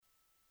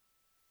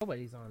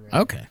Nobody's on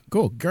there. Okay,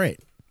 cool, great,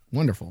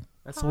 wonderful.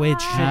 That's the way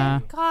it should be.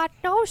 Got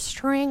no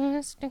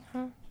strings.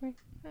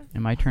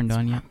 Am I turned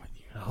on yet?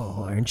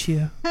 Oh, aren't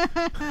you?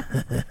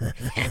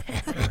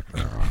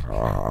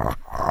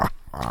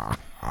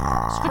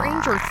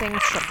 Stranger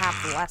Things should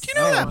have less. You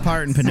know that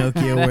part in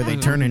Pinocchio where they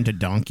turn into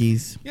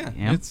donkeys? Yeah.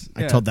 Yeah.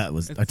 I told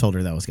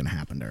her that was going to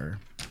happen to her.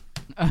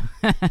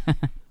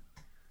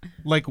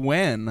 Like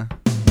when?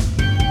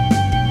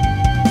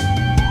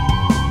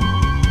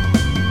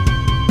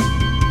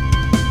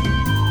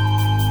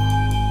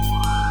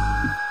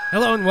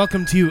 Hello and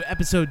welcome to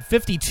episode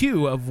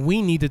 52 of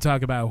We Need to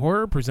Talk About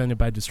Horror, presented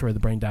by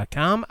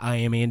DestroyTheBrain.com. I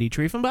am Andy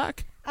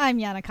Triefenbach. I'm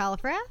Yana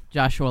Califrath.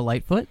 Joshua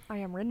Lightfoot. I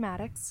am Rin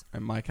Maddox.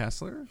 I'm Mike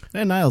Hassler.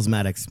 And Niles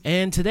Maddox.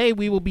 And today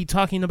we will be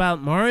talking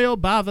about Mario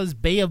Bava's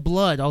Bay of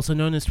Blood, also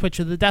known as Twitch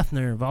of the Death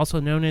Nerve,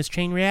 also known as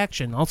Chain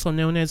Reaction, also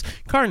known as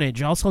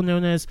Carnage, also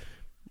known as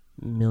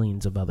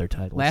millions of other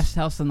titles. Last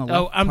House on the Left.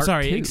 Oh, I'm Part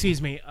sorry. 2.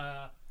 Excuse me.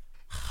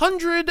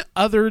 100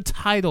 other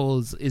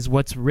titles is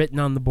what's written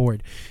on the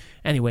board.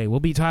 Anyway, we'll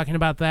be talking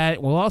about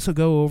that. We'll also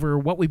go over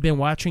what we've been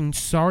watching.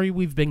 Sorry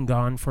we've been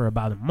gone for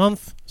about a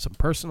month. Some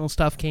personal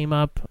stuff came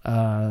up.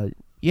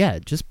 Yeah,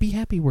 just be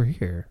happy we're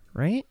here,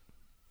 right?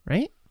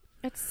 Right?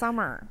 It's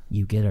summer.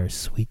 You get our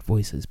sweet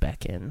voices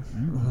back in.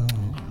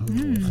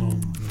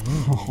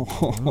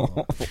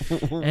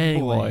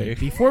 Anyway,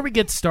 before we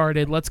get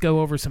started, let's go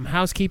over some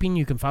housekeeping.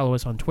 You can follow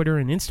us on Twitter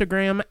and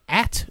Instagram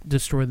at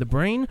Destroy the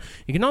Brain.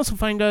 You can also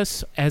find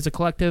us as a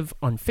collective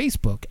on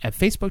Facebook at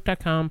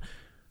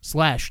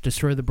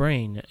facebook.com/Destroy the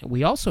Brain.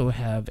 We also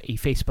have a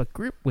Facebook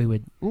group we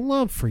would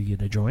love for you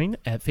to join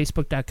at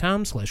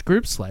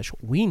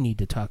facebook.com/groups/We Need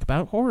to Talk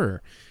About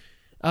Horror.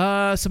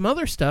 Some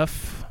other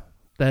stuff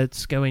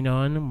that's going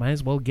on, might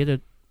as well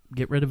get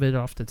rid of it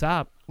off the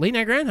top. Late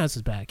Night Grindhouse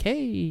is back.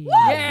 Hey.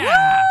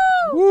 Yeah.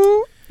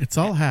 Woo! It's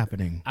all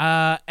happening.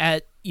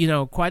 At,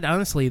 quite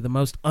honestly, the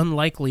most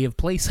unlikely of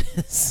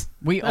places.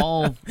 We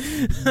all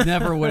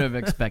never would have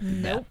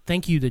expected that.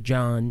 Thank you to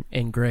John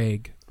and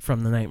Greg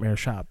from the Nightmare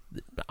Shop.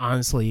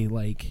 Honestly,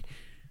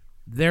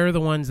 they're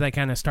the ones that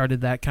kind of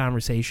started that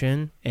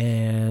conversation,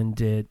 and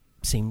it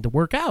seemed to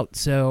work out.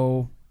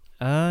 So,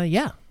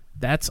 yeah,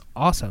 that's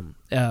awesome.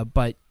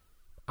 But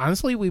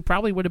honestly, we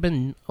probably would have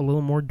been a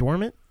little more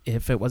dormant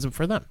if it wasn't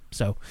for them.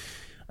 So,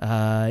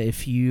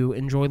 if you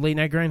enjoy Late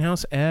Night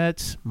Grindhouse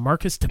at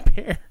Marcus de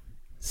Pear,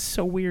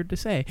 so weird to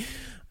say,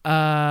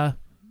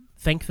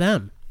 thank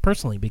them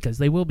personally, because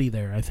they will be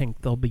there. I think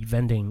they'll be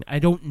vending. I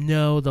don't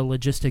know the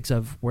logistics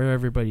of where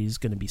everybody's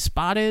going to be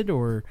spotted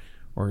or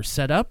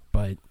set up,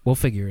 but we'll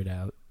figure it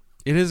out.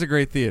 It is a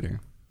great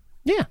theater.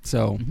 Yeah.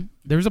 So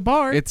There's a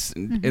bar.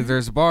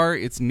 there's a bar.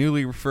 It's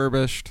newly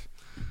refurbished.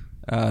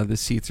 The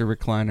seats are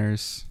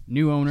recliners.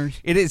 New owners.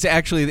 It is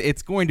actually.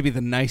 It's going to be the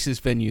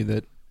nicest venue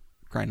that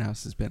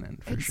Grindhouse has been in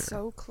for It's sure.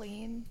 so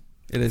clean.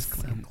 It is So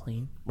clean.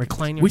 clean.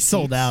 Recliner We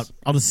sold out. seats.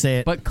 I'll just say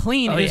it. But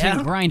clean Oh, isn't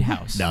yeah?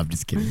 Grindhouse. No, I'm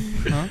just kidding.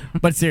 Huh?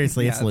 But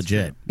seriously, Yeah, it's that's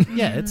legit.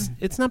 Yeah,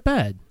 it's not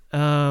bad.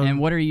 And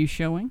what are you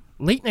showing?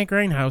 Late Night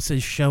Grindhouse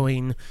is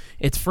showing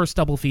its first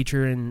double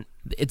feature in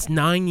its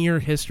 9-year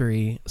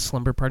history,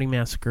 Slumber Party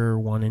Massacre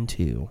 1 and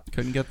 2.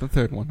 Couldn't get the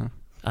third one,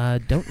 huh?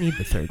 Don't need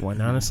the third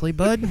one, honestly,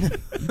 bud.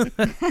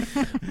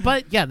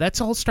 But yeah, that's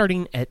all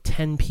starting at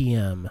 10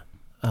 p.m.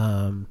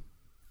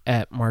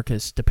 At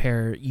Marcus de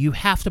Pear. You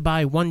have to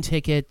buy one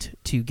ticket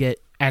to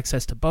get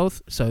access to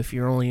both. So if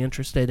you're only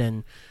interested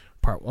in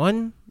part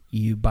 1,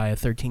 you buy a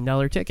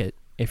 $13 ticket.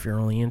 If you're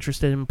only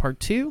interested in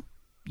part 2,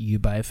 you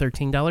buy a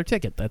 $13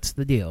 ticket. That's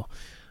the deal.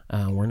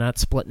 We're not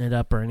splitting it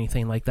up or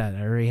anything like that.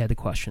 I already had a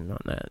question on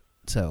that,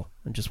 so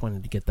I just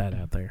wanted to get that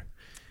out there.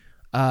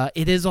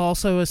 It is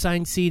also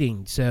assigned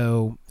seating,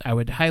 so I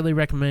would highly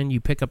recommend you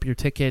pick up your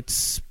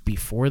tickets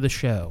before the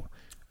show.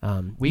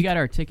 We got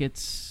our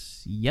tickets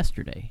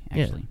yesterday,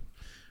 actually.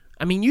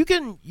 I mean, you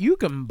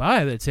can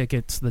buy the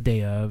tickets the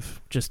day of.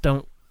 Just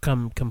don't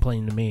come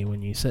complain to me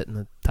when you sit in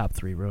the top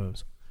 3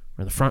 rows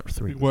or the front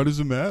 3. What does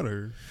it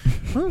matter?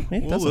 Well,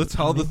 That's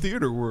how the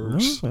theater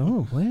works.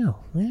 Oh, wow.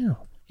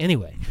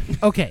 Anyway,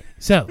 okay,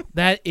 so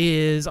that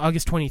is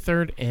August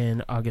 23rd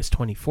and August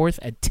 24th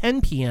at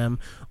 10 p.m.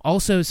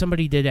 Also,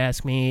 somebody did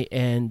ask me,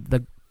 and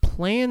the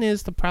plan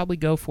is to probably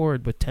go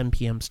forward with 10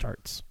 p.m.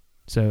 starts.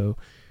 So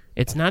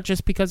it's not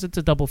just because it's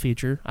a double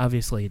feature.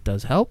 Obviously, it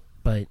does help,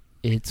 but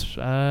it's,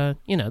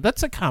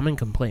 that's a common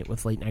complaint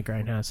with Late Night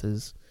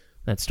Grindhouses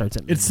that starts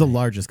at midnight. It's the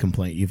largest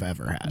complaint you've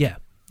ever had. Yeah.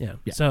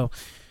 So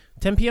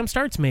 10 p.m.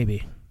 starts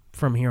maybe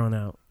from here on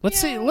out.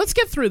 Let's see. Let's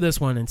get through this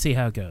one and see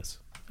how it goes.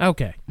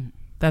 Okay.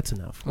 That's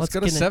enough. Let's go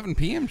to 7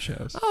 p.m.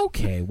 shows.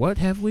 Okay, what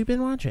have we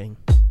been watching?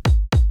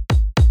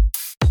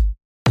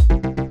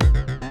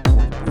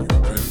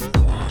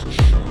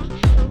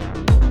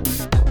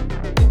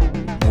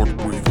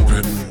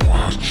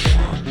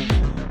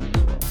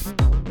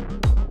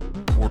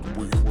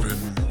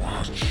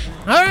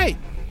 All right.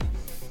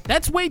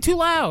 That's way too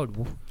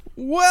loud.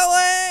 Well,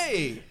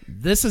 hey!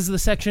 This is the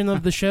section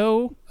of the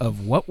show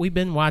of what we've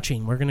been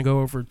watching. We're going to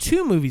go over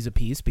 2 movies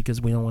apiece because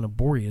we don't want to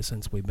bore you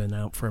since we've been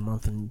out for a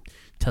month and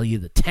tell you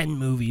the 10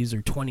 movies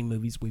or 20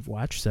 movies we've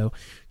watched. So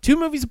 2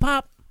 movies a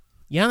pop.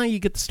 Yana, you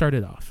get to start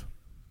it off.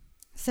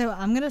 So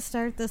I'm going to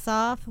start this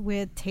off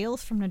with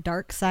Tales from the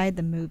Dark Side,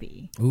 the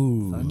movie.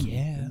 Ooh.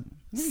 Yeah.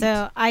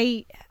 So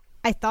I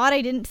thought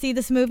I didn't see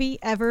this movie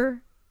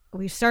ever.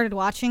 We started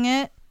watching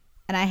it,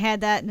 and I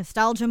had that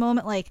nostalgia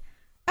moment like,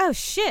 oh,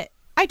 shit,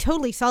 I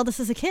totally saw this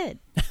as a kid.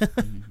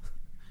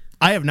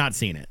 I have not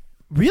seen it.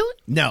 Really?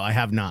 No, I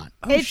have not.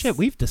 Oh, It's- shit.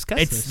 We've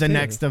discussed It's this, the too.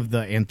 next of the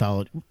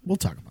anthology. We'll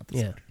talk about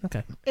this. Yeah.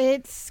 Okay.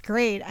 It's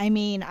great. I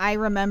mean, I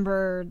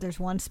remember there's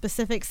one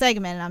specific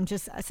segment, and I'm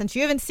just, since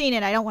you haven't seen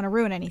it, I don't want to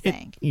ruin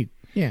anything.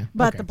 Yeah.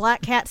 But okay. the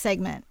Black Cat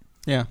segment,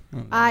 Yeah.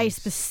 I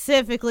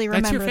specifically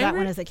That's your remember that one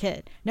favorite? as a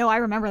kid. No, I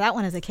remember that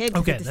one as a kid.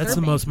 'cause Okay. it That's disturbed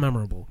the me. most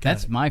memorable. Got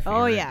That's it. my favorite.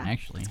 Oh, yeah.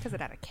 Actually. Because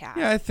it had a cat.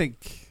 Yeah, I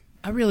think.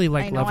 I really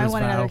like I know, I Lover's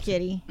want Vow. another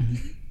kitty.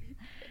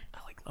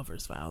 I like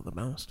Lover's Vow the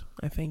most,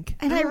 I think.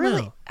 And I don't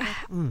really,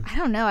 know. I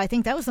don't know. I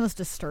think that was the most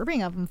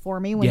disturbing of them for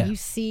me when Yeah. you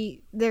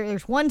see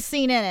there's one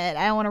scene in it.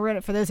 I don't want to ruin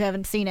it for those who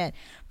haven't seen it,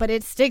 but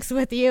it sticks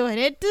with you and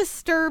it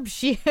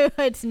disturbs you.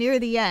 It's near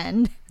the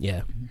end.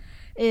 Yeah.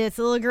 It's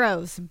a little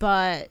gross,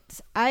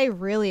 but I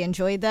really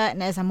enjoyed that.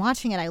 And as I'm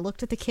watching it, I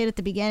looked at the kid at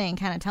the beginning,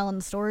 kind of telling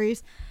the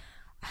stories.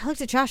 I looked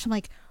at Josh. I'm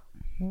like,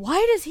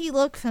 why does he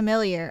look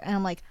familiar? And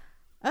I'm like,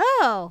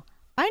 oh,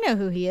 I know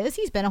who he is.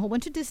 He's been a whole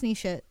bunch of Disney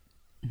shit.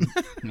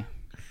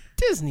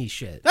 Disney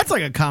shit. That's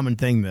like a common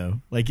thing,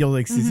 though. Like, you'll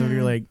like see somebody,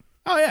 you're like,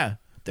 oh, yeah,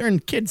 they're in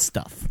kids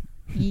stuff.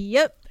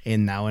 Yep.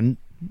 And now in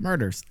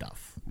murder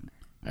stuff.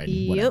 And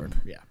Yep. Whatever.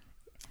 Yeah.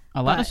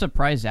 A lot But- of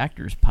surprise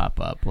actors pop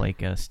up,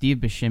 like Steve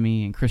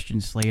Buscemi and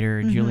Christian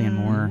Slater, Julianne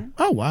Moore.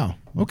 Oh, wow.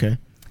 Okay.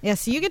 Yeah,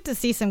 so you get to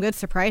see some good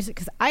surprises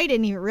because I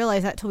didn't even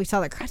realize that till we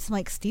saw the credits. I'm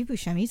like, Steve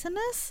Buscemi's in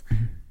this,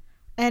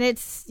 and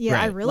it's I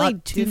Right. really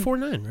Lot didn't.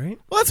 249, right?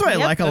 Well, that's what I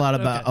Yep. like a lot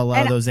about a lot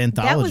And of those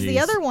anthologies. That was the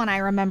other one I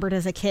remembered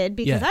as a kid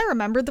because Yeah. I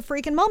remembered the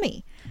freaking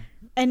Mummy,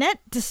 and that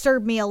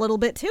disturbed me a little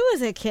bit too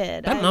as a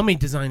kid. That mummy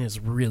design is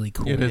really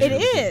cool. It is. It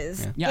really good.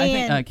 is. Yeah. Yeah, I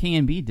And think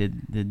K&B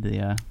did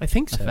the I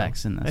think so.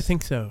 effects in this. I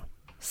think so.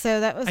 so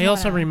that was. I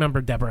also one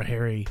remember Deborah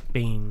Harry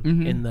being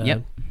Mhm. in the,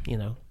 Yep.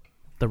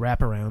 the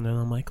wraparound, and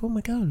I'm like, oh my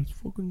god, it's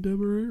fucking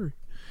Deborah Harry.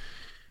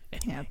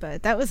 Yeah,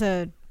 but that was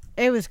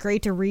It was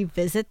great to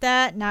revisit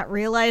that, not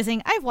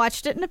realizing I've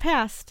watched it in the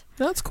past.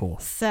 That's cool.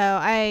 So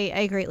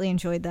I greatly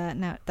enjoyed that.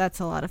 And that's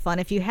a lot of fun.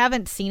 If you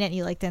haven't seen it and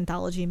you like the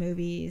anthology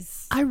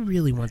movies, I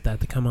really want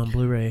that to come on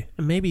Blu-ray,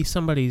 and maybe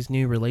somebody's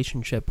new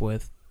relationship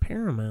with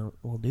Paramount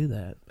will do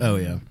that. Oh,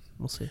 yeah.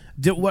 We'll see.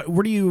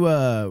 What do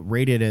you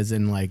rate it as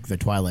in, like, the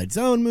Twilight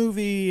Zone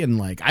movie? And,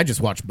 like, I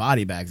just watched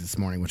Body Bags this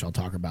morning, which I'll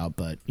talk about.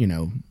 But,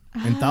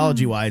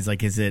 anthology-wise,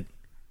 like, is it...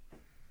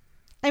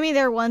 I mean,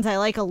 there are ones I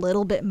like a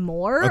little bit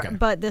more, Okay.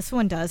 but this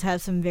one does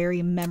have some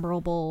very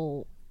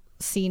memorable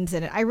scenes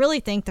in it. I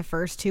really think the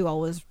first two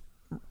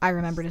I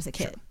remembered as a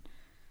kid.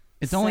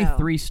 It's only So-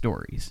 3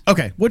 stories.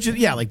 Okay, which is,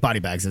 yeah, like Body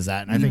Bags is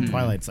that. And I think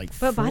Twilight's, like,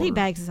 But Body 4.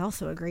 Bags is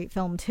also a great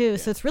film, too.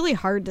 So it's really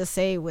hard to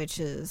say which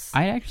is.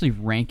 I actually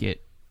rank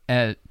it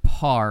at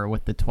par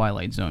with the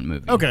Twilight Zone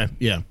movie. Okay,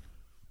 yeah.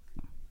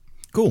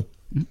 Cool.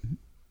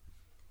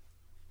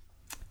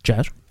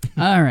 Josh?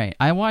 All right.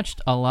 I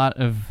watched a lot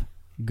of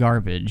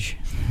garbage.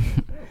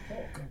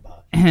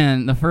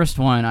 And the first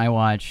one I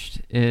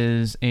watched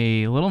is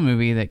a little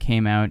movie that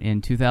came out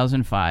in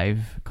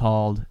 2005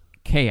 called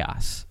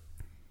Chaos.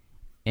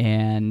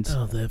 And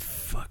Oh, the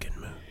fucking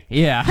movie.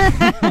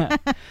 yeah.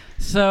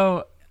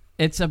 So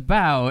it's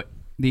about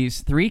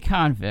these 3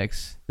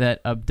 convicts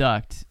that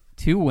abduct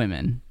 2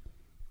 women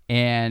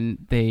and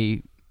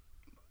they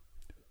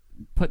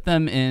put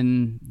them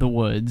in the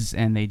woods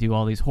and they do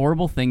all these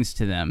horrible things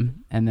to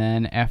them. And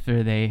then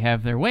after they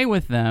have their way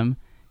with them,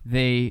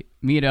 they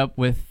meet up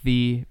with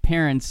the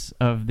parents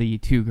of the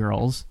 2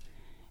 girls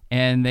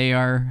and they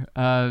are,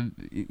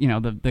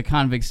 the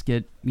convicts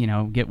get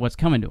what's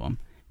coming to them.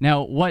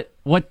 Now, what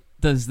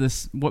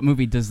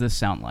movie does this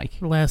sound like?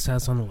 Last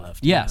House on the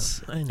Left.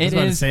 Yes. Yeah, I know. I was It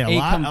about to is say, a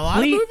lot of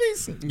complete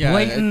movies? Yeah,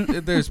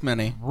 blatant there's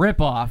many.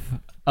 rip-off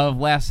of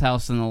Last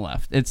House on the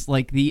Left. It's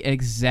like the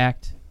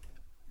exact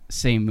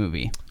same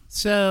movie.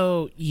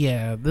 So,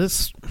 yeah,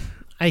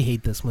 I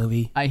hate this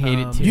movie. I hate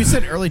it too. You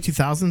said early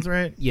 2000s,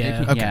 right?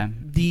 Yeah. Okay. Yeah.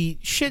 The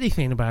shitty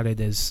thing about it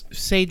is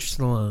Sage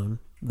Stallone,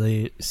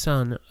 the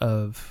son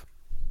of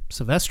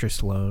Sylvester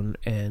Stallone,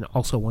 and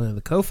also one of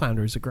the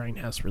co-founders of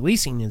Grindhouse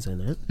Releasing, is in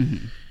it.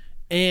 Mm-hmm.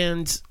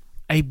 And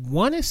I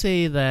want to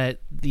say that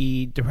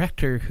the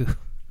director, who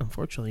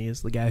unfortunately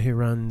is the guy who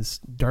runs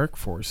Dark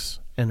Force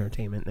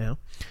Entertainment now,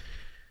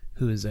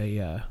 who is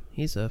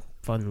he's a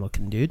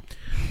fun-looking dude.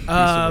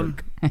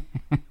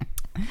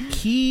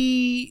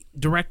 He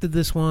directed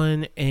this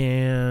one,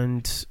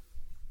 and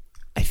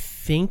I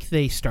think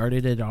they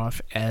started it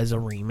off as a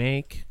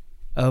remake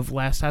of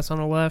Last House on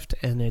the Left,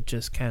 and it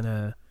just kind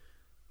of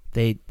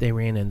they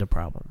ran into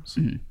problems.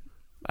 Mhm.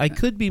 I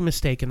could be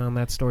mistaken on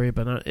that story,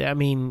 but I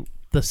mean,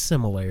 the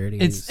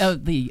similarities.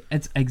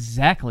 It's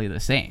exactly the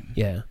same.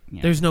 Yeah.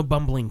 Yeah. There's no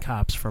bumbling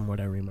cops from what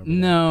I remember.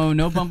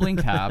 No bumbling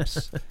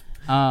cops.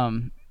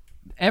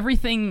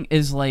 Everything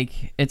is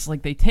like, it's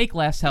like they take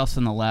Last House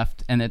on the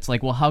Left, and it's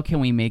like, well, how can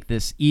we make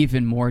this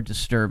even more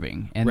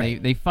disturbing? And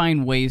Right. they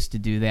find ways to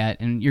do that,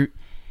 and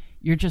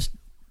you're just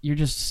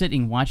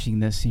sitting watching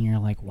this, and you're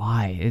like,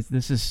 why?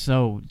 This is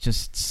so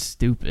just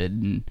stupid.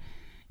 And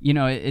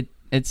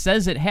it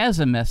says it has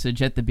a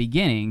message at the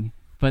beginning,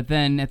 but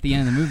then at the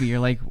end of the movie, you're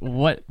like,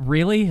 what?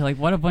 Really? Like,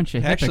 what a bunch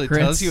of It actually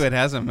hypocrites. tells you it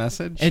has a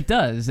message. It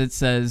does. It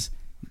says,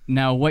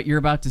 now what you're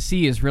about to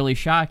see is really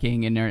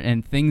shocking,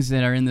 and things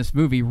that are in this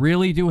movie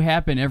really do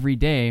happen every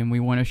day, and we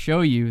want to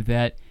show you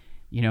that,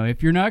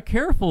 if you're not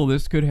careful,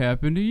 this could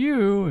happen to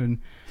you. And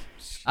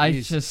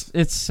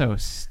it's so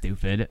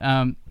stupid.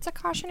 It's a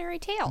cautionary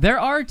tale. There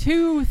are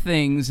two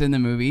things in the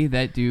movie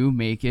that do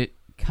make it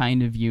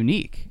kind of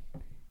unique.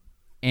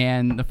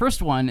 And the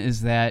first one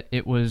is that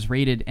it was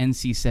rated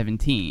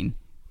NC-17,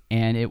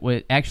 and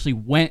it actually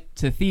went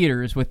to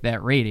theaters with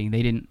that rating.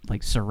 They didn't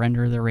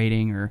surrender the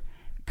rating or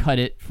cut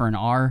it for an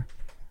R.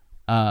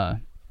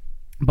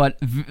 But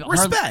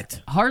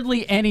Respect.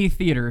 Hardly any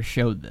theater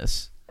showed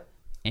this.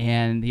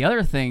 And the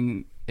other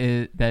thing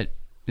that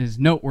is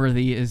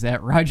noteworthy is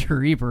that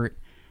Roger Ebert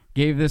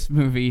gave this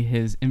movie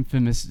his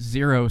infamous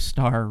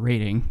 0-star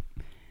rating.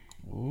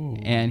 Ooh.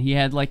 And he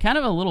had kind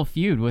of a little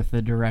feud with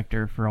the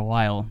director for a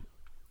while.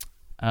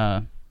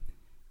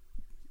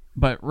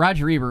 But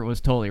Roger Ebert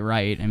was totally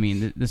right. I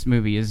mean, this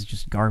movie is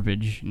just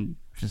garbage and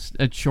just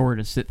a chore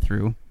to sit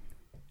through.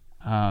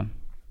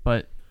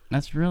 But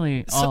that's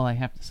really all I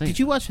have to say. Did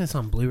you watch this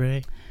on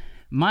Blu-ray?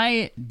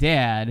 My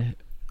dad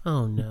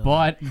Oh no.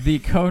 bought the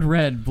Code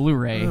Red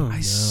Blu-ray. Oh, I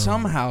no.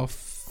 somehow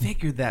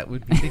figured that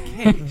would be the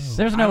case.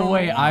 There's no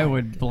way I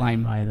would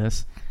blind buy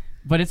this.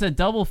 But it's a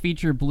double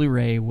feature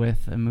Blu-ray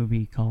with a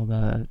movie called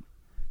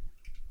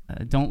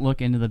Don't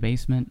Look Into the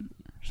Basement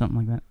or something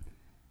like that.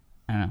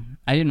 I don't know.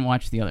 I didn't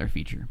watch the other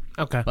feature.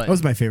 Okay. But That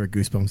was my favorite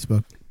Goosebumps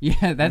book.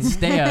 yeah, that's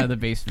Stay Out of the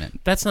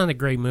Basement. That's not a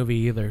great movie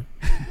either.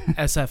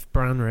 S.F.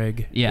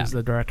 Brownrigg Yeah. is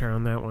the director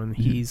on that one.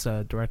 He's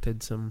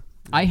directed some.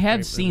 I have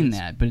great seen movies.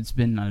 that, but it's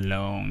been a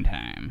long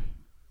time.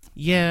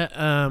 Yeah.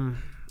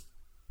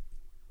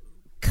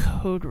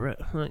 Code Red.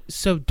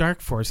 So Dark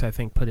Force, I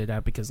think, put it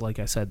out because, like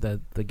I said,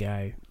 the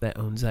guy that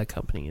owns that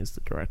company is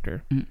the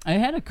director. I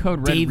had a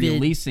Code Red David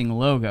releasing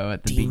logo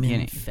at the Demon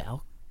beginning.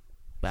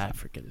 I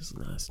forget his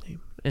last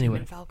name. Anyway,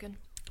 Demon Falcon.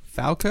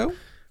 Falco?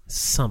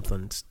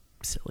 something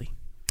silly.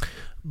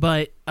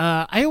 But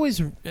I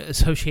always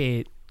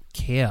associate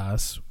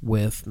Chaos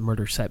with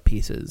Murder Set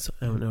Pieces.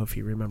 I don't know if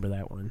you remember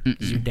that one.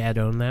 Does your dad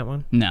own that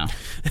one? No.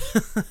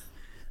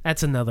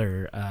 That's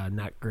another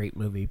not great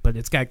movie, but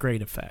it's got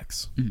great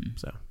effects.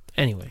 So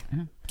anyway,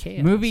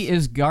 Chaos. Movie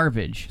is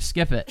garbage.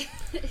 Skip it.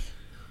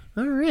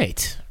 All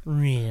right, A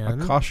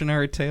Rihanna.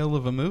 cautionary tale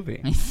of a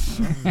movie.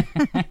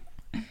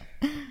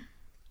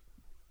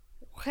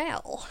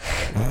 Well,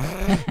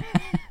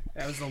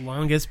 That was the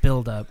longest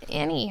build-up.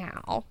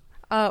 anyhow,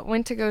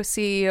 went to go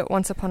see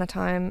Once Upon a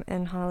Time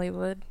in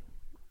Hollywood.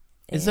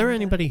 Is there And-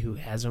 anybody who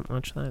hasn't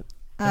watched that?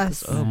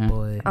 Us. Oh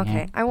boy.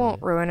 Okay, I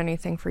won't ruin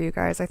anything for you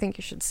guys. I think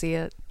you should see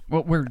it.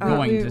 Well, we're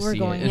going to we're see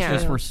going it. It's to.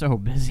 just we're so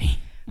busy.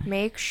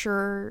 Make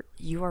sure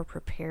you are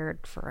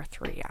prepared for a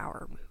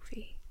 3-hour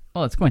movie.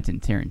 Well, it's Quentin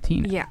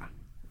Tarantino.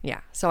 Yeah.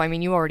 So, I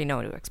mean, you already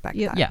know to expect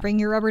Yep. that. Yeah. Bring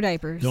your rubber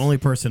diapers. The only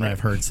person I've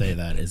heard say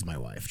that is my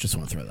wife. Just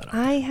want to throw that out.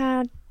 I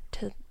had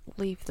to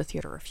leave the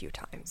theater a few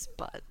times,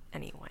 but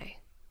anyway.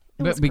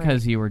 It was But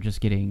because you were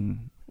just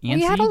getting antsy?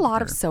 we had a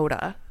lot or- of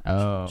soda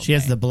Oh. She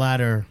has the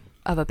bladder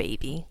of a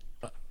baby.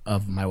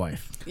 of my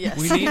wife. Yes.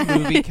 We need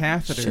movie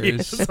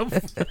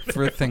catheters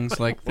for things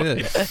like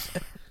this.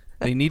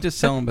 They need to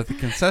sell them at the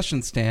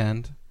concession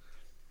stand.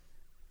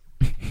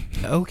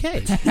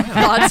 Okay.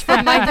 Thoughts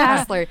from Mike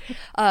Hassler.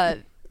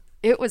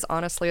 It was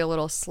honestly a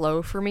little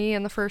slow for me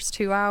in the first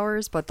 2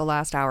 hours, but the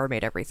last hour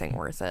made everything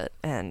worth it.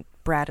 And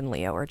Brad and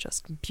Leo are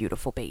just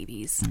beautiful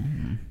babies.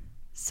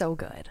 So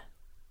good.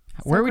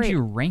 Where would great. you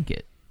rank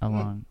it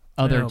along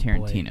other Oh, boy.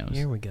 Tarantinos?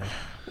 Here we go.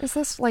 Is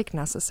this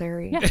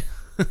necessary? Yeah.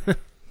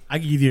 I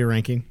can give you a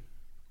ranking.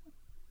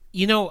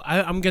 You know,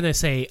 I'm gonna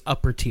say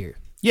upper tier.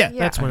 Yeah. Yeah.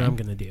 That's what I'm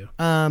gonna do.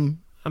 Um,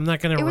 I'm not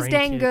gonna. It was rank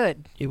dang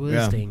good. It was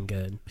Yeah. dang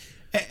good.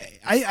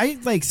 I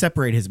like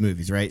separate his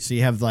movies, right? So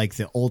you have like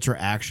the ultra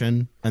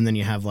action, and then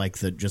you have like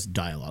the just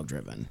dialogue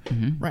driven,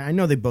 right? I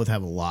know they both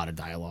have a lot of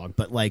dialogue,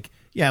 but like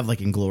you have like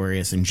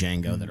Inglourious and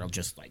Django that are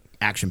just like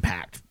action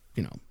packed,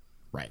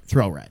 right?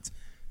 Thrill rides,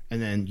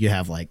 and then you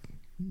have like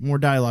more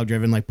dialogue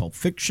driven, like Pulp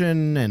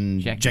Fiction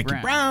and Jackie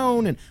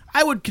Brown, and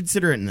I would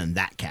consider it in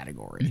that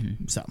category.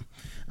 So,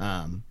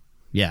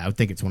 yeah, I would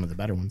think it's one of the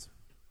better ones.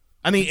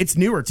 I mean, it's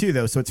newer too,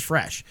 though, so it's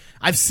fresh.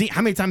 I've seen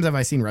how many times have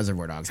I seen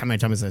Reservoir Dogs? How many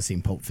times have I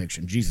seen Pulp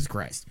Fiction? Jesus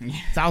Christ,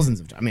 thousands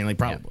of times. I mean, like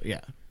probably,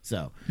 yeah.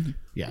 So,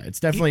 yeah, it's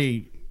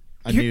definitely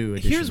a new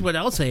edition. Here's what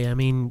I'll say. I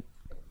mean,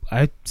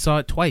 I saw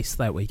it twice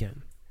that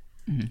weekend.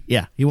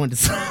 Yeah, he wanted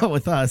to sell it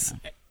with us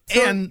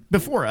and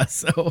before us.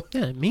 So,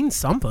 Yeah, it means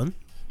something.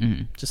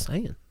 Just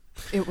saying.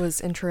 It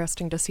was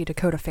interesting to see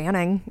Dakota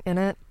Fanning in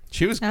it.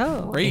 She was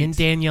great. And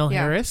Danielle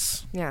Yeah.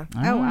 Harris. Yeah.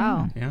 Oh,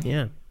 wow. Yeah.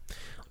 Yeah.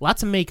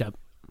 Lots of makeup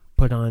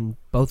put on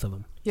both of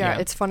them. Yeah, Yeah.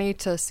 it's funny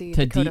to see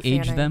To Dakota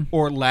de-age Fanning. them.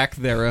 Or lack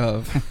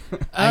thereof.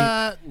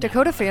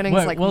 Dakota Fanning's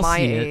Well, like we'll my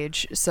see it.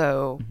 age,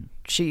 so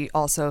she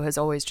also has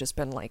always just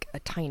been like a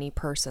tiny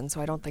person,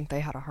 so I don't think they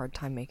had a hard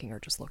time making her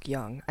just look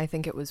young. I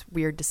think it was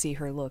weird to see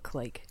her look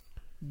like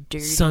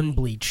dirty. Sun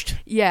bleached.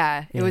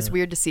 Yeah, it was Yeah.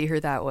 weird to see her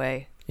that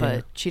way, but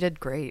Yeah. she did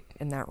great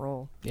in that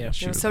role. Yeah. It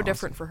She was was so awesome.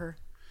 different for her.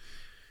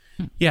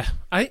 Yeah.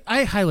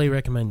 I highly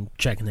recommend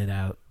checking it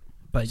out.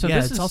 But So yeah,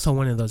 this it's is also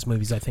one of those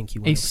movies I think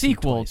you want A to see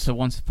sequel twice. to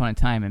Once Upon a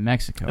Time in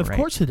Mexico, Of right?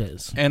 course it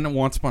is. And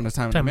Once Upon a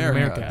Time in Time in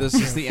America. America. This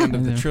is the end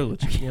of the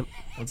trilogy. Yep.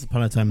 Once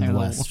Upon a Time in the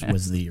Hello. West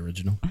was the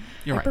original.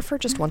 You're I right. prefer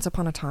just Once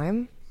Upon a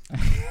Time.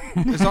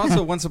 There's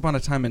also Once Upon a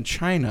Time in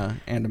China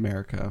and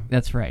America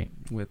That's right.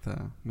 with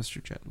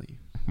Mr. Jet Li.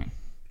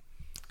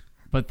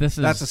 But this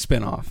is That's a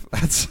spin-off.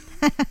 That's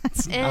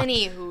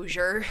Any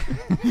Hoosier.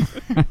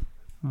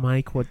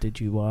 Mike, what did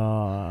you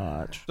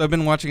watch? So I've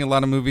been watching a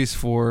lot of movies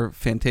for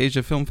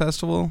Fantasia Film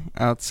Festival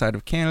outside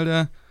of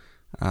Canada.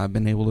 I've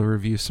been able to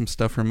review some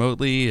stuff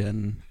remotely,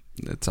 and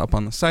it's up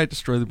on the site,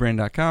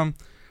 destroythebrain.com.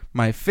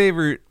 My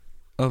favorite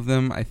of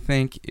them, I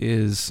think,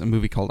 is a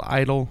movie called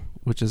Idol,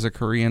 which is a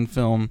Korean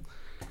film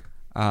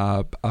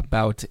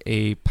about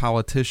a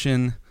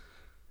politician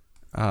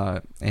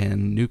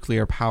and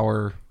nuclear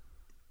power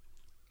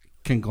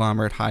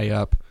conglomerate high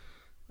up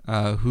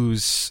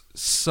whose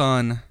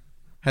son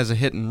has a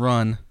hit and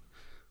run,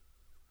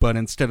 but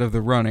instead of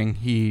the running,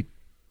 he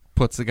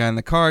puts the guy in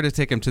the car to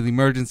take him to the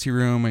emergency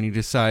room, and he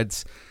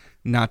decides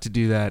not to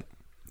do that.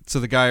 So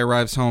the guy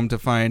arrives home to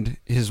find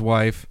his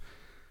wife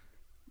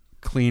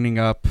cleaning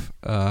up,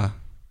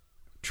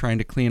 trying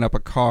to clean up a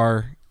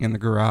car in the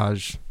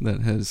garage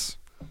that has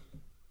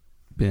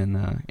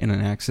been in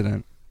an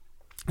accident,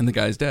 and the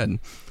guy's dead.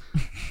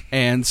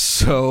 And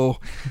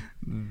so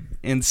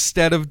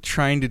instead of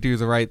trying to do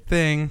the right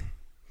thing,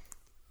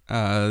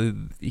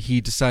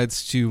 he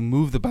decides to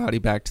move the body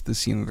back to the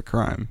scene of the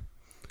crime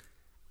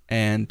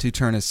and to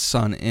turn his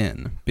son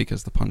in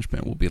because the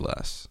punishment will be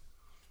less.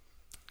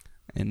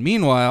 And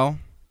meanwhile,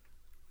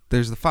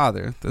 there's the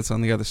father that's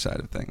on the other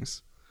side of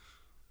things.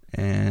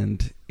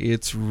 And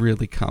it's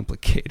really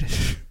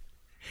complicated.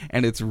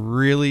 And it's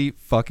really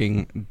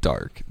fucking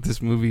dark.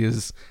 This movie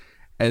is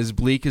as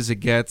bleak as it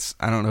gets.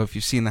 I don't know if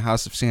you've seen The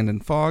House of Sand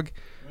and Fog,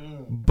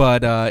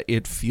 but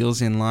it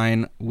feels in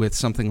line with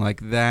something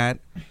like that.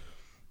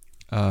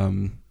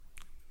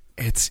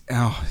 That's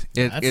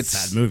a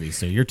sad movie.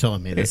 So you're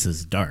telling me this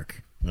is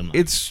dark? I'm like,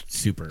 It's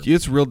super.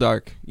 It's real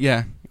dark.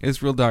 Yeah,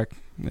 it's real dark.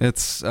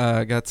 It's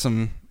got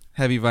some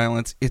heavy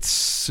violence. It's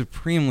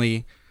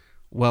supremely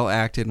well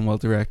acted and well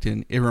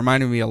directed. It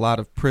reminded me a lot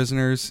of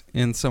Prisoners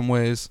in some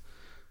ways,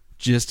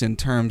 just in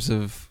terms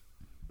of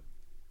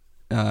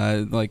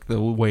like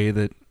the way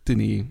that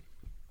Denis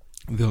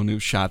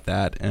Villeneuve shot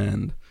that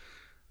and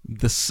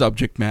the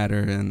subject matter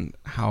and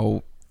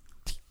how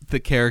the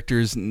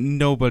characters,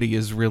 nobody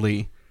is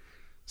really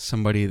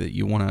somebody that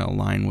you want to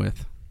align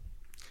with.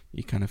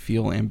 You kind of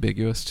feel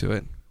ambiguous to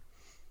it.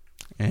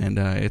 And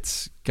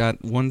it's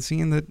got one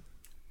scene that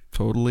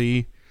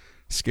totally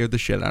scared the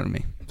shit out of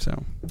me.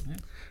 So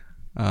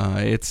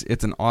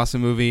it's an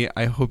awesome movie.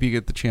 I hope you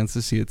get the chance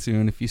to see it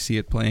soon. If you see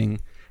it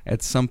playing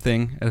at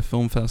something, at a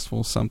film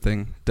festival,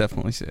 something,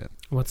 definitely see it.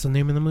 What's the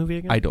name of the movie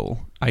again?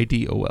 Idol.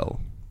 IDOL.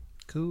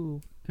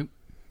 Cool.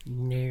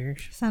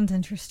 Nerd. Sounds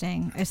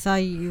interesting. I saw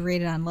you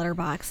rated on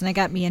Letterboxd, and it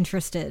got me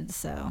interested.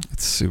 So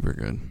It's super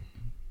good.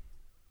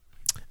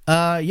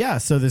 Yeah,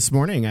 so this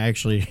morning, I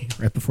actually,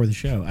 right before the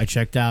show, I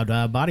checked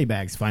out Body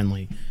Bags,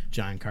 finally.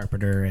 John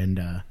Carpenter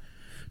and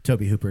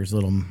Toby Hooper's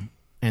little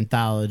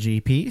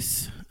anthology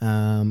piece.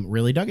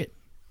 Really dug it.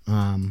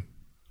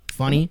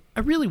 Funny. I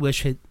really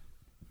wish it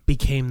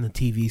became the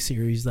TV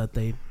series that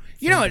they.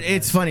 You know,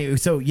 it's funny.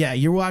 So, yeah,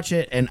 you watch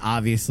it, and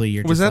obviously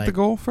you're Was just that like, the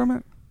goal from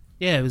it?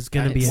 Yeah, it was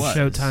going to be a was.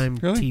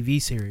 Showtime Really?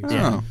 TV series.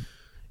 Oh.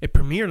 It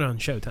premiered on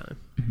Showtime,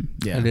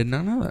 Yeah. I did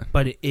not know that.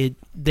 but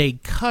they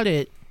cut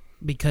it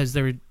because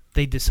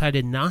they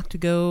decided not to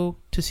go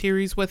to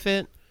series with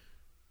it.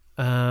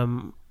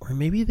 Or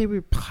maybe they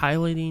were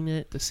piloting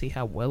it to see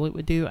how well it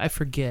would do. I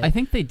forget. I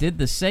think they did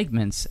the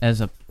segments as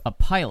a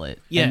pilot,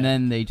 Yeah. and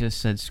then they just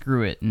said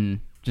screw it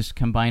and just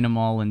combine them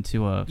all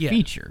into a Yeah.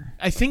 feature.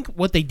 I think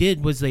what they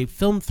did was they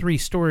filmed 3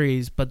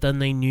 stories, but then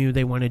they knew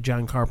they wanted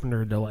John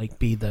Carpenter to like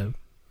be the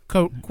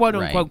quote unquote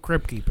Right.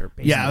 crypt keeper.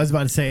 Basically. Yeah, I was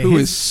about to say, Who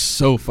is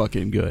so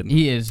fucking good.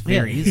 He is Yeah,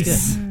 very he's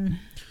good. good.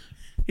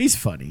 he's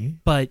funny.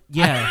 But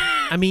yeah,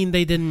 I mean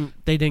they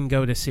didn't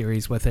go to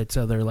series with it,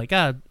 so they're like,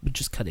 we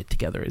just cut it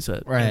together as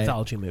a Right.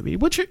 anthology movie.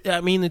 Which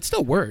I mean, it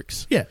still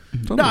works. Yeah.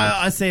 Totally. No,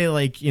 I say,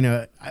 like, you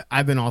know,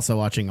 I've been also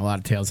watching a lot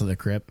of Tales of the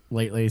Crypt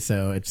lately,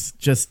 so it's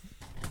just,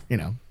 you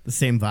know, the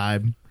same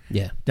vibe.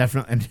 Yeah.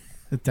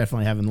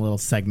 Definitely having little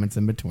segments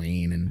in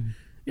between, and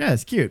yeah,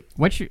 it's cute.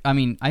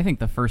 I think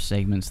the first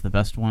segment's the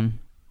best one.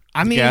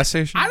 I mean, Gas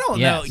station? I don't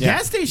Yeah. know.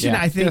 Gas station,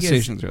 Yeah. I think Gas is,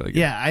 station's really good.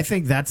 Yeah, I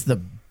think that's the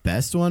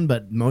best one,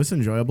 but most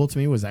enjoyable to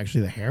me was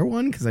actually the hair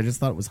one because I just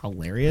thought it was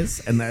hilarious.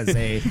 And that's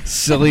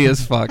Silly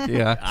as fuck.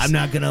 Yeah. I'm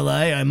not gonna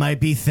lie, I might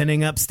be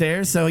thinning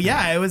upstairs. So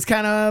yeah, it was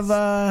kind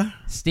of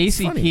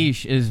Stacey funny.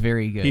 Keach is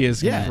very good. He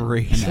is in that-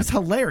 great. in that. it's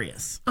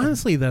hilarious.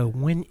 Honestly, though,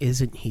 when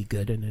isn't he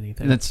good in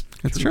anything? That's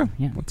True.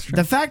 Yeah. That's true.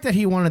 The fact that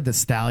he wanted the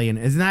stallion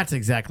is that's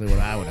exactly what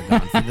I would have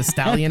gone for. The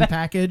stallion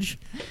package.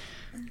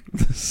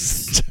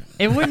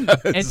 It wouldn't.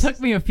 It took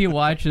me a few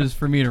watches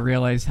for me to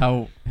realize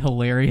how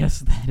hilarious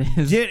that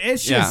is. Dude,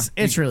 it's just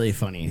it's really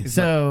funny.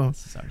 So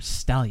This is our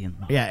stallion.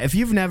 Law. yeah, if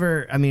you've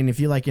never, I mean, if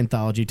you like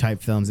anthology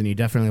type films and you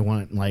definitely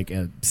want like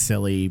a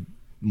silly,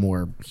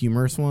 more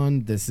humorous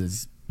one, this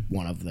is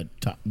one of the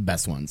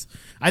best ones.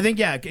 I think,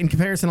 yeah, in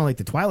comparison to like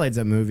the Twilight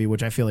Zone movie,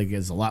 which I feel like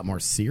is a lot more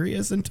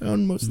serious in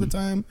tone most of the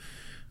time,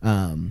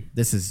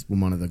 this is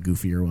one of the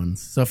goofier ones.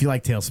 So if you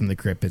like Tales from the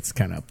Crypt, it's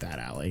kind of up that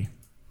alley.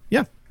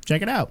 Yeah,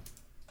 check it out.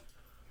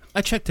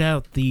 I checked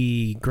out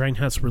the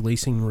Grindhouse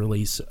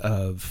release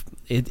of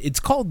it. It's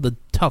called The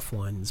Tough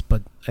Ones,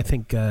 but I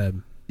think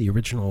the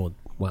original.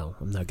 Well,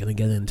 I'm not going to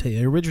get into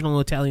the original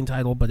Italian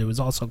title, but it was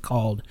also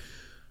called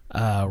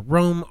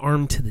Rome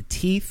Armed to the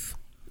Teeth,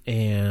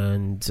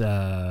 and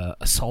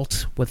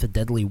Assault with a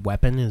Deadly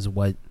Weapon is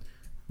what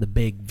the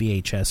big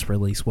VHS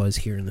release was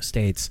here in the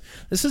States.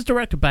 This is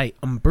directed by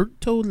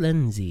Umberto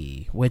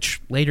Lenzi,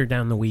 which later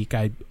down the week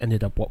I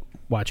ended up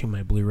watching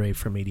my Blu-ray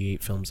from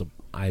 88 Films of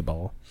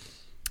Eyeball.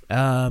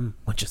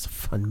 Which is a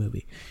fun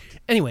movie.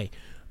 Anyway,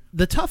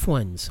 The Tough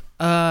Ones.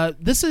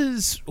 This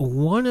is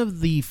one of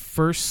the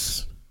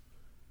first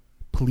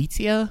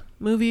Polizia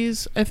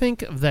movies, I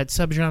think, of that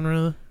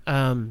subgenre,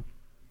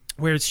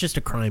 where it's just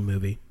a crime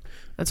movie.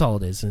 That's all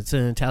it is. It's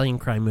an Italian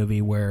crime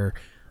movie where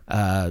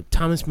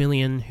Thomas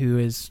Millian, who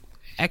is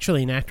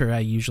actually an actor I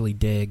usually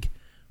dig,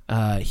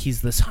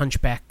 he's this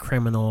hunchback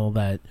criminal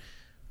that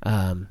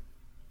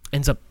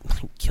ends up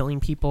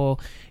killing people.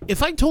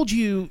 If I told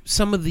you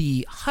some of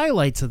the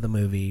highlights of the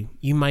movie,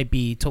 you might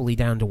be totally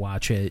down to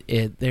watch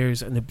it.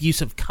 There's an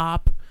abusive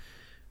cop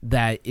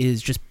that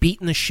is just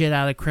beating the shit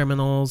out of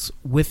criminals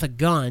with a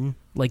gun,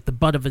 like the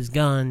butt of his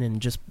gun, and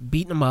just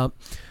beating them up.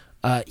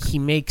 He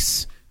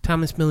makes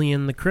Thomas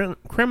Millian, the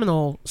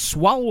criminal,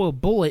 swallow a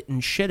bullet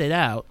and shit it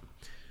out.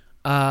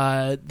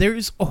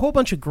 There's a whole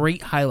bunch of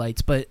great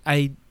highlights, but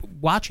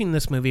watching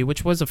this movie,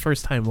 which was a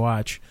first-time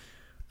watch,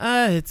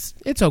 it's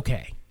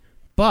okay.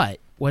 But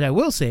what I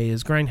will say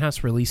is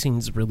Grindhouse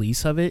Releasing's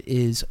release of it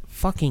is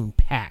fucking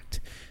packed.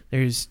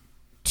 There's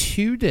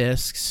 2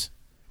 discs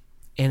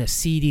and a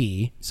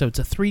CD, so it's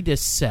a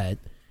 3-disc set,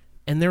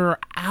 and there are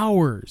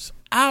hours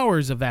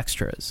of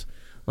extras.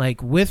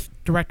 Like with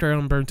director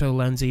Umberto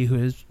Lenzi, who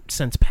has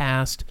since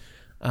passed,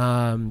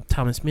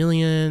 Thomas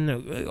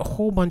Millian, a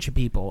whole bunch of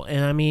people.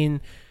 And I mean,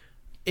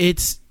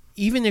 it's,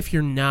 even if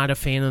you're not a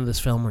fan of this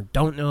film or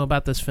don't know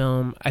about this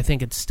film, I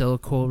think it's still a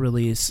cool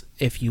release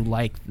if you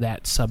like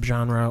that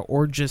subgenre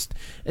or just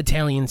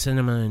Italian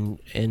cinema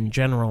in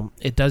general.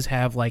 It does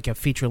have like a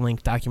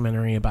feature-length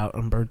documentary about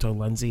Umberto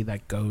Lenzi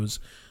that goes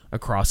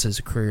across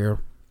his career.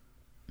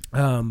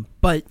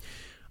 But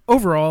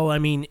overall, I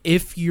mean,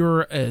 if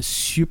you're a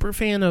super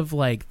fan of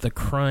like the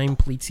crime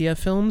Polizia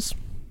films,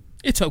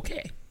 it's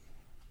okay.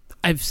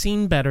 I've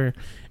seen better,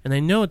 and I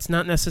know it's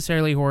not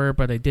necessarily horror,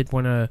 but I did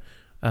want to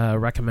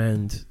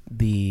recommend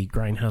the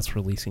Grindhouse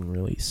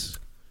release.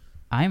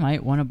 I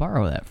might want to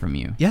borrow that from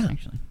you. Yeah.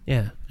 Actually.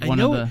 Yeah, I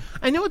know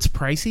it's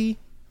pricey.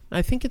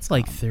 I think it's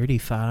like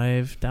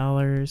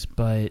 $35,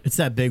 but It's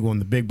that big one,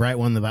 the big bright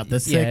one about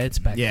this yeah, thick. it's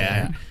back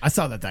Yeah, there. I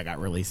saw that got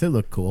released. It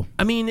looked cool.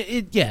 I mean,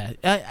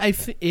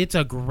 it's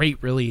a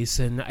great release,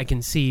 and I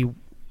can see,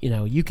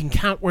 you can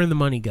count where the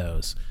money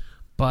goes.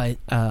 But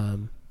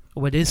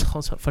what is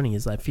also funny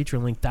is that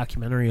feature-length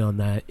documentary on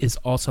that is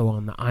also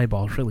on the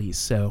Eyeball release.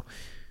 So,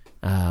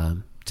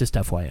 just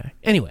FYI.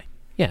 Anyway,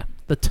 yeah,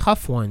 The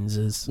Tough Ones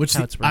is Which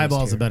how it's released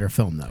Eyeball's here. a better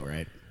film, though,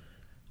 right?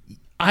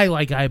 I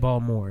like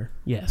Eyeball more,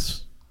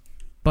 yes.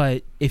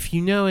 But if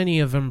you know any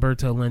of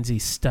Umberto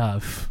Lenzi's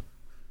stuff,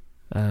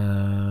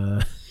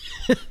 some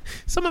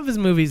of his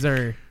movies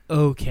are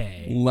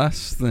okay.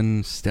 Less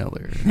than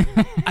stellar.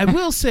 I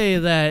will say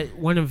that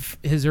one of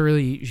his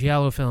early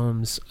Giallo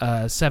films,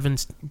 Seven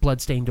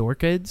Bloodstained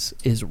Orchids,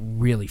 is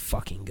really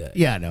fucking good.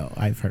 Yeah, no,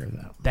 I've heard of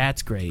that.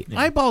 That's great.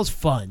 Eyeball's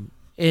fun.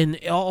 And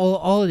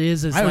all it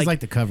is I always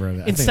like the cover of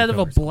it. I think instead the of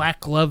a cover's cool.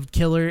 black gloved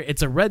killer,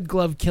 it's a red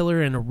gloved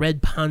killer in a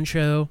red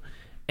poncho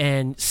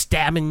and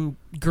stabbing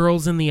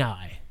girls in the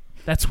eye.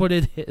 That's what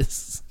it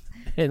is.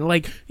 And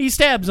like he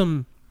stabs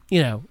them,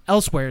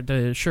 elsewhere to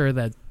assure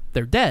that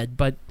they're dead,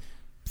 but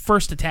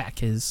first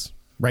attack is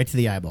right to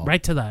the eyeball.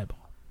 right to the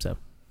eyeball. So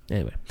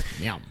anyway,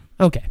 Yum.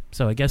 okay.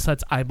 So I guess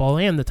that's Eyeball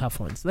and The Tough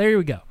Ones. There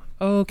we go.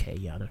 Okay,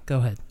 Yana, go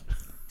ahead.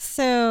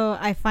 So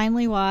I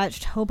finally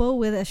watched Hobo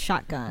with a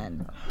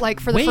Shotgun. Like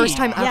for the Wait. first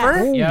time Yeah.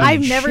 ever? Yeah.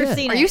 I've never shit.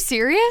 seen Are it. you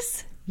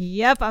serious?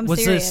 Yep, I'm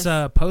Was serious.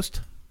 this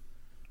post?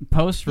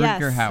 Post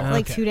yes, Rutger Hauer.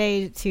 like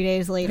Okay. 2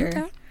 days later.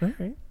 Okay. All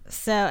right.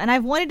 So, and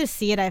I've wanted to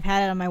see it. I've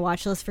had it on my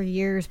watch list for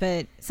years,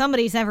 but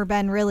somebody's never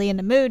been really in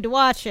the mood to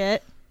watch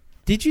it.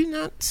 Did you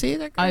not see it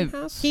at I've-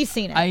 Grindhouse? He's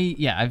seen it.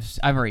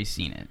 I've already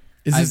seen it.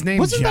 Is his name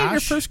Wasn't Josh? that your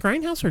first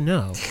Grindhouse or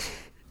no?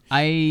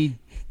 I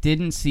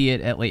didn't see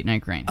it at Late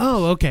Night Grindhouse.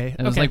 Oh, okay.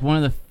 It was like one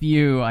of the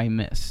few I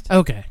missed.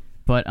 Okay.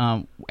 But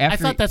after I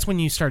thought that's when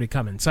you started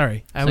coming.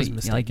 Sorry, I was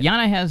mistaken. Like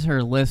Yana has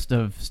her list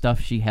of stuff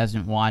she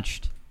hasn't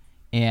watched,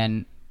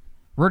 and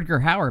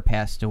Rutger Hauer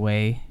passed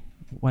away.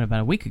 What,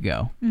 about a week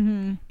ago?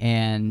 Mm-hmm.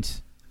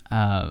 And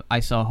I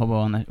saw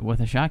Hobo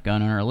with a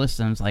Shotgun on our list,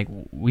 and I was like,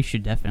 we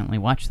should definitely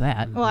watch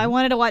that. Well, I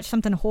wanted to watch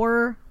something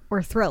horror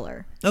or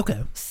thriller.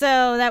 Okay.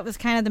 So that was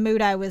kind of the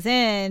mood I was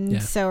in. Yeah.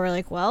 So we're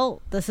like,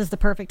 well, this is the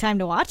perfect time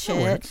to watch That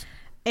it. works.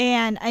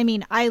 And I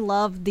mean, I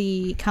love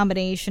the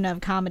combination of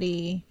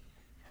comedy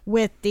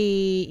with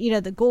the,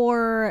 the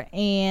gore,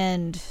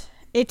 and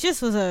it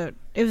just was a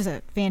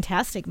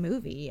fantastic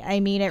movie. I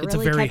mean, it It's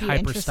really a very kept you hyper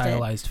interested.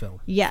 stylized film.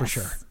 Yes. For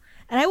sure.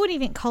 And I wouldn't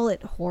even call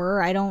it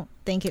horror. I don't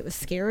think it was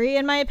scary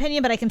in my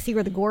opinion, but I can see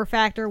where the gore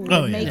factor would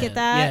Oh, yeah. make Yeah. it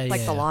that. Yeah,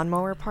 Like the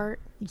lawnmower part.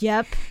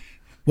 Yep.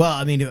 Well,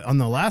 I mean, on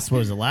the last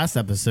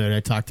episode, I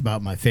talked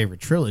about my favorite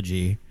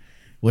trilogy,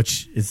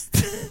 which is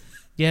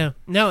Yeah.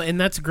 No, and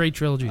that's a great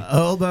trilogy.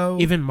 Hobo.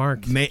 Even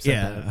Mark. said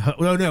that.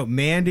 No,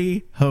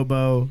 Mandy,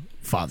 Hobo,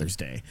 Father's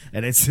Day,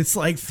 and it's just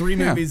like three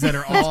movies that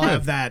are all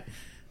have that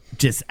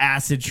just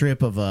acid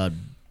trip of a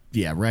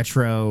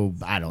retro.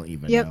 I don't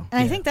even Yep. know.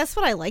 And I think that's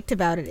what I liked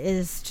about it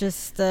is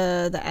just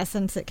the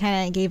essence it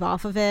kind of gave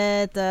off of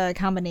it, the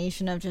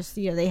combination of just,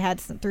 they had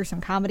threw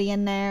some comedy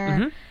in there.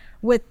 Mm-hmm.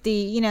 With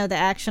the, the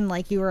action,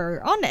 like you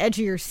were on the edge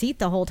of your seat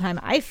the whole time,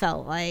 I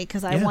felt like,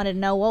 because I Yeah. wanted to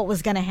know what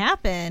was going to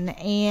happen.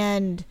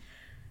 And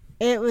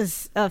it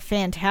was a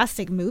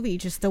fantastic movie,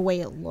 just the way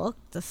it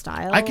looked, the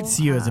style. I could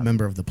see you as a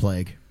member of the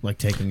Plague, like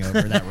taking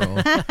over that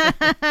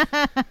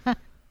role.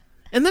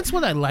 And that's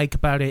what I like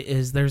about it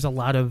is there's a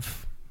lot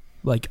of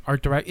like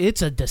art direct.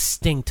 It's a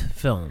distinct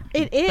film.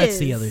 It That's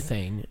the is. other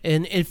thing,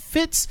 and it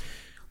fits.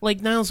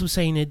 Like Niles was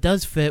saying, it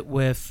does fit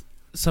with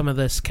some of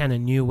this kind of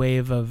new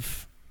wave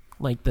of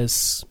like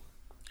this,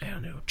 I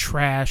don't know,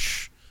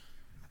 trash.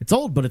 It's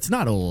old, but it's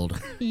not old.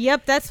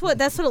 Yep, that's what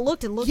it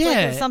looked. It looked like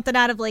it was Yeah. something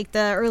out of like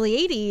the early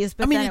 80s,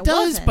 but I mean, then it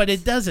does, wasn't. but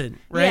it doesn't.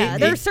 Right? Yeah,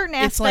 there are It- certain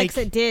it's aspects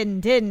like, that did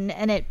and didn't,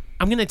 and it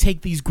I'm gonna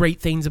take these great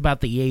things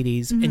about the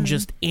 '80s Mm-hmm. and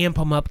just amp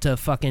them up to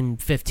fucking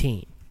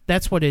 15.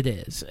 That's what it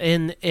is,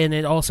 and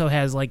it also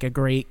has like a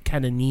great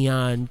kind of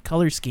neon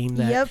color scheme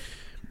that Yep.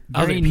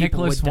 other Very people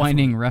Nicholas would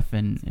Winding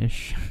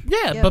Refn-ish.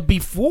 Yeah, Yep. but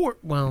before,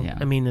 well, Yeah.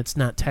 I mean, it's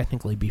not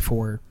technically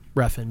before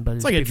Refn, but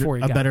It's like before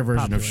he a got better version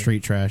popular. of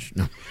Street Trash.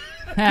 No.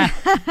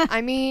 I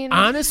mean,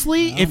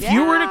 Honestly, if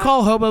you were to Yeah.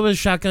 call Hobo with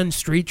Shotgun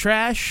street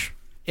trash,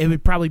 it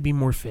would probably be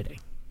more fitting.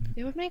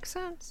 it would make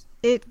sense.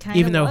 It kind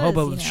Even of though was,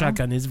 Hobo with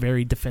Shotgun is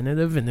very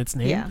definitive in its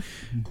name, Yeah.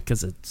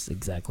 because it's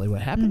exactly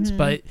what happens.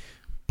 But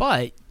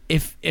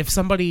if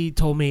somebody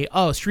told me,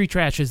 "Oh, street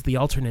trash is the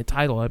alternate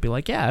title," I'd be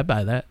like, "Yeah, I'd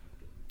buy that."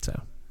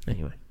 So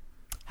anyway,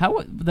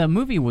 How the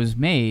movie was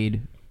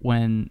made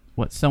when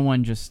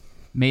someone just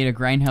made a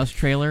Grindhouse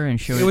trailer and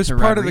showed it It was to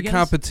part of the Rodriguez?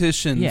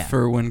 competition Yeah.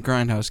 for when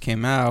Grindhouse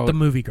came out. the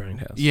movie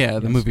Grindhouse. yeah,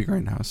 the Yes. movie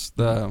Grindhouse.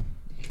 The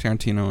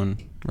Tarantino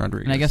and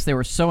Rodriguez. And I guess they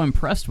were so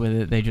impressed with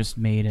it, they just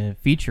made a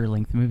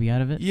feature-length movie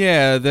out of it.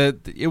 Yeah,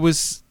 it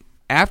was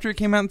after it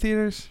came out in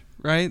theaters,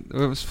 right?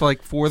 It was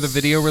for the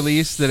video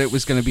release that it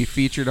was going to be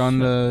featured on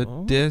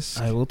the disc.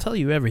 I will tell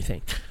you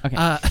everything.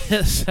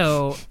 Okay.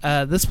 So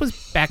this was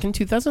back in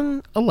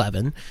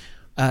 2011.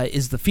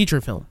 Is the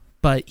feature film,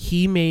 but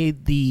he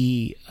made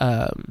the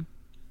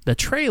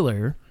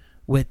trailer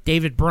with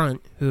David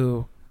Brunt,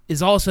 who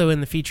is also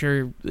in the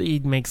feature. He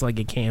makes like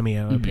a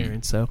cameo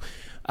appearance. So,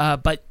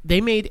 but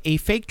they made a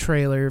fake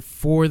trailer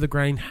for the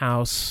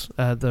Grindhouse,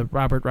 the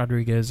Robert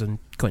Rodriguez and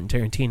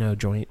Quentin Tarantino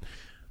joint,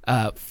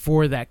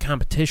 for that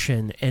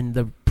competition, and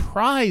the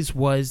prize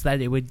was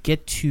that it would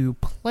get to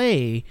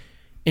play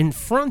in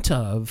front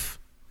of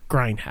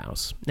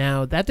Grindhouse.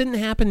 Now that didn't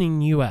happen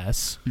in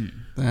U.S.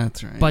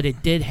 That's right. But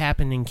it did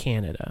happen in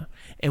Canada.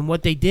 And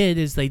what they did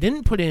is they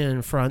didn't put it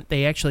in front,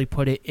 they actually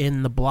put it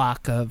in the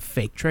block of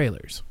fake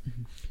trailers.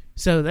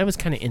 So that was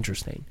kind of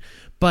interesting.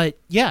 But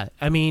yeah,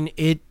 I mean,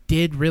 it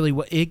did really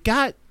it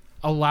got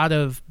a lot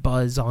of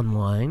buzz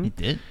online. It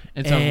did.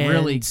 It's a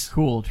really And-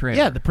 cool trailer.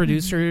 Yeah, the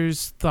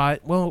producers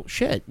thought, well,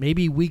 shit,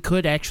 maybe we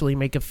could actually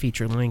make a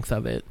feature length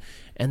of it.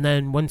 And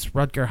then once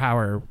Rutger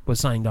Hauer was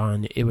signed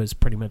on, it was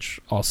pretty much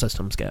all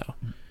systems go.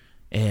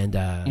 And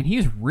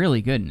he's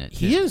really good in it.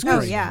 he too. is Oh,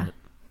 great. yeah. in it.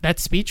 That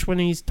speech when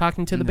he's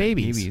talking to the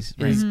babies,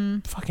 right. is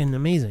fucking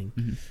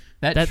amazing.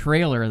 That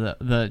trailer,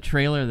 the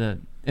trailer that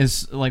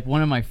is like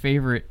one of my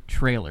favorite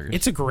trailers.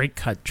 It's a great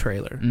cut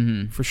trailer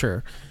Mhm. for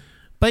sure.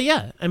 But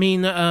yeah, I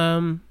mean,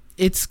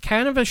 it's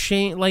kind of a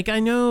shame. Like I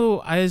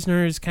know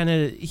Eisner is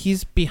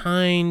he's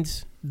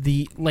behind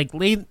the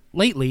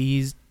lately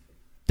he's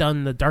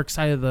done the Dark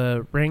Side of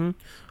the Ring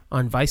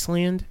on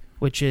Viceland,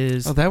 which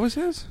is oh, that was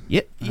his?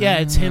 yeah,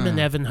 it's him and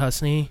Evan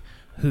Husney,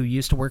 who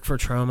used to work for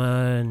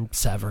Troma and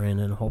Severin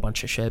and a whole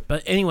bunch of shit.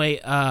 But anyway,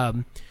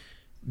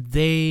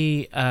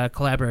 they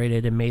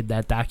collaborated and made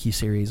that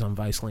docuseries on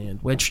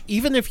Viceland, which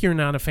even if you're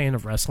not a fan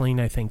of wrestling,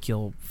 I think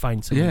you'll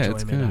find some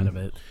enjoyment out of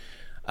it.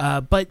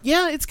 But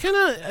yeah,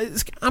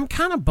 I'm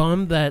kind of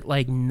bummed that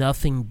like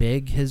nothing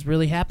big has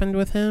really happened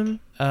with him.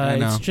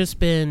 It's just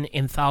been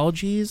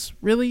anthologies,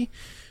 really.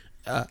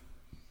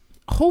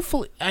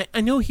 Hopefully, I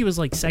know he was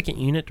like second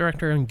unit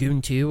director on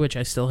Goon 2, which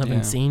I still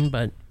haven't seen,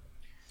 but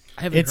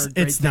I haven't heard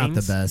great it's not the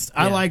things. best.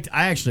 Yeah. I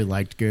actually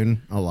liked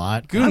Goon a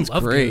lot. Goon's I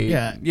love great.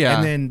 Yeah, yeah.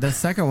 And then the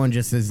second one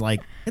just is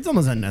like it's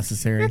almost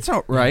unnecessary. It's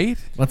all right.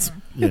 Let's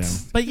you know.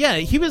 But yeah,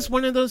 he was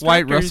one of those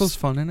Wyatt directors Russell's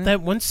fun in it.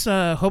 that once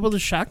Hobo the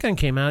Shotgun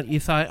came out, you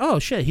thought, oh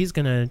shit, he's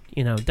gonna,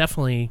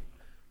 definitely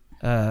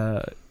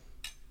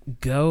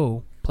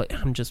go play.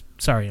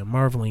 I'm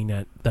marveling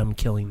at them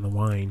killing the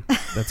wine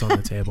that's on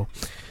the table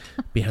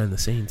behind the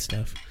scenes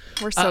stuff.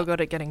 We're so good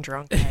at getting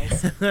drunk,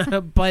 guys.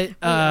 But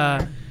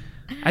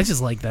I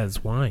just like that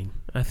as wine.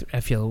 I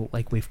feel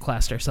like we've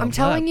classed ourselves. I'm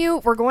telling you,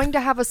 we're going to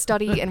have a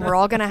study, and we're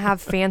all going to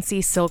have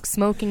fancy silk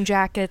smoking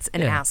jackets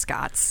and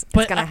ascots. It's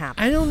going to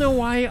happen. I don't know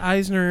why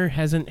Eisner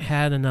hasn't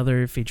had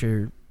another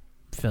feature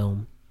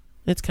film.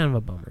 It's kind of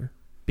a bummer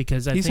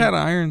because He's had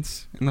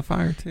irons in the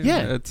fire too.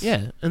 Yeah,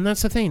 and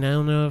that's the thing. I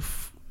don't know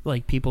if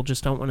like people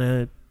just don't want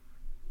to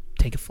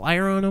take a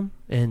flyer on him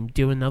and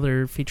do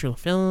another feature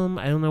film.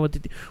 I don't know what to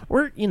do.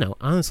 Or,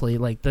 honestly,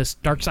 like this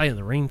Dark Side of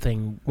the Ring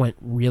thing went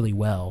really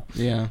well.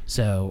 Yeah.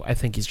 So I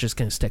think he's just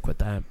going to stick with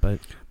that. But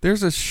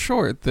there's a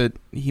short that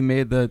he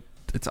made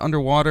it's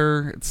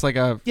underwater. It's like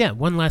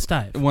One Last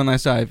Dive. One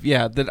Last Dive.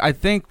 Yeah, that I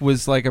think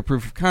was like a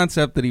proof of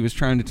concept that he was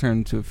trying to turn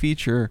into a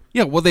feature.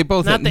 Yeah, well, they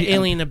both Not the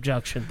alien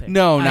abduction thing.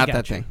 No, I not got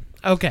that you. thing.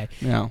 Okay.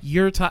 No.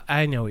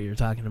 I know what you're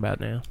talking about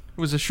now. It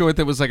was a short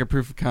that was like a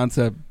proof of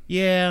concept.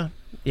 Yeah.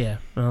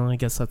 Well, I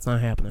guess that's not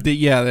happening.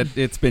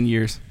 It's been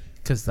years.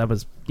 Because that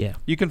was,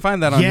 You can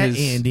find that on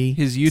Andy.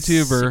 his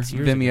YouTube or 6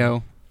 years Vimeo.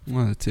 ago.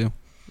 One of the two.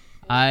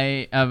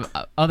 I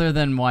other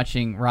than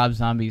watching Rob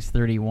Zombie's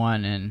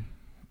 31 and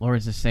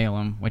Lords of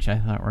Salem, which I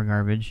thought were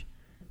garbage,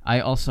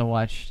 I also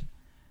watched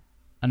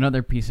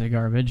another piece of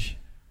garbage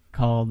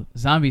called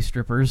Zombie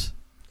Strippers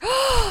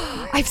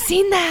I've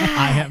seen that.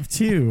 I have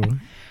too.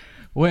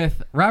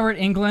 with Robert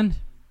Englund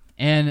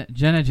and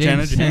Jenna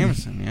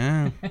Jameson.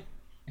 Yeah.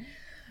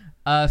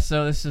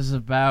 So this is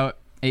about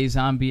a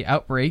zombie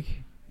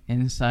outbreak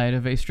inside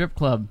of a strip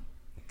club.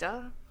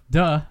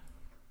 Duh.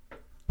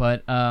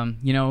 But,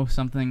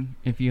 something,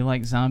 if you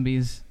like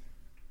zombies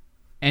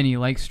and you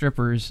like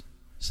strippers,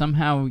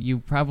 somehow you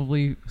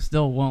probably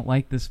still won't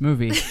like this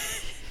movie.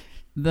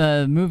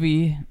 The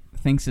movie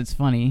thinks it's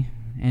funny,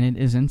 and it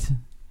isn't.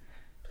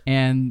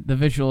 And the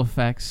visual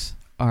effects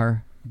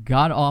are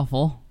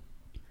god-awful.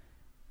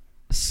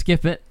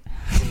 Skip it.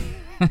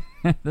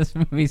 This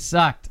movie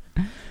sucked.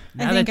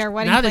 I think our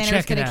wedding planner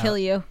is going to kill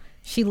you.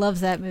 She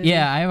loves that movie.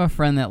 Yeah, I have a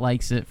friend that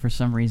likes it for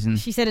some reason.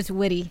 She said it's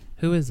witty.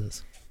 Who is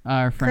this?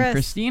 Our friend Chris.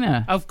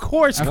 Christina. Of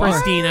course,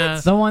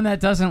 Christina. The one that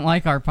doesn't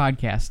like our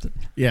podcast.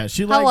 Yeah,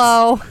 she likes.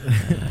 Hello.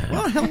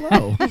 Well,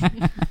 hello.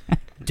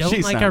 Don't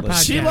She's like not our listening.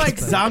 podcast. She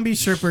likes but zombie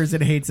strippers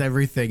and hates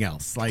everything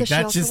else. Like Does she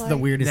that's also just the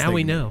like- weirdest. Now thing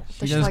we to me. know. Does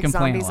She she does like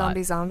complain a lot.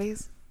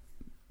 zombies?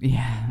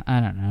 Yeah,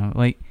 I don't know.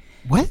 Like,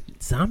 What?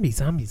 Zombie.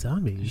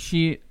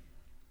 she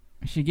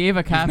gave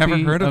a copy Never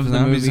heard of the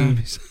movie.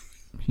 zombies.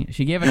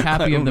 She gave a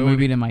copy of the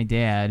movie to my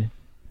dad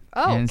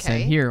Oh, and said,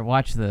 okay. "Here,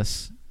 watch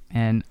this."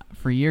 And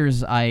for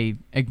years I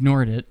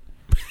ignored it,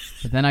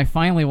 but then I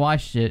finally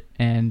watched it,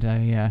 and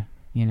I,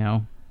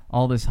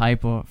 all this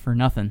hype for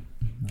nothing.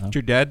 Did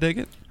your dad dig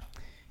it?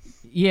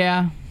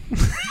 Yeah.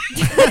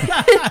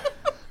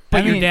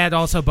 But I your mean- dad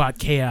also bought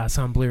Chaos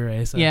on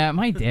Blu-ray. So. Yeah,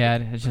 my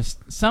dad is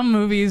just some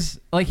movies.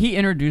 Like, he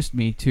introduced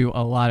me to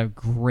a lot of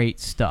great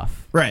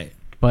stuff, Right.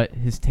 but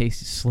his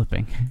taste is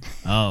slipping.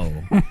 Oh.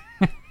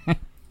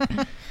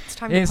 It's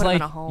time to It's put him like,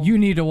 in a home. you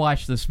need to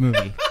watch this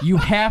movie. You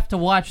have to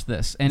watch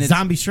this, and it's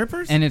Zombie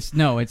strippers?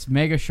 it's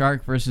Mega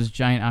Shark versus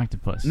Giant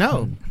Octopus.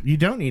 No, you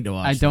don't need to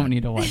watch. I don't that.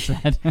 need to watch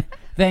that.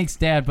 Thanks,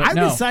 Dad, but I've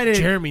no. decided.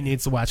 Jeremy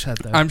needs to watch that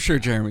though. I'm sure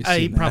Jeremy's He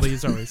seen that. probably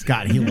is always.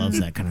 God, he loves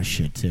that kind of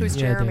shit too. Who's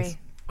Yeah, it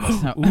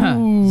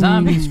Jeremy?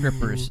 Zombie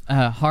strippers.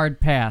 Hard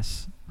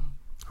pass.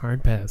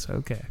 Hard pass.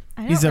 Okay.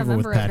 I don't He's over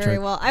with remember it very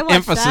Patrick. well. I watched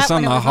Emphasis that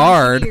on when it the was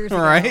hard, TV years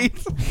ago. right?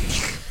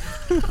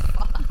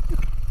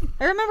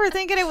 I remember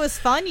thinking it was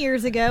fun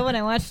years ago when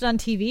I watched it on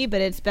TV,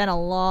 but it's been a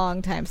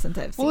long time since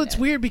I've seen it. Well, it's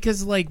weird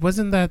because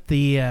wasn't that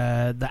the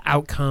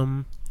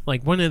outcome?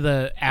 Like one of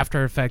the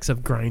after effects of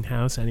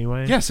Grindhouse,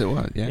 anyway. Yes, it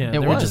was. Yeah. Yeah, It they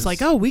were was. just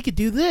like, oh, we could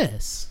do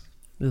this.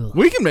 Ugh.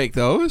 We can make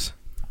those.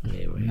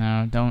 Anyway.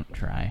 No, don't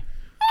try.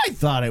 I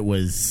thought it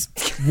was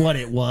what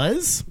it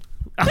was.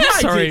 I'm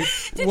sorry.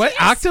 What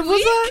octave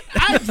was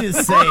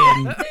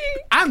that?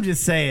 I'm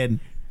just saying.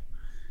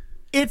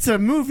 It's a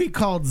movie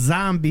called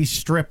Zombie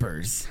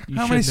Strippers.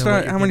 How many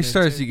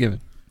stars do you give it?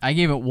 I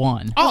gave it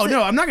 1. Oh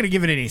no, I'm not going to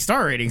give it any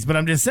star ratings, but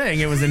I'm just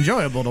saying it was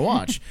enjoyable to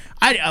watch.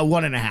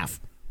 1.5.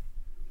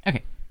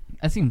 Okay,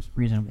 that seems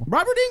reasonable.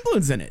 Robert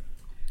Englund's in it.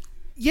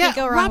 Yeah, Can't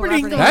go wrong with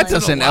Robert That Englund.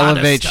 doesn't a lot of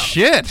elevate stuff.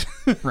 shit.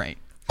 Right.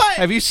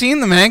 Have you seen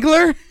The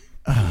Mangler?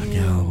 Oh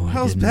no.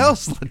 hell's didn't.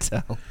 Bells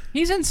Liddell?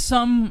 He's in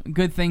some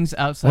good things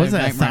outside What was of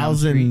that? Nightmare on Elm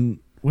Street. 1,000.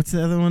 What's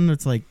the other one?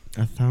 That's like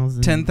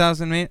 1,000.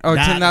 10,000 Man? Oh,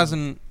 That-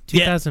 10,000.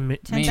 2000,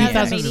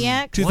 10,000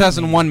 Maniacs.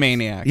 2001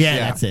 Maniacs. Yeah,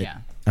 that's it. Yeah.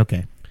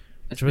 Okay.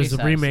 which was the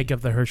Besides- remake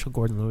of the Herschel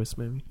Gordon Lewis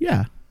movie.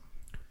 Yeah.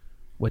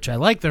 Which I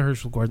like the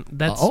Herschel Gordon.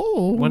 That's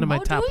Oh. one of my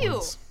Oh, top do you?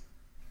 ones.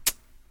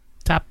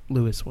 Top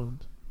Lewis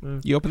ones.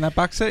 You open that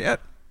box set yet?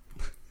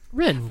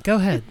 Rin, go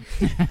ahead.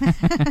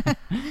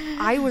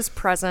 I was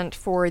present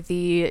for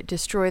the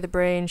Destroy the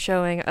Brain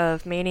showing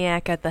of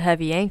Maniac at the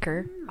Heavy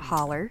Anchor.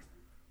 Holler.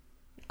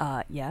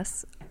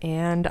 Yes.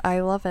 And I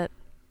love it.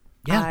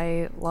 Yeah.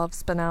 I love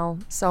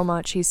Spinell so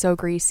much. He's so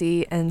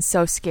greasy and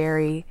so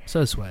scary.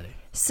 So sweaty.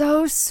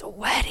 So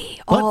sweaty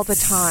But all the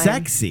time.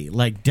 Sexy.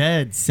 Like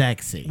dead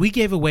sexy. We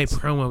gave away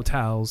promo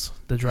towels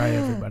to dry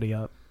everybody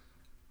up.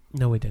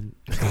 No, we didn't.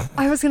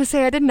 I was going to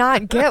say I did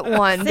not get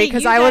one Say,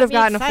 because you I got would have me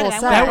gotten a excited.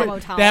 full I set. want That promo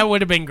would, towel. that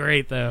would have been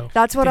great, though.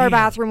 That's what our Damn.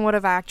 bathroom would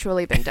have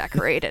actually been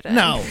decorated in.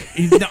 No,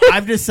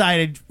 I've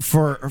decided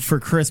for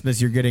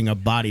Christmas you're getting a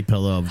body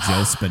pillow of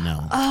Joe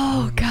Spinell.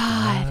 Oh,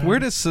 God. Where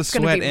does the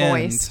gonna sweat be end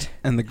moist.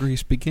 and the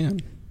grease begin?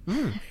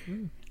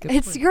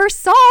 It's your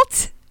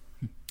salt.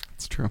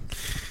 It's true.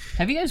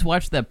 Have you guys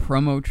watched that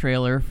promo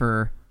trailer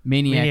for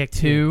Maniac, Maniac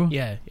 2?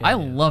 Yeah. I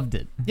loved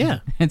it. Yeah.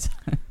 It's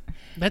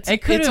That's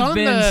It could it's have on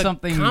been the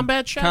something-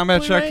 Combat Shock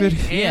Combat Shock Blu-ray,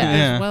 video? and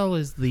Yeah. as well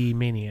as the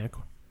Maniac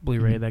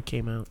Blu-ray that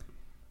came out.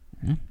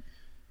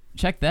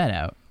 check that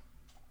out.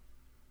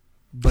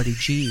 Buddy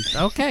G.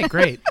 Okay,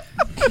 great.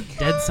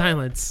 Dead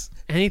silence.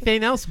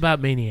 Anything else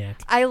about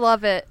Maniac? I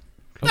love it.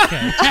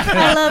 Okay,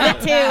 I love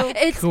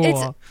it too.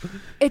 cool.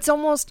 It's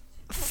almost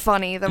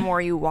funny the more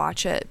you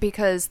watch it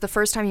because the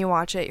first time you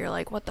watch it, you're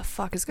like, "What the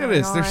fuck is It going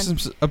is. on?"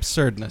 There's some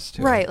absurdness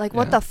to it. Right, like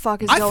what Yeah. the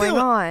fuck is I going feel-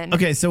 on?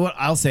 Okay, so what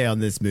I'll say on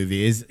this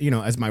movie is,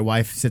 as my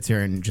wife sits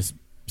here and just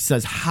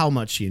says how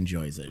much she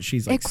enjoys it.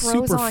 She's like It grows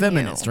super on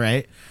feminist, you.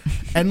 right?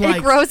 And It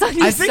like grows on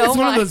you I think so it's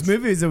one of much. those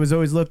movies that was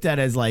always looked at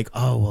as like,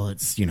 oh well,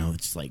 it's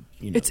it's like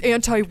It's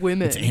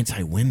anti-women. it's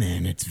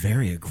anti-women. It's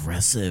very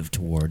aggressive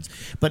towards,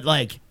 but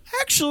like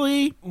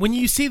actually, When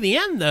you see the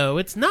end, though,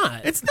 it's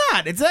not. it's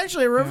not. It's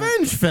actually a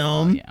revenge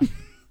film. Yeah.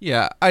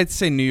 Yeah, I'd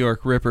say New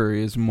York Ripper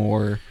is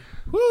more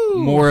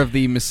of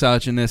the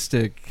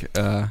misogynistic.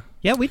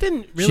 Yeah, we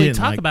didn't She really didn't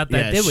talk like- about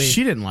that, yeah, did we?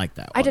 She didn't like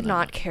that one. I did though.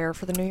 not care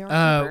for the New York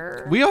Uh,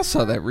 Ripper. We all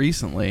saw that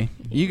recently.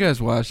 You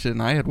guys watched it,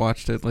 and I had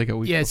watched it like a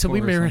week. Yeah, so we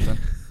before or mirrored-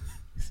 something.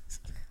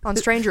 on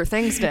Stranger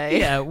Things Day.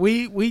 Yeah,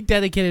 we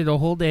dedicated a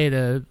whole day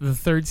to the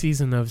third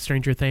season of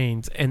Stranger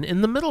Things, and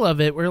in the middle of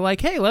it, we're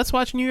like, hey, let's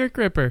watch New York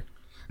Ripper.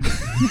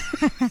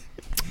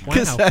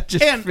 Because Wow. that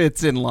just And-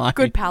 fits in line.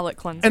 Good palate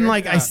cleanser. And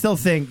like, I still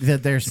think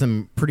that there's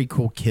some pretty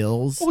cool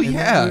kills. Oh, in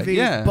yeah, that movie.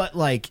 yeah. But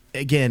like,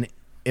 again,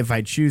 if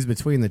I choose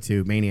between the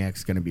two,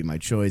 Maniac's going to be my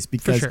choice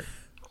because sure.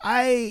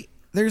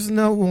 there's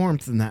no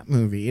warmth in that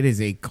movie. It is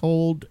a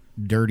cold,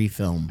 dirty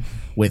film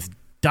with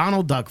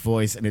Donald Duck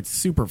voice, and it's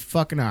super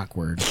fucking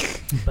awkward.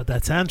 But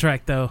that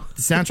soundtrack, though.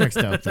 The soundtrack's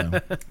dope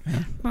though.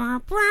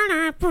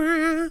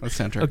 Let's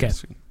soundtrack Okay.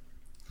 this week.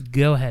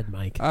 Go ahead,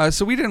 Mike.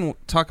 So we didn't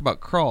talk about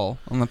Crawl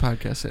on the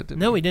podcast yet, did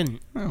No, we? we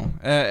didn't. No.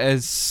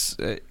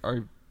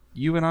 Are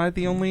you and I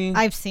the only?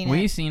 I've seen it.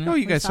 We seen it. Oh,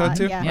 you guys saw it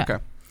too? Yeah. Okay.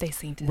 they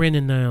seem to. Rin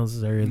and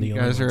Niles are the You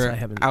only guys ones are I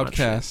haven't watched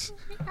yet. outcasts.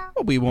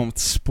 Well, we won't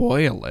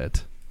spoil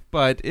it,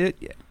 but it's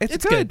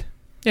It's good. good.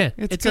 Yeah,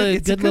 It's it's, good- a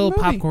it's a good good little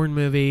movie. popcorn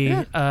movie.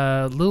 Yeah.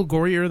 A little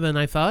gorier than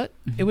I thought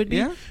it would be.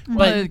 Yeah. But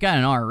But it got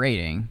an R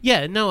rating.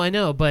 yeah, no, I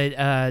know. But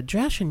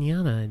Josh and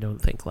Yana, I don't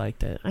think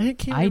liked it. I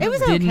can't. I remember. was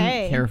didn't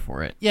okay. care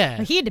for it. Yeah.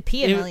 Like, he had to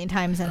pee a It- million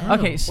times in it.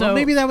 Okay, Well, so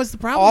maybe that was the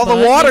problem. All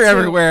the bud. water Me too.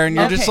 everywhere, and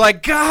you're just Okay.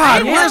 like,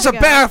 God, Yeah. where's a Yeah.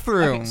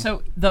 bathroom? Okay,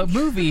 so the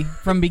movie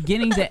from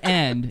beginning to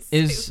end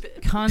is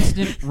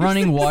constant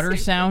running water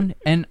sound,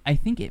 and I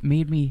think it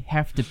made me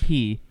have to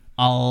pee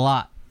a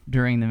lot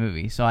during the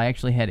movie. So I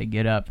actually had to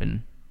get up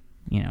and,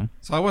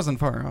 So I wasn't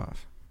far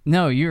off.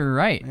 No, you're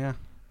right. Yeah.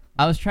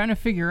 I was trying to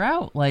figure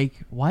out, like,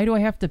 why do I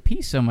have to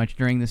pee so much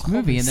during this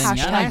movie? And then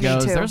Hashtag Yana me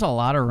goes, too. there's a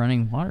lot of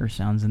running water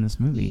sounds in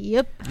this movie.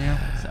 Yep.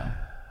 So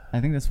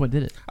I think that's what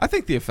did it. I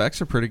think the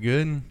effects are pretty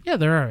good. Yeah,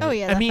 they're all right. Oh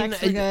yeah, I the mean,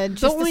 effects were good. The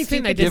Just only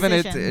thing I stupid did. Given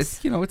it,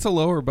 decisions. it's a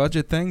lower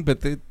budget thing, but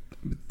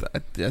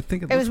I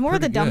think It was more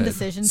the dumb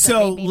decision. decisions So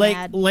that made me Lake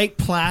mad. Lake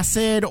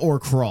Placid or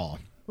Crawl?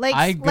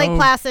 I Lake go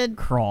Placid.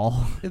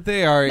 Crawl.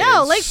 They are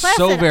No, Lake Placid.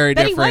 so very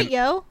Betty different. White,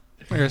 yo.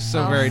 They're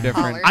so very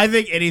different. holler. I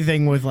think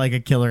anything with like a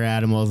killer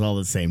animal is all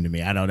the same to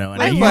me. I don't know.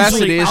 And I Lake Placid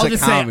usually, is I'll a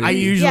just comedy. say I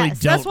usually Yes,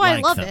 don't that's why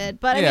like I love them. it.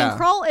 But I Yeah. mean,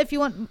 Crawl, if you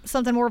want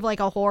something more of like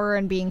a horror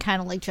and being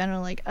kind of like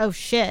generally like, oh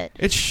shit.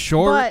 It's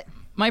short. But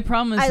My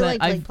problem is I that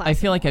like Lake I feel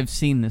Placid like I've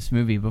seen this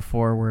movie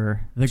before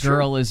where the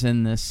girl is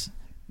in this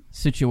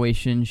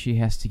situation she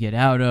has to get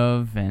out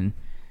of, and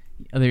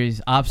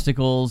there's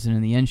obstacles, and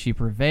in the end she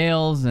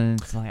prevails,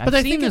 and it's like, But I've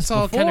I seen think this it's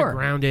all kind of before.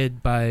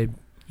 grounded by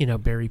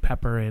Barry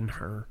Pepper and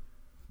her.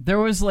 There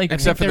was like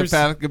Except for the there's-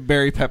 fact that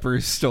Barry Pepper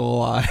is still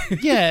alive.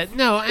 Yeah,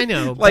 no, I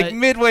know. Like but,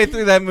 midway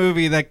through that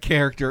movie, that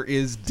character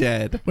is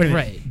dead. Wait a minute.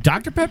 Right.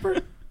 Dr.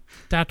 Pepper?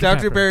 Dr. Dr.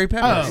 Pepper. Barry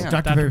Pepper. Oh, yeah.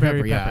 Dr. Barry Barry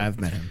Pepper. Yeah, Pepper. I've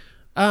met him.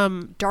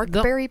 Dark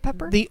the- berry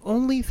pepper? The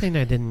only thing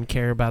I didn't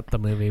care about the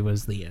movie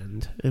was the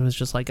end. It was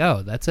just like,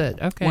 oh, that's it.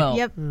 Okay. Well,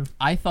 Yep.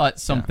 I thought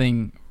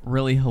something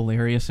really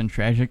hilarious and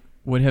tragic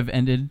would have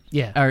ended.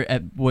 Yeah. Or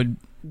would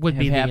Would have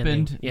be the happened.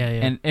 ending. Yeah,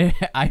 yeah. And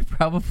I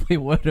probably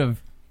would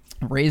have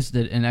raised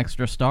it an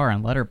extra star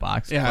on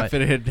Letterboxd. Yeah,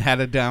 but if it had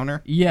a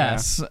downer.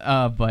 yes,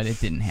 but it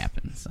didn't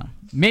happen. So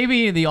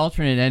maybe the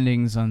alternate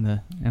endings on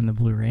the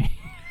Blu-ray.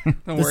 Yeah.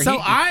 Don't worry, So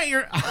he-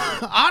 you're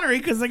honorary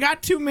because I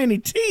got too many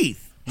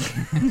teeth.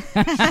 it's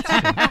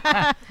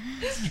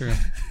true.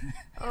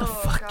 the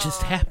fuck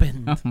just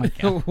happened? Oh my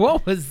God.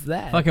 What was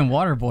that? Fucking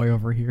water boy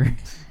over here.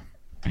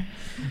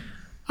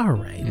 All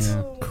right.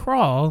 Yeah.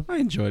 Crawl. I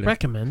enjoyed it.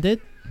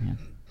 Recommended. Yeah.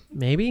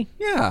 Maybe.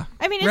 Yeah.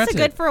 I mean, Rent it's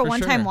it, good for a for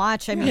one-time sure.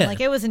 watch. I mean, Yeah.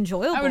 like, it was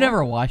enjoyable. I would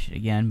never watch it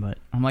again, but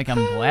I'm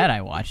glad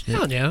I watched it.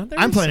 Oh yeah.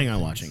 I'm planning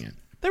on watching it.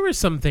 There were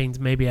some things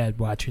maybe I'd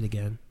watch it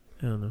again.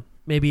 I don't know.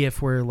 Maybe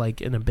if we're like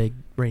in a big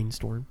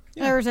rainstorm.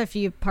 There was a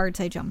few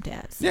parts I jumped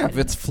at. so Yeah, I if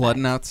it's didn't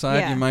flooding expect. outside,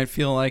 Yeah. you might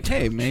feel like,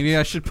 hey, maybe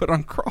I should put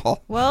on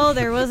Crawl. Well,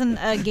 there wasn't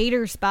a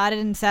gator spotted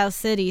in South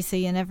City, so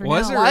you never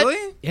Was know. it What?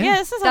 really? Yeah,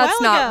 this is a That's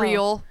while not ago.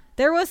 real.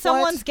 There was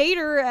someone's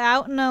gator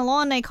out in a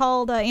lawn they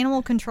called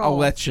animal control.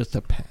 Oh, that's just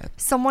a pet.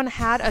 Someone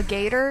had a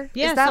gator?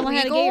 yeah, Is that someone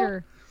legal? had a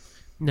gator.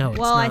 No, it's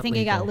Well, I not think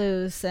legal. it got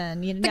loose,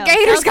 and you The know,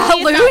 gators South got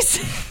City is not-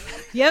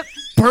 loose? Yep.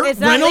 Burt It's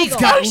not Reynolds legal.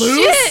 got Oh,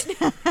 loose.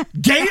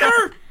 shit!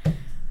 Gator.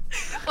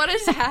 What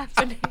is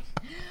happening?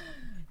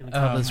 Gonna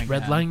call this my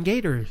Red God. Line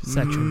Gator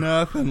section.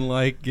 Nothing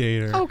like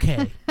Gator.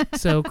 Okay.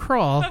 So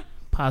Crawl,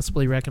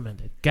 possibly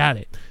recommended. Got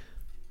it.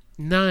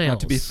 Niles. Not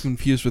to be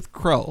confused with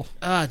Krull.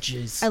 Ah,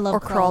 jeez. I love Or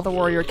Crawl the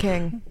Warrior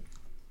King.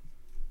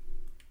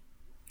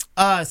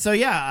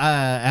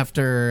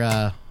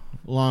 After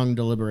long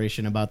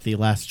deliberation about the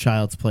last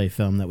Child's Play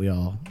film that we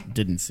all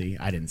didn't see,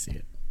 I didn't see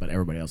it, but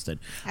everybody else did.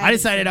 I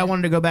decided I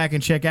wanted to go back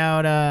and check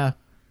out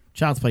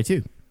Child's Play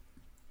 2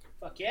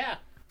 Fuck yeah.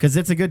 because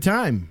it's a good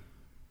time,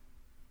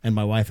 and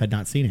my wife had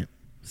not seen it,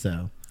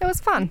 so It was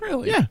fun.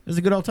 Really? yeah, it was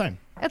a good old time.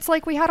 It's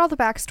like we had all the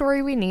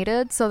backstory we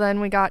needed, so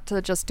then we got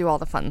to just do all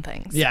the fun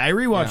things. Yeah, I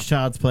rewatched Yeah.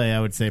 Child's Play. I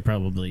would say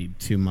probably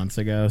 2 months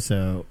ago,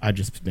 so I've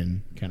just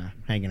been kind of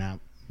hanging out,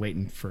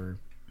 waiting for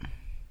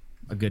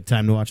a good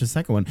time to watch the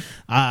second one.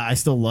 I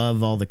still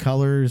love all the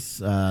colors.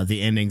 The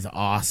ending's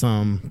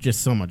awesome.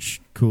 Just so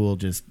much cool.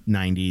 Just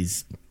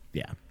 90s.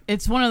 Yeah.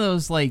 It's one of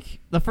those, like,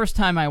 the first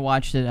time I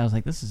watched it, I was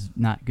like, this is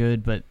not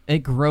good, but it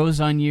grows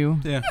on you.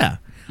 Yeah. Yeah.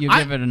 You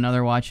I- give it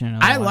another watch and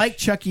another I watch. like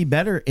Chucky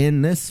better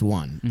in this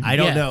one. I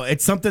don't Yeah. know.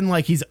 It's something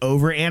like he's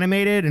over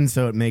animated, and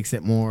so it makes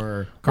it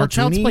more Well,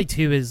 Child's cartoony. Play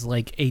 2 is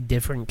like a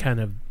different kind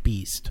of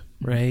beast,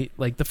 right?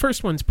 Like the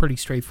first one's pretty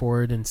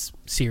straightforward and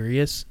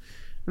serious.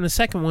 And the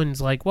second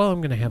one's like, well, I'm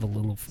going to have a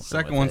little fun.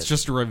 Second with one's it.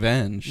 just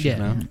revenge. Yeah. You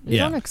know? You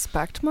Yeah. don't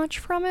expect much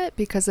from it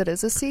because it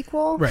is a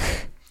sequel.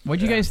 Right.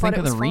 What'd you guys But think it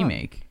of the was fun.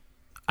 remake?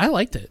 I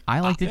liked it.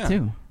 I liked it yeah.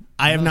 too.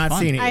 I have It was not fun.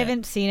 seen it I yet.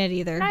 haven't seen it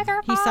either.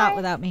 Neither He have saw I. it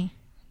without me.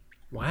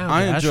 Wow.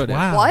 I Josh, enjoyed it.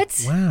 Wow.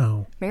 What?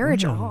 Wow.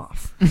 Marriage Wow.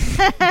 off.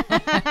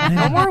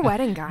 No more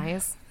wedding,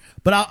 guys.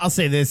 But I'll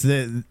say this: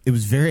 that it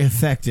was very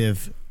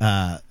effective.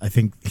 I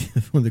think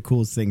one of the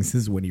coolest things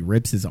is when he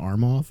rips his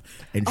arm off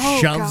and Oh,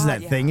 shoves God,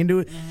 that yeah. thing into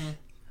it.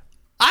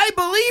 I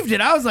believed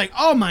it. I was like,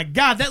 "Oh my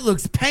god, that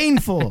looks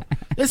painful."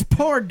 This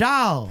poor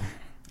doll.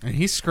 And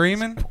he's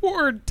screaming.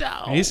 Poor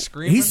doll. He's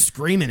screaming. He's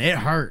screaming. It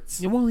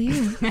hurts. Well,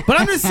 yeah. But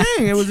I'm just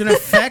saying, it was an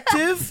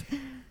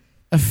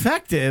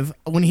effective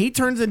when he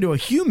turns into a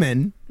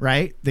human,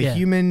 right? The Yeah.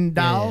 human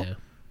doll. Yeah.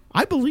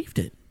 I believed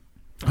it.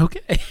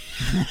 Okay.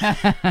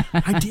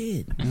 I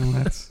did. Oh,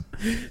 that's-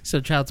 So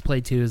Child's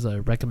Play 2 is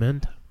a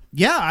recommend.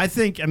 Yeah, I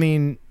think. I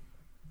mean,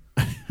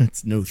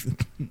 it's no.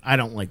 I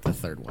don't like the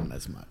third one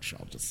as much.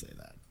 I'll just say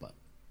that. But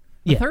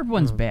The Yeah. third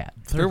one's bad.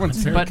 Third one's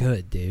very but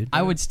good, dude.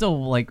 I would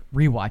still like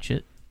rewatch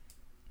it.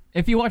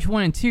 If you watch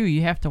 1 and 2,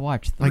 you have to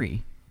watch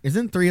 3.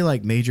 isn't 3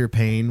 like Major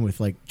Pain with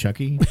like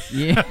Chucky?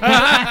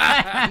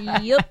 Yeah.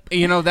 Yep.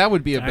 You know, that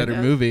would be a better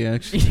Kinda. movie,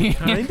 actually.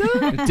 Kinda.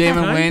 If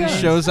Damon Kinda. Wayans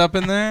shows up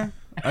in there,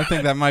 I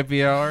think that might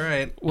be all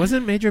right.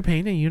 Wasn't Major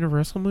Payne a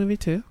Universal movie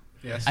too?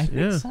 Yes. I think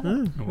Yeah. so.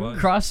 Huh.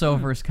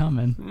 Crossover's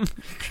coming.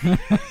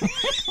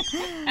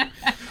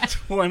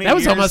 20 That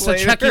was years almost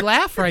later. a Chucky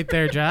laugh right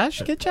there,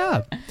 Josh. Good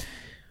job.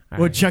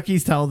 Would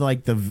Chucky's tell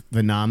like the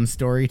Venom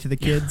story to the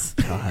kids?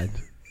 God.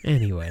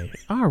 Anyway,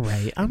 all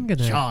right. I'm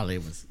gonna Charlie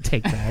was.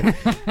 take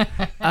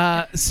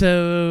that.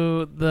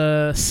 So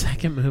the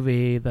second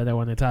movie that I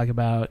want to talk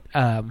about,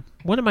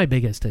 one of my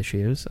biggest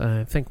issues,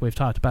 I think we've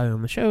talked about it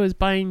on the show, is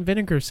buying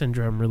Vinegar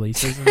Syndrome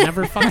releases and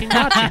never fucking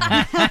watching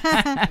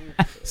them.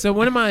 So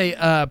one of my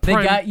They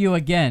prime, got you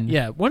again.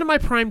 yeah, one of my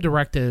prime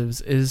directives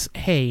is,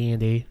 hey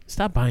Andy,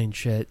 stop buying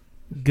shit.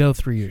 Go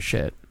through your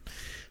shit.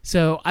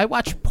 So I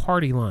watched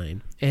Party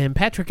Line, and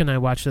Patrick and I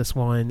watched this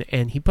one,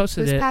 and he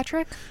posted Who's it.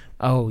 Patrick?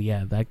 Oh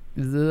yeah, that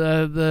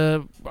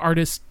the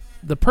artist,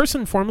 the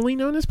person formerly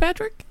known as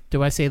Patrick.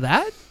 Do I say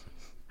that?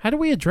 How do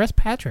we address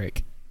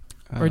Patrick?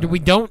 Or do we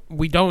don't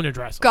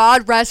address him?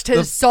 God rest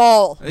his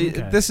soul.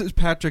 This is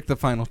Patrick, the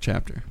final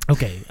chapter.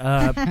 Okay.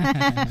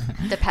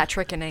 The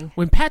Patrickening.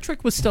 When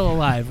Patrick was still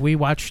alive, we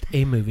watched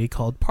a movie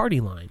called Party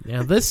Line.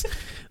 Now, this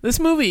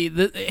movie,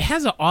 it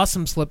has an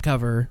awesome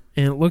slipcover,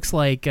 and it looks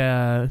like,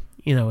 a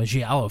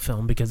Giallo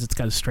film because it's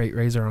got a straight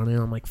razor on it.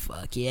 I'm like,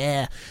 fuck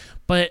yeah.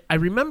 But I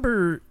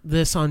remember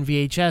this on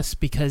VHS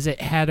because it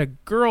had a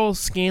girl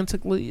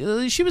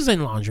scantily... she was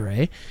in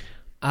lingerie.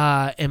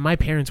 And my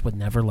parents would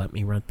never let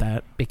me rent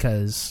that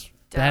because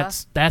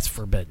that's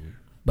forbidden.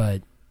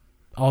 But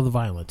all the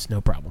violence,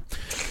 no problem.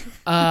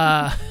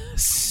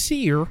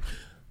 Seer,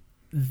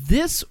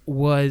 this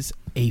was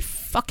a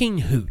fucking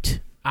hoot.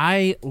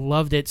 I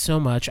loved it so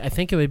much. I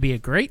think it would be a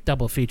great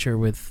double feature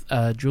with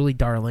Julie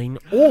Darling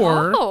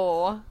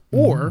or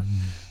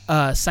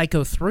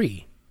Psycho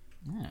 3.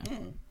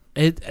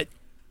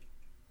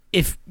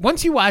 If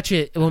once you watch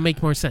it, it will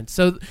make more sense.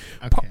 So,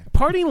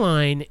 Party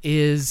Line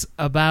is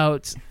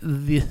about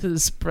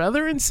this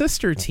brother and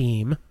sister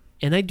team,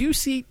 and I do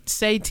say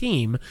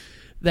team.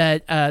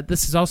 That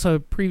this is also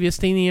previous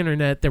to the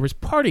internet. There was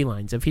party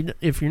lines. If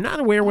you're not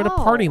aware what a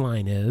party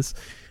line is,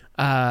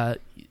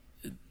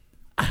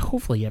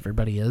 hopefully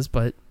everybody is.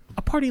 But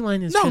a party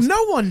line is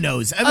no one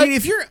knows. I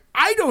mean,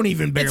 I don't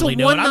even barely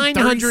know it. I'm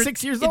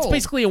 36 years old. It's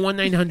basically a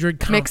 1-900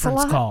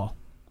 conference call.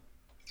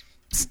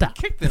 Stop.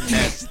 Kick the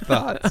next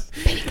thoughts.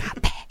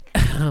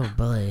 Oh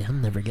boy,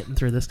 I'm never getting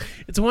through this.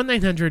 It's a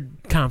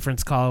 1-900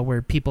 conference call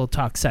where people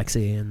talk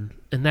sexy and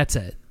that's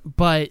it.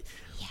 But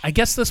I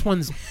guess this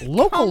one's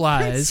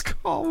localized.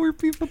 Conference call where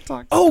people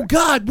talk. Oh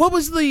God, what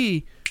was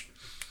the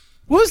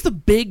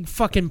big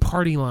fucking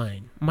party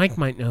line? Mike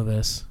might know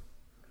this.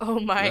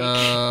 Oh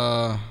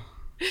my.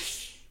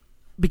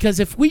 Because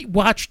if we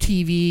watch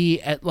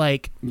TV at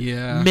like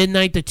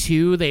midnight to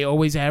 2, they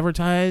always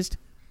advertised.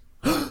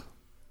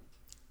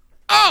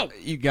 Oh,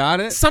 you got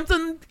it.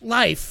 Something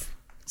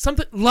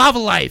Lava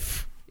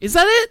Life. Is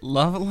that it?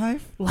 Lava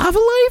Life? Lava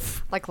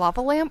Life? Like lava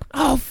lamp?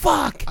 Oh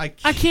fuck! I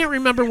can't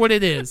remember what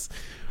it is.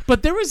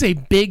 But there was a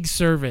big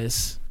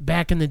service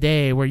back in the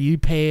day where you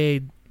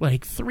paid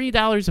like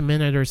 $3 a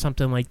minute or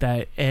something like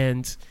that,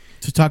 and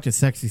to talk to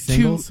sexy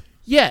singles.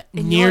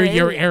 Near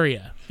your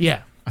area.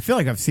 Yeah. I feel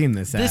like I've seen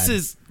this ad. This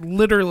is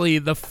literally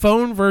the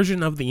phone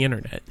version of the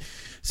internet.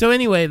 So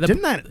anyway,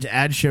 didn't that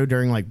ad show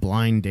during like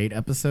blind date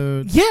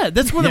episodes? Yeah,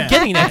 that's what I'm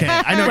getting at. Okay,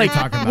 I know what you're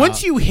talking about.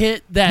 Once you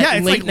hit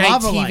that late night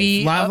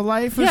TV, Lava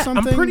Life or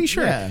something. I'm pretty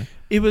sure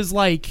it was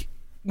like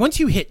once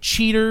you hit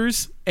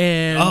Cheaters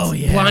and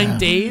Blind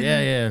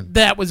Date.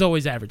 That was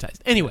always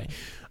advertised. Anyway,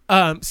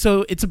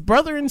 so it's a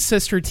brother and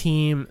sister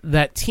team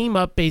that team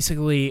up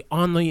basically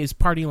on these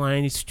party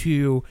lines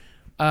to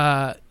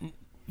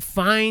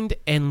find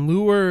and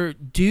lure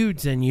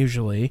dudes in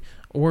usually.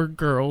 Or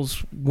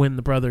girls when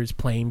the brother's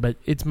playing, but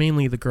it's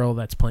mainly the girl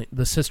that's playing,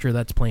 the sister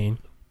that's playing.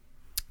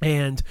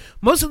 And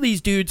most of these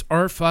dudes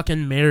are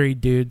fucking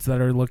married dudes that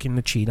are looking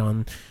to cheat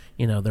on,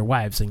 their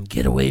wives and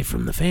get away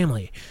from the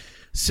family.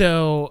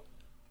 So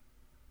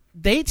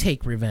they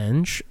take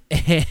revenge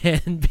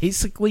and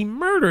basically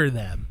murder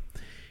them.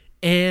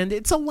 And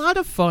it's a lot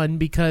of fun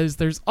because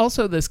there's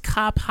also this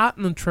cop hot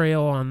in the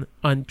trail on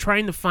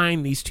trying to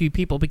find these two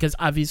people because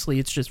obviously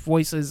it's just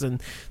voices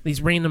and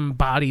these random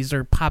bodies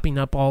are popping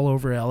up all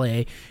over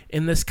LA.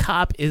 And this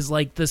cop is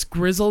like this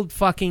grizzled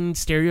fucking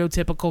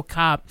stereotypical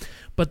cop.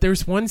 But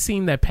there's one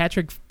scene that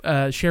Patrick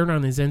shared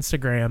on his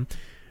Instagram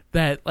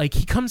that like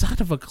he comes out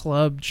of a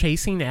club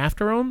chasing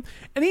after him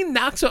and he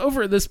knocks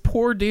over this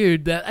poor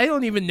dude that I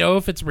don't even know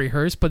if it's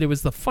rehearsed, but it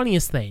was the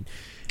funniest thing.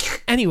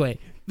 Anyway,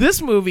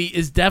 this movie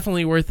is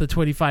definitely worth the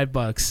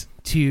 $25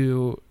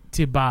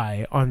 to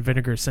buy on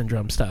Vinegar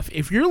Syndrome stuff.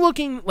 If you're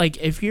looking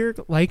if you're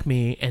like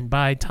me and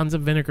buy tons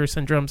of Vinegar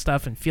Syndrome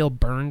stuff and feel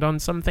burned on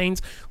some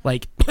things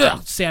like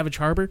Savage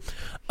Harbor,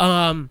 we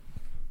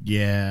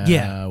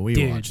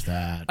watched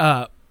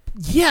that.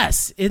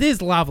 Yes, it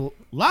is Lava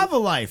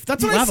Life.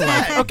 That's what I said.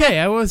 Life. Okay,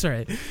 I was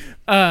right.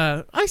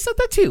 I said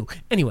that too.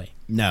 Anyway,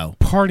 no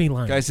party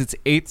line, guys. It's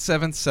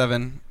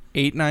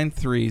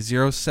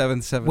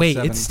 877-893-0777. Wait,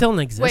 it's still in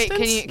existence? Wait,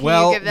 can you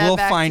give that we'll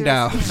back find to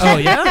out. us? Oh,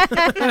 yeah?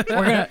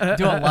 We're going to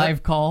do a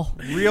live call.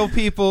 Real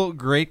people,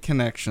 great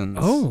connections.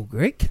 Oh,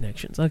 great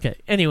connections. Okay.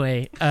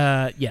 Anyway,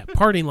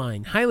 Party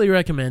Line. Highly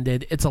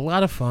recommended. It's a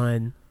lot of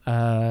fun.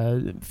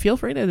 Feel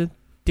free to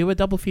do a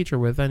double feature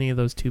with any of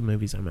those two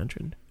movies I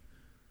mentioned.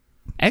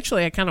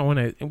 Actually, I kind of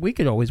want to... We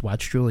could always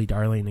watch Julie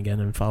Darling again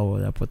and follow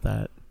it up with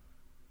that.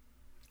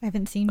 I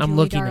haven't seen I'm Julie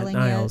looking Darling at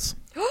Niles.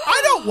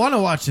 I don't want to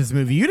watch this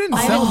movie. You didn't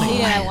sell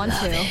me. I want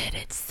to.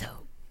 It's so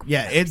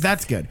Yeah,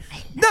 that's good.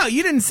 No,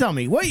 you didn't sell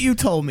me. What you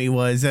told me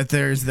was that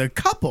there's the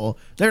couple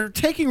that are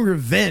taking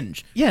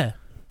revenge. Yeah.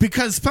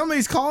 Because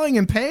somebody's calling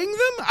and paying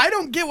them? I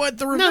don't get what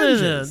the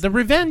revenge No. is. The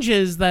revenge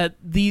is that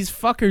these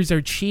fuckers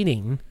are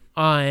cheating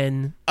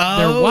on Oh,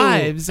 their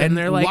wives, and and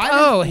they're like, why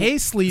 "Oh, did- hey,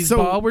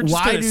 sleazeball, we're just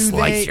why gonna do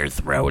slice they- your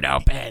throat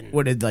open."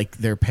 What did like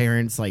their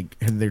parents like?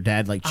 Their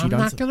dad like cheat I'm on?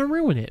 not gonna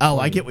ruin it. Oh,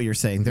 for I you. get what you're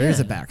saying. There is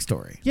a Yeah.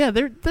 backstory. Yeah,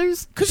 there's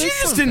Because you there's just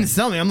something. didn't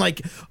sell me. I'm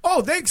like,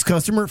 oh, thanks,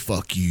 customer.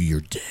 Fuck you.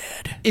 You're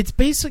dead. It's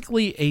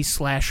basically a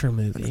slasher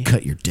movie.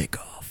 Cut your dick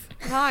off.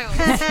 Niles.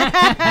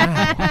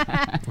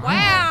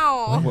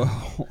 Wow.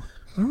 Whoa.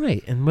 All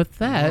right, and with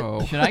that,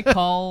 Whoa. Should I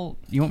call?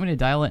 You want me to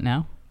dial it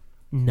now?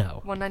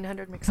 no.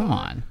 1-900 mix. Come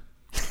on.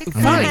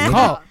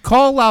 Fine,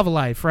 call Lava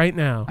Life right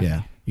now.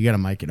 Yeah, you got to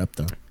mic it up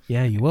though.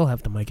 Yeah, you will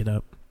have to mic it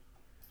up.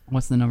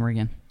 What's the number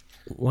again?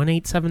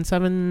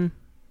 1-877-87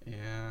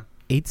 Yeah.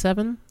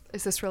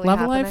 Is this really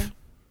Lava happening? Life.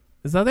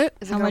 Is that it?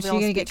 Is it How gonna much be are you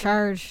on going to get speaker?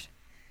 charged?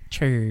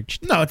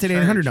 Churched. No, it's an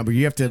 800 number.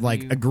 You have to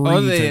like agree. Oh,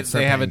 to they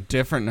start have a paying.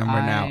 different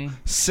number now.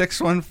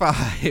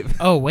 615.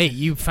 Oh wait,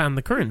 you found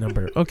the current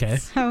number. Okay,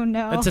 Oh,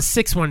 no. that's a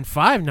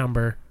 615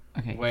 number.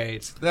 Okay.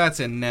 Wait, that's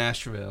in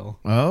Nashville.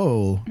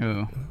 Oh,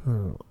 Ooh.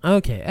 Oh,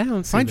 okay, I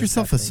don't see find this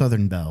yourself a happening.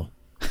 Southern Belle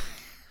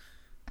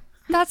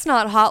That's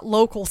not hot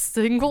local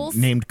singles.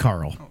 named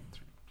Carl.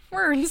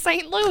 We're in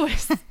St.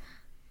 Louis.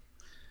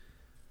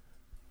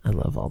 I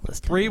love all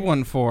this.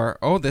 314.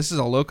 Oh, this is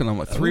a local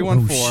number. Oh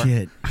 314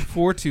 shit!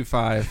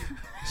 425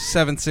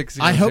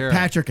 7600. I hope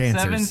Patrick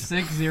answers.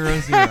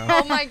 7600.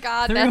 Oh my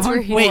God, that's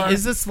where he. Wait,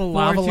 is this the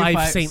Lava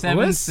Life St.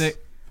 Louis?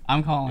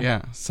 I'm calling.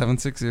 Yeah,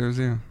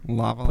 7600.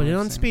 Lava. Put it Life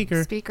on St.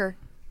 speaker. Speaker.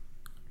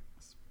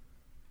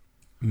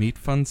 Meet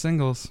fun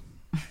singles.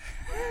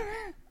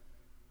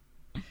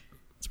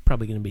 It's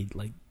probably gonna be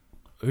like,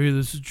 "Hey,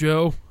 this is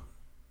Joe."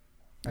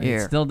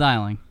 It's still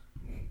dialing.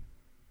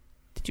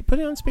 Did you put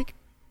it on speaker?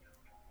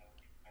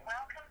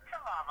 Welcome to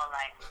Lava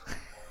Life.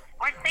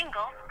 We're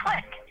single.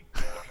 Click.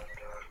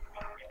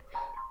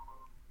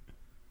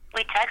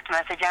 We text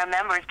message our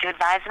members to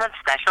advise them of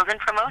specials and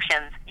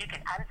promotions. You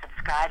can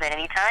unsubscribe at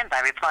any time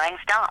by replying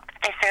stop.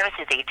 This service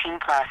is 18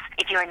 plus.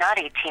 If you are not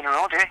 18 or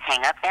older,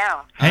 hang up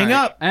now. Hang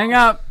up! Hang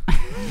up.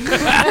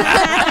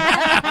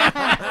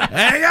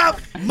 Hang up!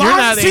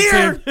 not Mom's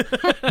here!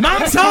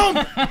 Mom's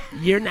home!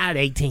 You're not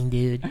 18,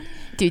 dude.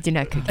 Dude, you're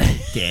not cooking.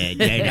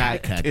 You're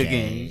not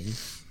cooking.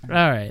 All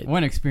right.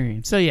 One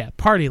experience. So yeah,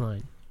 Party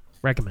Line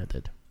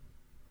recommended.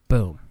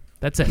 Boom.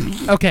 That's it.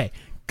 Okay.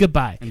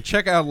 Goodbye. And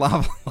check out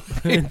Lava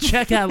Life. And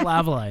check out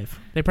Lava Life.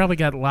 They probably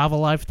got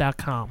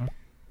lavalife.com.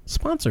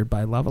 Sponsored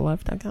by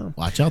lavalife.com.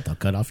 Watch out, they'll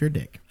cut off your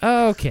dick.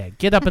 Okay,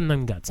 get up in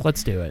them guts.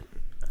 Let's do it.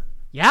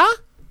 Yeah?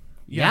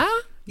 Yeah?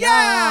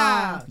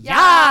 Yeah!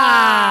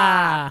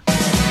 Yeah!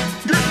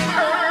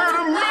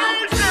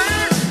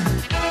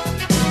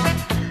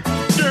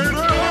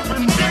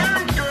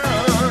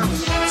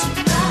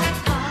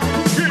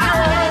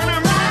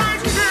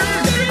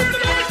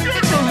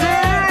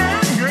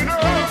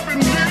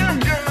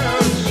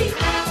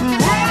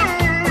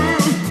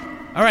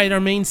 All right, our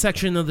main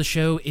section of the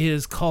show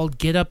is called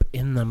Get Up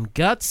in Them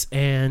Guts,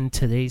 and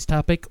today's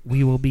topic,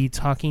 we will be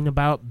talking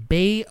about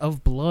Bay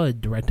of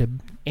Blood,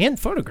 directed and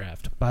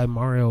photographed by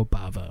Mario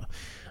Bava.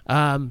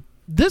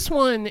 This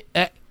one,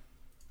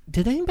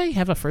 did anybody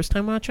have a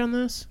first-time watch on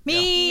this?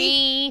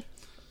 Me.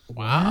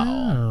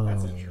 Wow.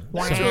 That's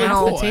So really off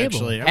cool, the table.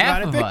 actually. I'm Half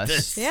glad I of picked us.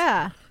 this.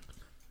 Yeah.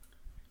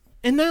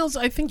 And Niles,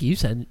 I think you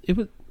said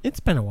it's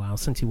been a while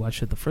since you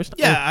watched it the first time.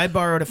 Yeah, I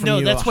borrowed it from No,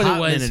 you that's a what it hot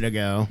was. minute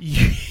ago.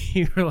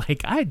 You were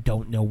like, I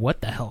don't know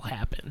what the hell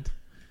happened.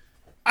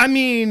 I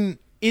mean,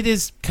 It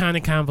is kind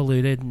of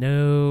convoluted.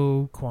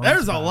 No qualms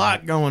there's a about lot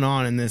it. going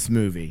on in this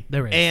movie.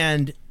 There is.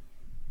 And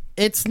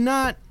it's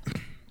not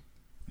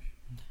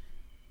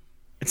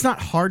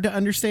hard to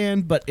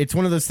understand, but it's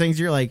one of those things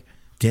you're like,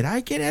 did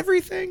I get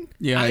everything?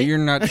 Yeah, you're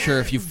not sure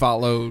if you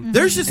follow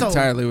There's just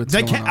entirely what's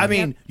the going on. I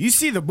mean, you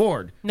see the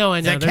board. No,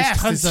 I know. The There's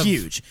cast tons is of-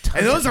 huge. tons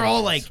And those of are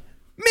all characters.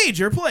 like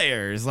major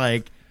players.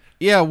 Like,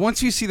 yeah,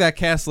 once you see that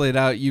cast laid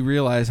out, you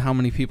realize how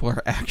many people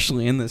are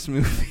actually in this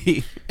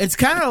movie. it's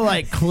kind of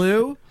like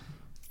Clue,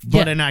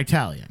 but Yeah. in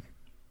Italian.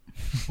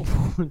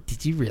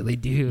 Did you really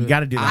do? You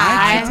got to do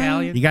that.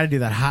 Italian. You got to do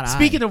that hot eye.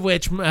 Speaking of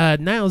which,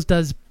 Niles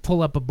does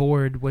pull up a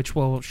board, which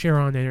we'll share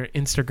on our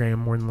Instagram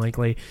more than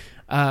likely,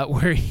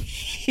 where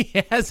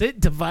he has it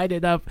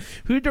divided up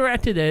who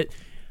directed it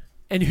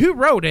and who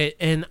wrote it,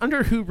 and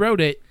under who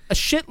wrote it, a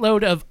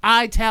shitload of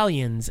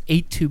Italians,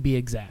 8 to be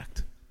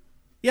exact.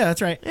 Yeah,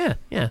 that's right.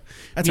 Yeah.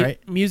 That's right.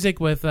 Music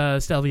with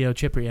Stelvio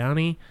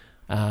Cipriani.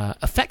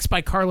 Effects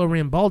by Carlo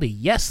Rambaldi.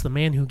 Yes, the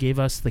man who gave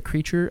us the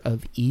creature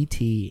of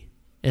E.T.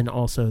 and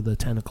also the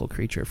tentacle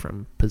creature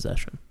from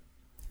Possession,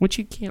 which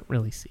you can't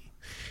really see.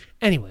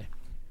 Anyway,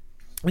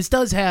 this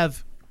does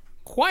have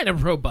quite a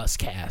robust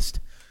cast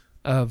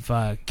of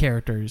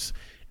characters.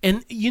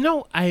 And, you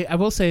know, I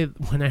will say,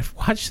 when I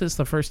watched this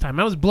the first time,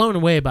 I was blown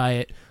away by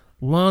it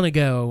long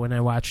ago when I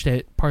watched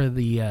it, part of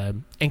the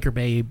Anchor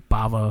Bay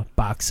Bava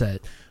box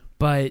set.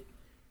 But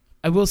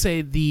I will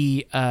say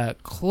the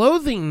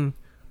clothing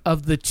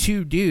of the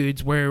two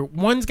dudes, where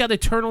one's got a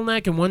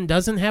turtleneck and one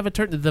doesn't have a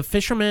turtleneck, the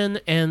fisherman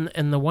and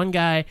the one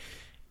guy,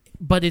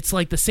 but it's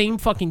like the same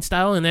fucking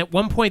style. And at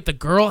one point, the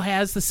girl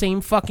has the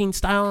same fucking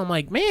style. I'm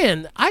like,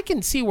 man, I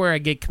can see where I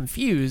get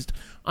confused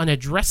on a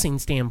dressing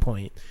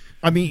standpoint.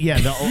 I mean,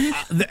 yeah,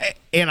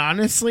 and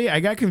honestly, I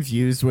got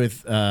confused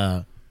with,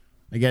 I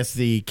guess,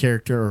 the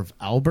character of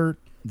Albert,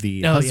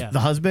 the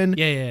husband,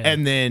 Yeah.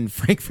 and then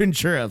Frank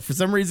Ventura for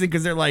some reason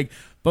because they're like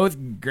both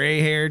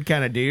gray-haired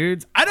kind of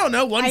dudes. I don't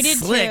know. I did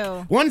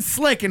too. One's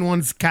slick, and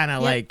one's kind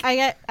of like I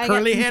got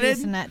curly-headed.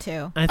 confused in that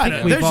too. I I think don't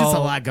know. we've There's just a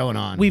all- lot going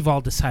on. We've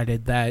all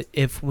decided that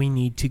if we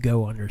need to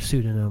go under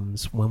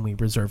pseudonyms when we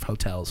reserve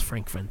hotels,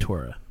 Frank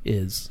Ventura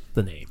is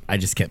the name. I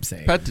just kept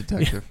saying, Pet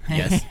detective.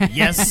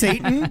 yes,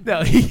 Satan.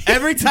 No,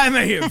 Every time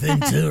I hear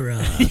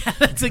Ventura,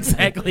 that's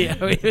exactly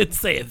how we would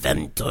say it.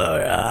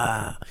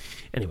 Ventura.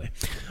 Anyway,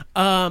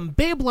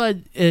 Bay of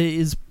Blood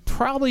is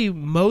probably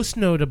most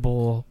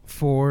notable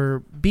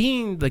for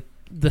being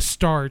the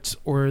start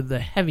or the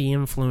heavy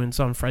influence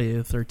on Friday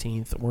the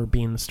 13th, or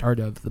being the start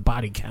of the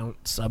body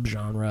count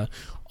subgenre,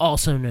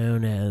 also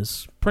known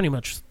as pretty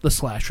much the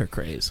slasher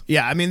craze.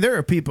 yeah, I mean, there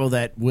are people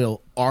that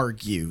will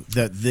argue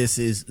that this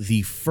is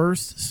the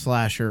first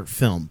slasher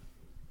film.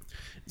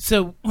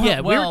 So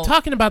yeah, we were well-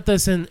 talking about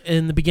this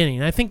in the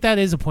beginning. I think that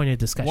is a point of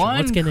discussion. One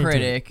Let's get into it.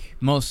 critic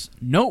most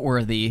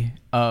noteworthy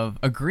of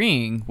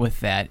agreeing with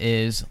that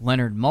is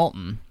Leonard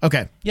Maltin,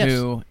 Okay, Yes.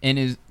 who in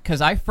his because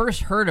I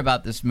first heard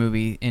about this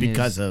movie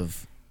because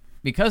of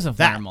Leonard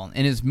Maltin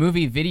in his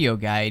movie video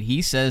guide.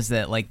 He says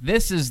that like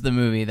this is the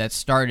movie that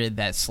started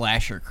that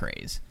slasher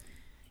craze,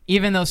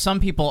 even though some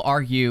people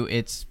argue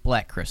it's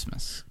Black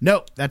Christmas.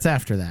 no, that's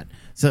after that.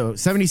 So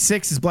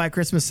 76 is Black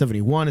Christmas,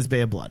 71 is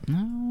Bay of Blood.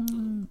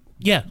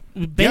 Yeah,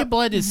 Bay Yep. of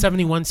Blood is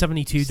 71,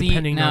 72, See,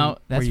 depending now on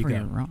that's where you where go.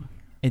 you're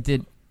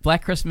wrong.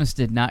 Black Christmas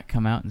did not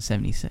come out in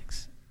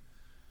 76.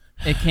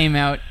 It came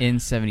out in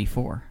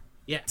 74.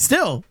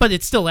 Still, But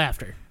it's still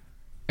after.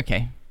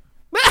 Okay.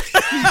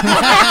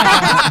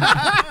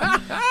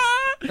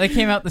 They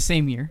came out the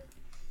same year.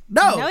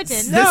 No, it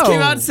didn't. This No.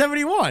 came out in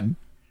 71.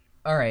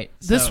 All right.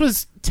 This so-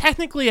 was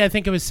technically, I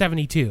think it was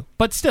 72,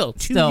 but still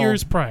 2 Still-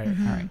 years prior.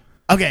 all right.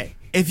 Okay,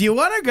 if you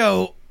want to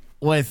go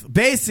with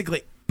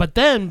basically, But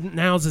then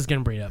Niles is going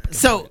to bring it up.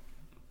 so,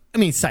 I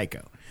mean,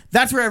 Psycho.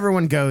 That's where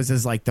everyone goes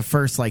as like the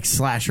first like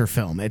slasher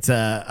film. It's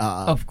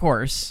Of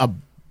course.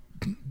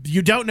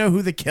 you don't know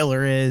who the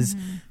killer is.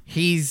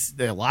 He's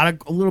a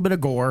little bit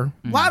of gore,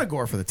 a lot of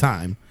gore for the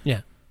time.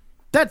 Yeah.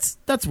 That's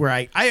where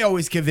I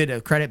always give it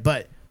a credit,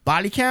 but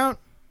body count,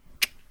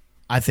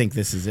 I think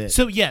this is it.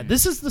 So yeah,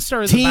 this is the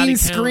start of the body Teen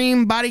count.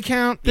 Scream body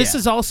count. This yeah.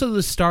 is also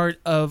the start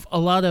of a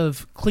lot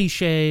of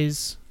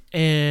cliches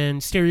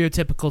and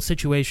stereotypical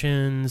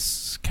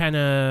situations, kind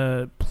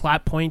of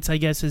plot points, I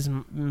guess, is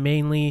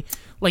mainly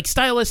like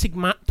stylistic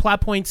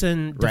plot points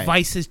and Right.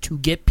 devices to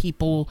get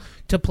people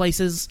to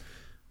places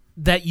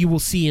that you will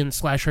see in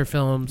slasher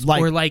films,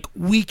 Like- or like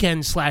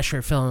weekend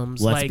slasher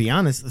films. Let's like, be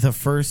honest. The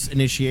first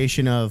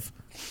initiation of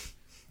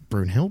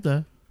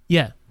Brunhilde,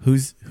 yeah.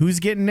 who's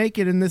getting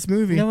naked in this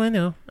movie, No, I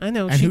know.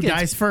 and she who gets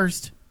dies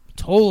first,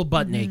 total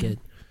butt naked.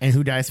 and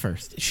who dies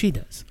first. She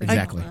does.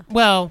 Exactly.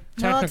 Well,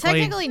 Well, technically,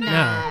 technically no.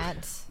 not.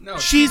 No,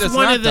 She's she does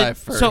one not of the. die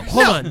first. So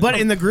hold on, But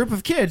in the group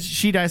of kids,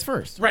 she dies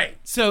first. right.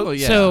 So Well,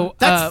 yeah. so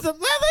That's that's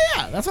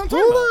what I'm talking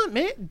about. hold on,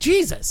 man.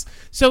 Jesus.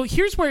 So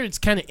here's where it's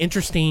kind of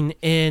interesting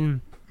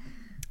in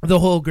the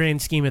whole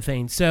grand scheme of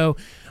things. So,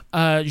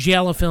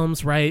 Giallo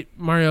Films, right?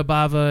 Mario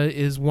Bava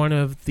is one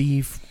of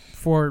the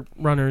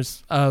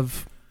forerunners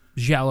of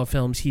Giallo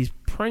Films. He's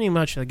pretty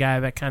much the guy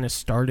that kind of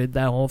started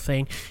that whole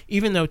thing,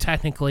 even though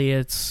technically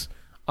it's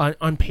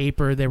on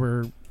paper they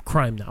were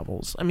crime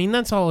novels. I mean,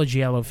 that's all a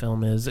Giallo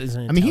film is.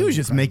 Isn't it? I mean, he was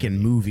just making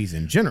movies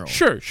in general.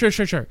 Sure.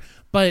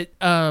 But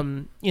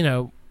you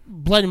know,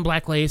 Blood and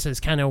Black Lace is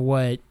kind of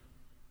what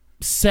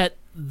set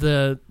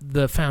the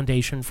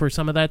foundation for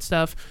some of that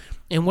stuff.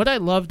 And what I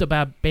loved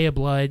about Bay of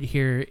Blood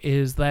here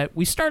is that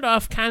we start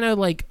off kind of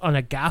like on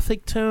a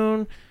gothic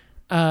tone,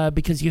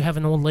 because you have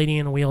an old lady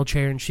in a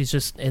wheelchair and she's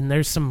just, and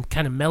there's some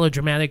kind of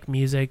melodramatic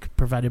music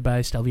provided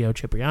by Stelvio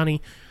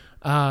Cipriani,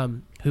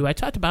 who I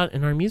talked about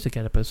in our music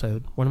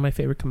episode, one of my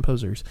favorite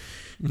composers.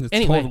 It's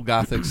Anyway. total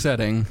gothic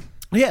setting.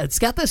 Yeah, it's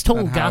got this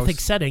total That gothic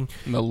house. setting.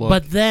 The look.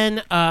 But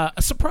then a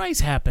surprise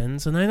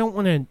happens, and I don't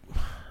want to.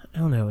 I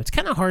don't know. It's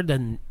kind of hard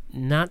to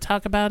not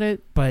talk about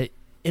it,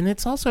 and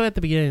it's also at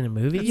the beginning of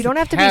the movie. You don't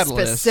have to be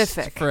Catalyst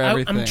specific. for I,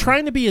 everything. I'm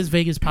trying to be as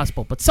vague as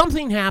possible, but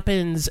something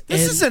happens.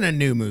 This and, isn't a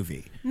new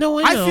movie. No,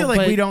 I know. I feel like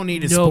but we don't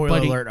need a spoiler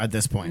nobody- alert at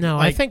this point. No,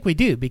 I Like, think we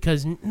do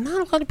because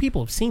not a lot of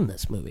people have seen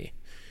this movie.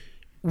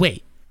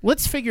 Wait,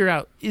 let's figure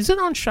out. Is it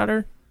on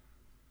Shudder?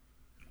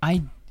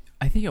 I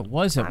think it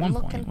was at I'm one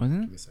looking. point,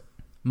 wasn't it?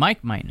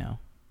 Mike might know.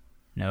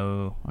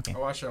 No. Okay. I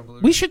watched it on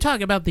Blu-ray. We should talk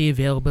about the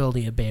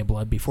availability of Bay of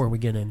Blood before we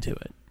get into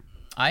it.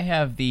 I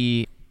have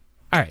the.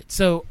 All right,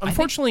 so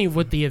unfortunately,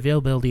 with the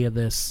availability of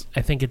this,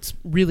 I think it's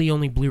really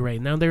only Blu-ray.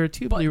 Now there are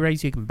two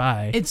Blu-rays you can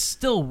buy, It's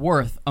still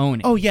worth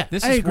owning. Oh, yeah,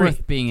 This I is agree.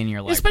 worth being in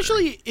your library.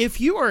 especially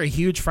if you are a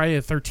huge Friday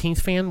the 13th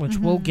fan, which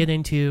we'll get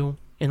into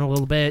in a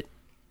little bit,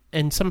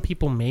 and some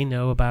people may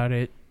know about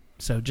it,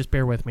 so just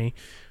bear with me.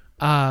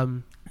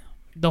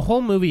 the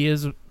whole movie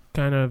is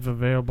kind of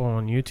available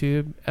on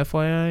YouTube,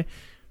 FYI.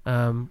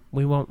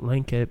 We won't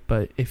link it,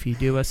 but if you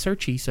do a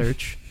searchy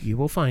search, you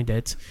will find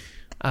it.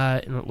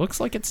 And it looks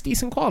like it's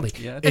decent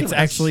quality. Yeah, It's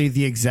actually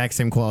the exact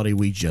same quality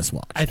we just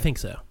watched. I think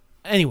so.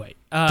 Anyway,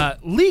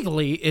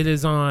 legally, it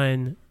is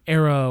on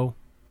Arrow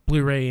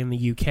Blu-ray in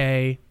the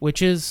UK,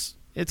 which is...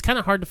 It's kind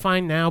of hard to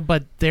find now,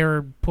 but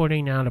they're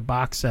putting out a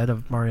box set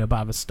of Mario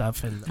Bava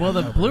stuff. And Well,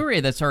 the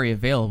Blu-ray that's already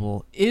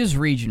available is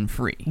region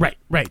free.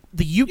 Right.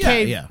 The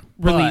UK Yeah.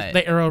 release,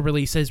 the Arrow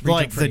release is region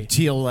Like free. the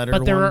teal letter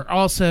But there one. are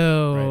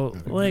also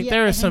Right. Yeah,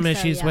 there I are some think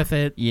so, issues yeah. with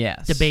it.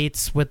 Yes.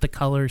 Debates with the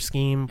color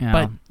scheme, Yeah.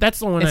 but that's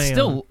the one It's I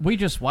still. We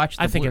just watched.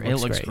 The I think it Blu-ray.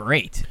 looks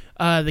great.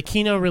 The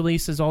Kino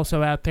release is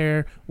also out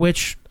there,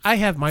 which I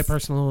have my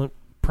personal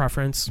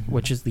preference,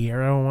 which is the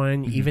Arrow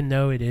one, even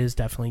though it is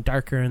definitely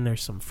darker and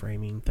there's some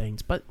framing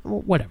things, but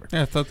whatever.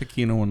 Yeah, I thought the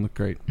Kino one looked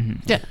great.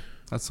 Yeah.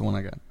 That's the one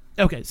I got.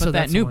 Okay, But so that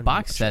that's the new one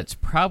box we watched. set's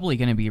probably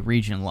going to be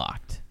region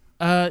locked.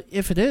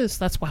 If it is,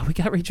 that's why we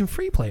got region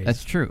free players.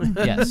 That's true.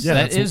 Yes, Yeah,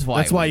 that is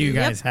why. That's why we you do.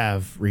 guys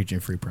have region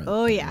free presents.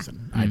 Oh, yeah.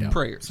 I don't.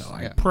 Prayers. So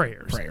I, Yeah.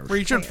 prayers.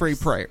 Region free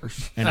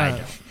prayers. and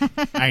I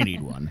don't. I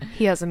need one.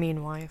 He has a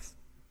mean wife.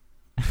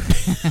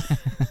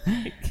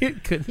 Couldn't You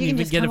can even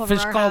just get come a over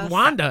fish our called house.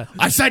 Wanda.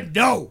 I said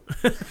no.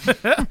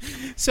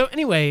 So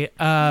anyway,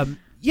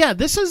 yeah,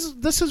 this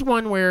is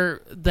one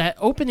where that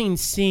opening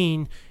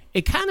scene,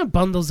 it kind of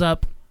bundles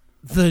up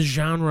the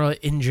genre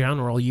in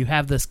general. You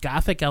have this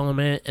gothic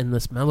element and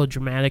this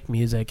melodramatic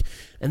music,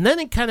 and then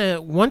it kind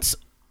of, once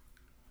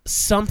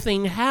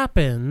something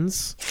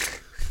happens,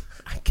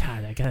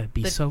 God, I gotta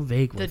be so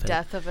vague The with it.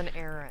 death of an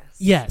heiress.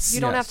 Yes.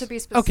 You don't have Yes. to be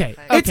specific.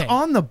 Okay. It's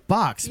on the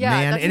box, Yeah,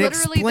 man. that's It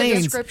literally the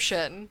explains.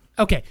 description.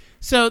 Okay,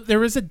 so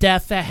there is a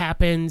death that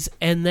happens,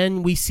 and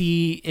then we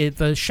see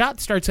the shot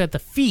starts at the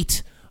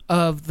feet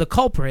of the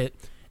culprit,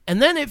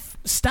 and then it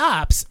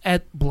stops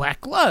at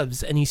black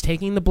gloves, and he's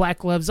taking the black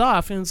gloves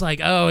off, and it's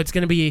like, oh, it's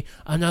going to be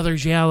another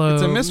giallo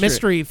It's a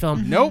mystery.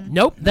 film.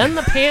 Nope. Then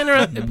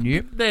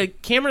the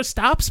camera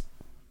stops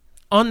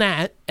on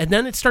that, and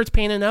then it starts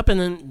panning up, and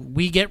then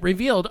we get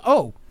revealed,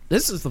 oh,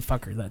 this is the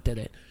fucker that did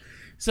it.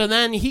 So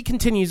then he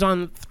continues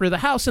on through the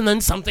house, and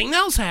then something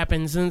else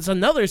happens, and it's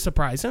another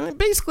surprise. And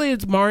basically,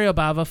 it's Mario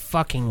Bava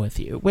fucking with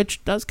you,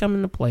 which does come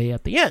into play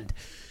at the end.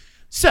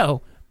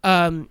 So,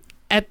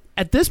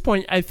 at this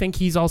point, I think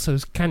he's also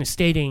kind of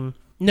stating,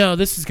 no,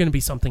 this is going to be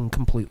something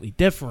completely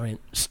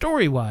different,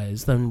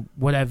 story-wise, than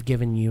what I've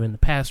given you in the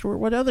past, or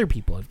what other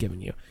people have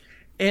given you.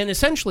 And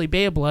essentially,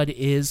 Bay of Blood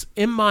is,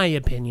 in my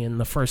opinion,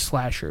 the first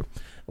slasher.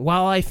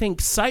 While I think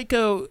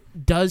Psycho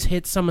does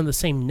hit some of the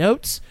same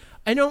notes,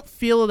 I don't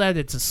feel that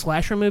it's a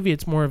slasher movie.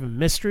 It's more of a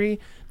mystery.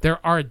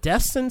 There are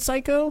deaths in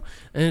Psycho,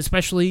 and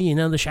especially,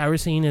 the shower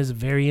scene is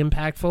very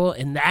impactful,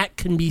 and that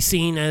can be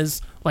seen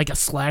as like a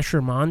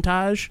slasher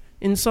montage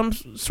in some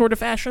sort of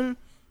fashion.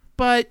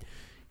 But,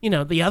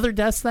 the other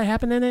deaths that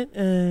happen in it,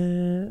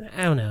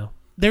 I don't know.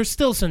 They're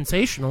still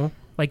sensational,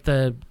 like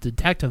the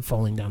detective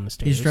falling down the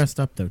stairs. He's dressed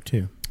up though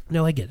too.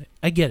 No, I get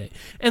it.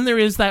 And there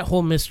is that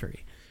whole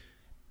mystery.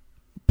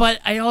 But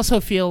I also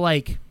feel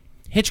like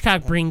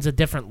Hitchcock brings a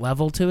different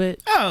level to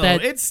it.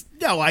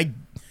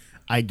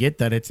 I get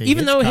that it's a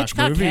Even though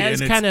Hitchcock Hitchcock movie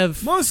has and kind it's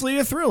of- mostly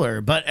a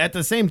thriller, but at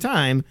the same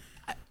time,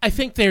 I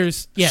think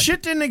there's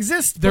shit didn't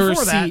exist there are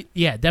before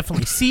that.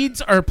 definitely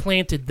seeds are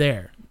planted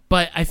there.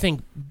 But I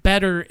think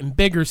better and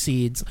bigger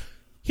seeds.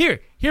 Here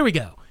we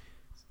go.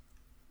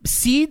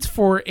 Seeds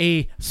for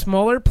a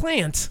smaller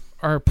plant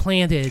are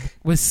planted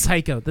with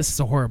Psycho. This is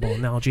a horrible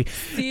analogy.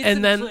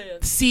 And then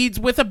seeds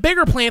with a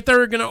bigger plant that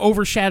are going to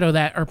overshadow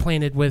that are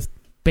planted with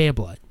Bay of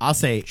Blood. I'll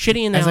say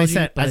Shitty analogy,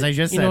 as I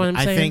just you said, know what I'm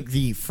I saying? think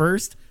the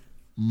first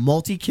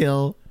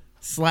multi-kill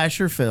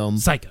slasher film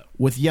Psycho.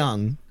 with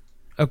young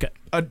Okay.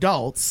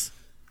 adults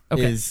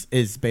Okay.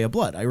 is Bay of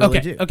Blood. I really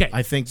do. Okay.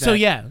 I think that, so.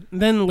 Yeah.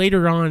 Then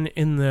later on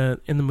in the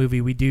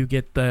movie, we do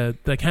get the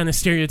kind of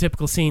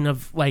stereotypical scene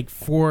of like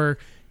 4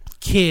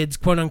 kids,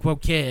 quote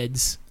unquote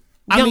kids,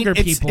 younger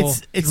people.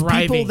 It's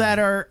driving. people that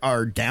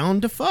are down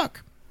to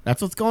fuck. That's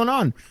what's going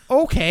on.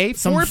 okay.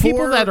 Some 4 people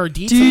four that are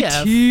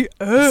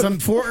DTF. Some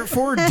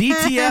four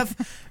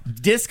DTF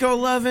disco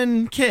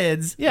loving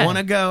kids Yeah. want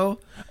to go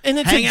And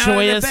it's hang a out at the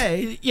joyous,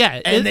 bay,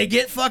 yeah, and they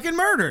get fucking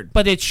murdered.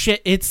 But it's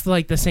shit. It's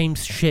like the same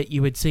shit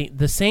you would see,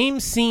 the same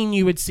scene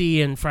you would see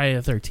in Friday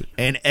the 13th,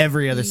 And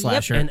every other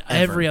slasher, and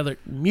ever. every other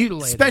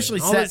mutilated, especially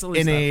and all set this other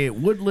in stuff. a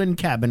woodland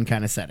cabin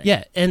kind of setting.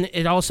 Yeah, and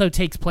it also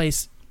takes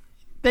place.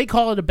 They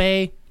call it a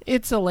bay.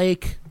 It's a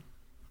lake.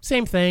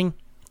 Same thing,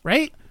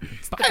 right?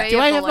 bay Do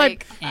of I the have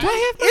lake.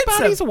 my It's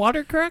bodies a- of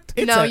water correct?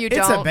 No, you It's a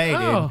don't. bay, dude.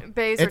 Oh.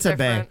 Bays It's are a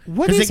bay different.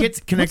 What because is it gets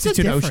what's connected the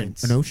to an ocean.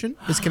 difference? An ocean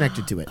is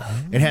connected to it.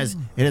 It has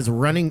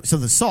running. So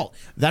the salt.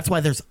 That's why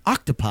there's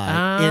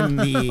octopi in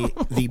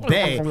the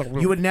bay.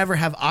 You would never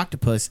have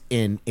octopus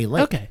in a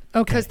lake. Okay.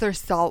 Because they're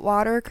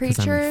saltwater I'm a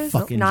creatures,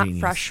 fucking not genius.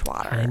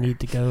 freshwater. I need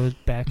to go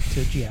back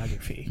to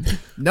geography.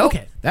 Nope.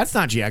 Okay. That's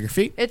not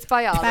geography. It's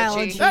biology.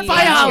 Biology. That's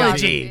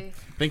biology.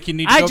 I think you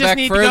need to I go just back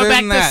need to further go back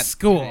than to that.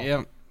 school.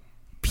 Yep.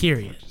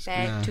 period.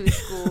 Back to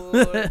school.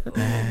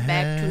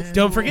 Back to school.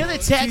 Don't forget the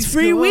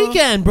tax-free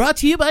weekend brought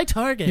to you by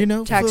Target. You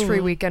know,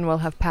 Tax-free weekend will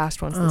have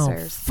passed once this Oh,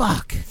 airs.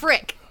 fuck.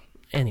 Frick.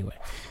 Anyway,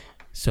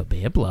 so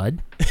Bay of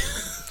Blood.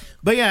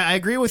 But yeah, I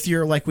agree with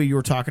your, like, what you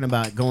were talking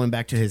about going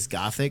back to his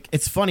gothic.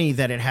 It's funny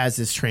that it has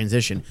this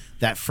transition.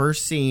 That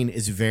first scene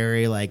is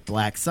very like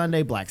Black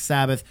Sunday, Black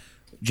Sabbath,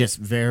 just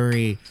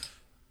very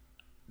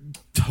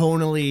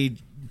tonally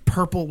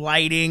purple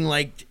lighting.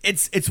 Like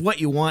it's what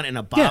you want in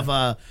a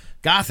Bava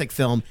gothic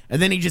film.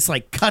 And then he just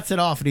like cuts it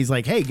off and he's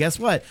like, "Hey, guess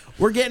what?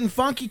 We're getting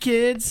funky,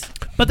 kids.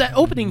 But that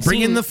opening Bring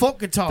scene, in the folk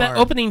guitar." that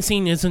opening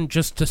scene isn't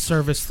just to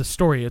service the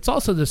story; it's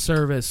also to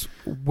service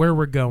where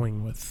we're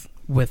going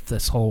with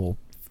this whole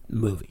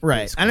movie.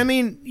 Right. basically. And I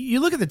mean, you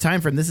look at the time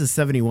frame, this is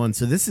 71,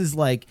 so this is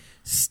like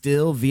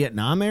still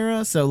Vietnam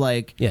era. So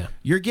like Yeah.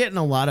 you're getting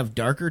a lot of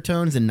darker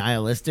tones and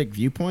nihilistic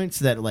viewpoints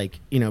that like,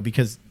 you know,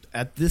 because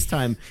at this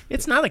time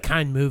It's not a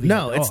kind movie.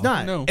 no, at it's all.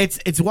 not. No.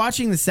 It's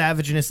watching the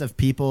savageness of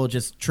people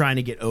just trying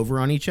to get over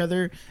on each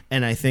other,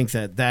 and I think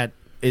that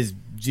is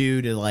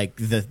due to like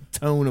the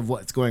tone of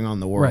what's going on in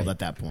the world Right. at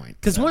that point.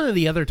 Because one of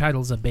the other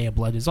titles of Bay of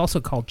Blood is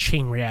also called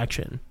Chain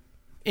Reaction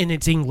in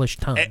its English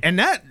tongue. And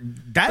that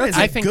is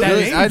I a think good that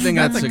is- name. I think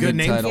that's a good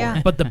name. title.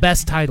 Yeah. But the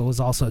best title is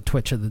also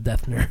Twitch of the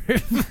Death Nerve.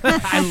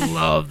 I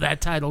love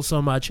that title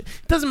so much. It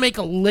doesn't make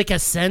a lick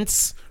of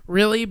sense,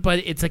 really,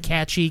 but it's a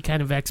catchy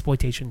kind of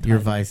exploitation title. Your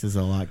vice is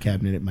a lock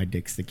cabinet. My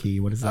dick's the key.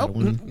 What is that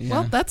one?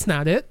 Well, that's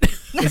not it.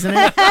 Isn't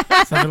it?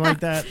 Something like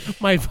that.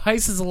 My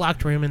vice is a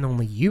locked room and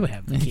only you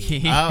have the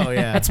key. Oh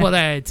yeah. That's what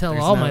I tell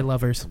There's all no- my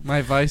lovers.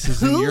 My vice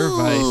is in your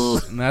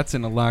vice, and that's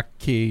in a lock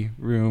key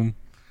room.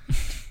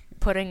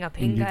 Putting a And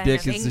pinga your in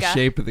dick a is the pinga.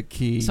 shape of the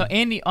key. So,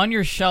 Andy, on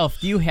your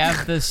shelf, do you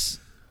have this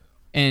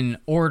in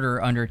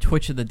order under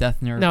Twitch of the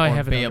Death Nerve No, I or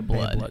have it Bay under of Bay of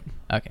Blood? Blood.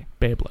 Okay.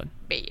 Bay of Blood.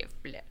 Bay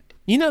of Blood.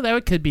 You know,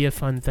 that could be a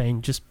fun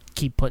thing. Just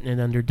keep putting it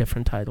under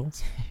different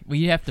titles. Well,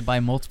 you have to buy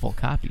multiple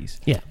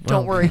copies. Yeah.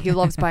 Don't well, worry, he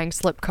loves buying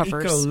slip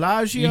covers.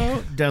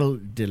 Ecolagio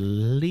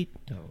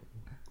delito.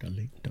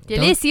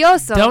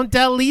 Delicioso. Don't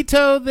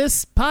delito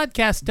this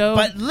podcast, though.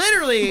 But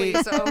literally,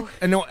 Please, oh.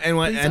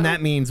 and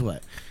that means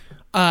what?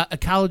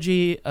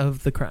 Ecology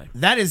of the Crime.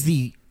 That is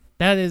the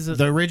That is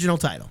original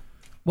title.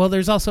 well.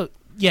 There's also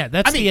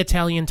that's I mean- the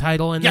Italian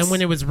title, and Yes. then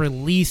when it was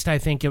released, I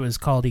think it was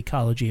called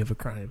Ecology of a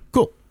Crime.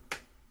 Cool.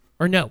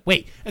 Or no,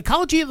 wait,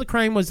 Ecology of the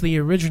Crime was the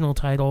original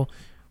title.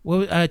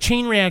 Well,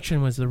 Chain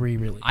Reaction was the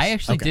re-release. I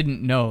actually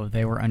didn't know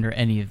they were under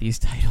any of these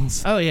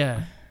titles. Oh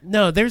yeah,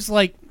 no, there's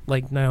like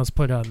Niles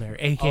put on there,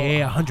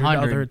 aka 100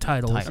 other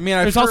titles. titles. I mean,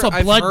 I've there's also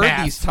heard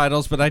Bloodbath. these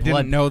titles, but I Blood-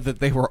 didn't know that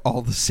they were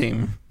all the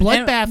same.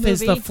 Bloodbath is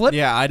the movie. flip,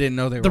 Yeah, I didn't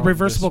know they were the all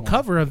reversible this one.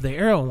 cover of the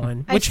Arrow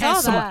one, I which has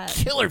saw some that.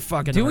 killer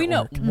fucking. Do we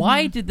know artwork.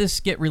 why did this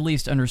get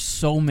released under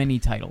so many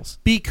titles?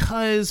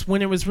 Because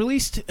when it was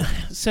released,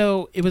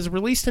 so it was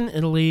released in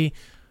Italy,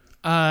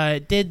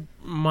 did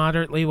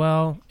moderately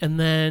well, and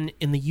then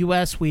in the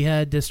U.S. we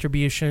had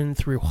distribution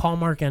through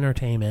Hallmark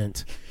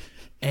Entertainment,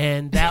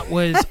 and that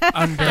was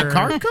under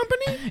Card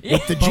company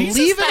with the Jesus.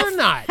 Believe it or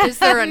not, Is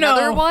there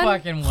another no one?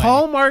 fucking way.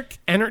 Hallmark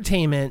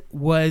Entertainment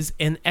was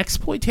an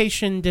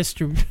exploitation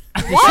distribution.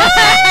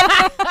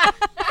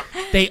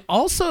 They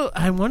also,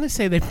 I want to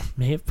say, they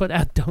may have put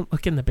out "Don't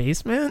Look in the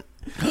Basement."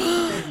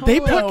 They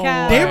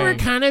were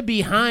kind of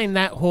behind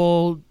that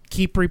whole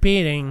keep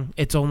repeating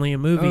 "It's only a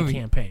movie"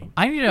 campaign.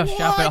 I need to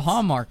shop at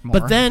Hallmark more.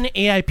 But then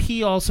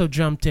AIP also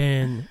jumped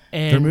in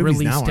Their and movies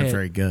released now aren't it.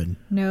 very good.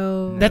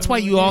 No. That's why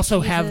you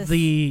also Jesus. have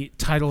the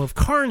title of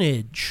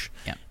Carnage.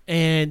 Yeah.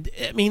 And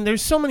I mean,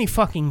 there's so many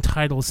fucking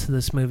titles to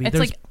this movie. it's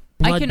There's like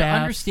I can Bloodbath.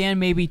 understand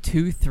maybe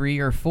 2, 3,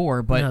 or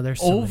 4, but No, there's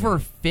so over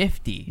many.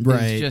 50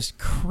 Right. is just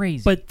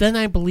crazy. But then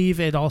I believe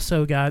it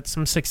also got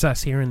some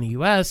success here in the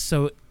U.S.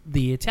 So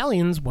the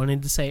Italians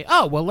wanted to say,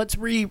 "Oh, well, let's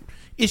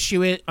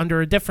reissue it under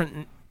a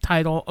different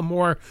title, a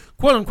more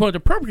quote unquote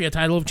appropriate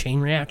title of Chain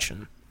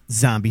Reaction."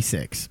 Zombie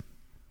 6.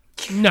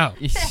 No,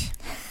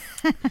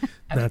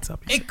 that's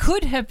up. It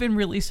could have been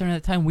released around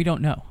that time. We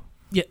don't know.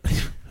 Yeah,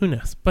 who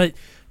knows? But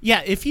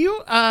yeah, if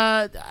you,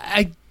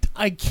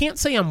 I can't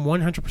say I'm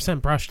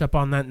 100% brushed up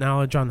on that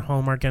knowledge on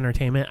Hallmark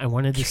Entertainment. I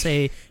wanted to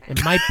say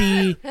it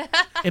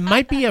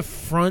might be a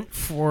front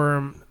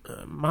for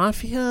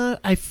Mafia.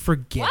 I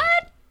forget.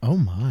 What? Oh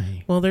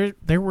my. Well,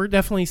 there were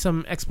definitely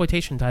some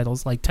exploitation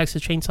titles like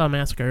Texas Chainsaw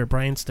Massacre or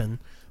Bryanston.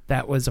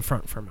 That was a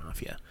front for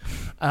Mafia.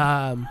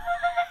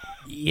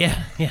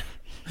 Yeah.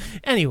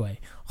 Anyway,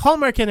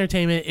 Hallmark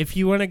Entertainment, if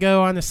you want to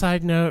go on a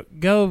side note,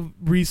 go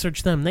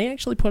research them. They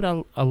actually put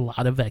out a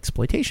lot of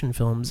exploitation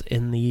films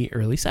in the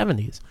early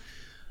 70s.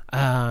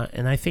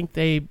 And I think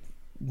they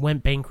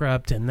went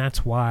bankrupt, and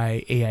that's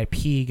why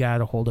AIP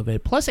got a hold of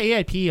it. Plus,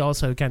 AIP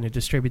also kind of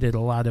distributed a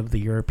lot of the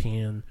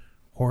European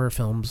horror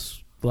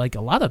films, like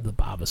a lot of the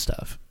Bava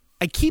stuff.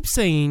 I keep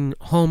saying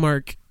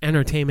Hallmark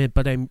Entertainment,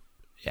 but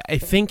I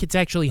think it's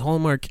actually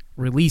Hallmark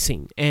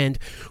Releasing. And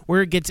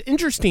where it gets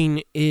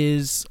interesting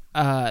is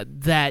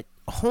that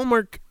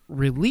Hallmark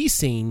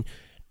Releasing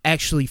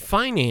actually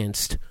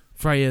financed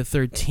Friday the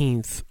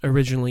 13th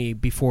originally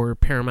before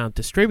Paramount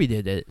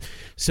distributed it.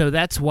 So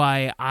that's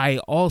why I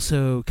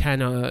also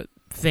kind of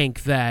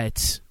think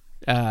that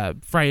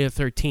Friday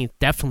the 13th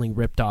definitely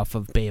ripped off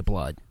of Bay of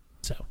Blood.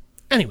 So,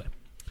 anyway,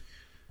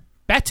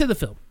 back to the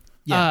film.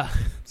 Yeah.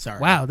 Sorry.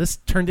 Wow, this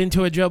turned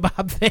into a Joe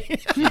Bob thing.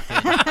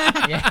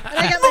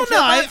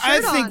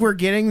 I think we're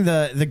getting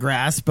the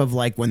grasp of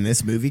like when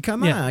this movie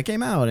came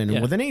out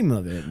and what the name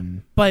of it.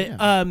 And, But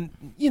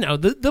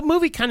the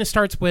movie kind of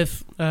starts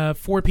with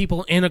 4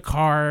 people in a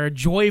car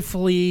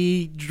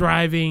joyfully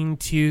driving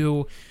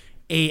to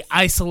a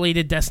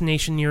isolated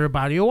destination near a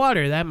body of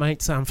water. That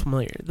might sound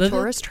familiar.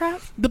 Tourist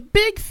trap? The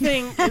big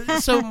thing.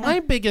 So my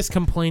biggest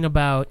complaint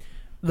about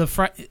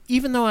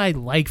even though I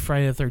like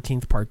Friday the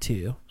 13th Part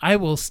 2, I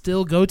will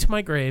still go to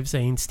my grave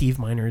saying Steve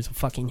Miner is a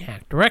fucking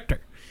hack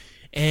director.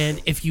 And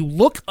if you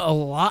look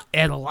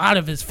at a lot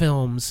of his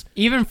films,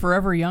 Even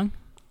Forever Young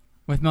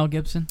with Mel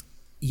Gibson.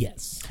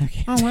 yes.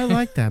 oh, I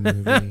like that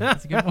movie.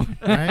 That's a good one.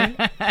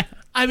 Right?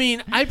 I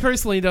mean, I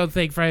personally don't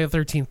think Friday the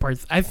 13th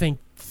Part. I think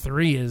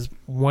 3 is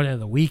one of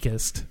the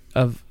weakest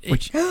of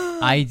Which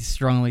I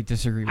strongly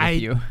disagree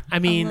with you. I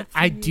mean,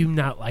 I do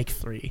not like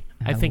 3.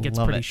 I think it's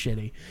love pretty it.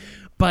 shitty.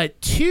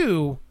 But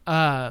 2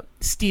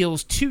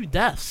 steals 2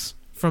 deaths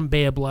from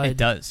Bay of Blood. It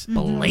does.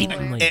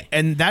 Blatantly.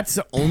 And that's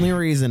the only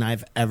reason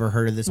I've ever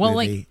heard of this Well,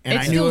 movie. like, And it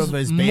I knew steals of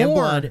his Bay of more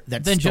Blood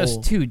that than stole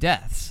just 2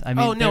 deaths. I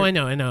mean, Oh, no,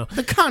 I know.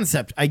 the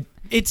concept.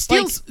 It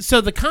steals. So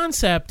the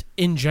concept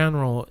in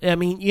general, I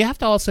mean, you have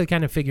to also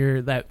kind of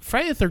figure that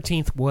Friday the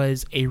 13th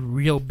was a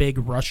real big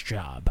rush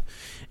job.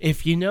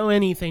 If you know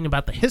anything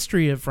about the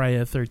history of Friday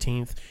the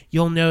 13th,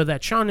 you'll know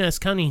that Sean S.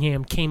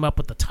 Cunningham came up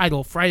with the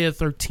title Friday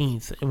the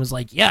 13th and was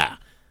like, yeah,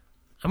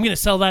 I'm going to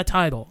sell that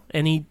title.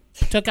 And he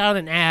took out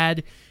an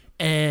ad,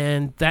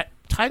 and that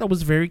title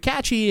was very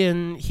catchy,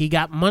 and he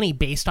got money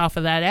based off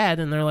of that ad.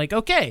 And they're like,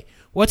 okay,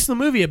 what's the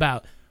movie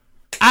about?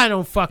 I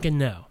don't fucking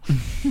know.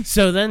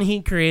 So then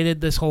he created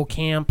this whole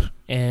camp,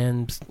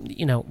 and,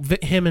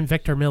 him and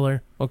Victor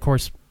Miller, of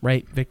course,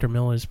 right? Victor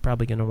Miller is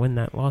probably going to win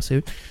that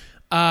lawsuit.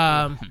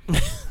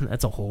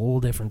 That's a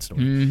whole different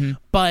story. Mm-hmm.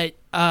 But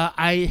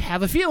I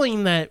have a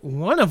feeling that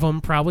one of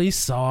them probably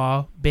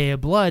saw Bay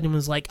of Blood and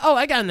was like, oh,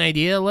 I got an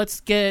idea. Let's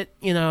get,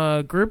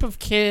 a group of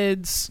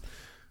kids.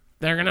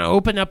 They're going to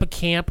open up a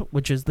camp,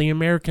 which is the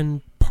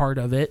American part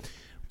of it.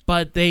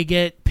 But they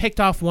get picked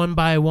off one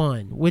by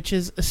one, which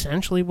is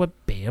essentially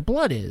what Bay of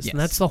Blood is. Yes. And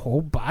that's the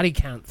whole body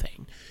count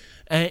thing.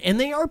 And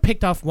they are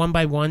picked off one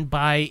by one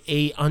by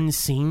a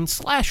unseen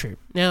slasher.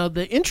 Now,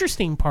 the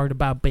interesting part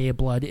about Bay of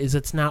Blood is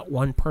it's not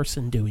one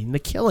person doing the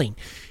killing.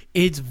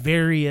 It's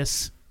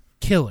various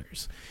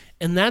killers.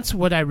 And that's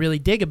what I really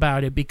dig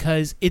about it,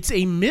 because it's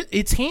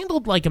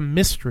handled like a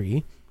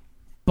mystery,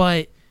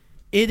 but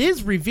it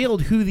is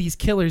revealed who these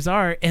killers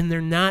are, and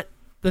they're not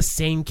the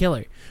same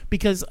killer.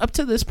 Because up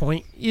to this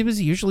point, it was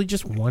usually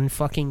just one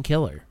fucking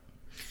killer.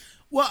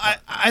 Well,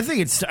 I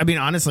think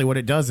honestly, what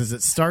it does is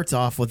it starts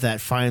off with that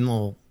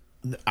final.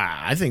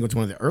 I think it's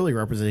one of the early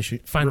representation.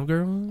 Final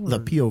girl? The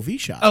POV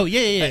shot. Oh,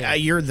 yeah.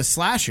 You're the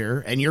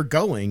slasher, and you're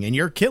going, and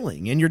you're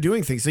killing, and you're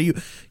doing things. So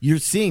you're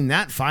seeing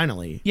that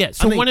finally. Yeah.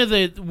 So one of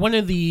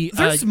the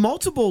there's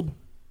multiple.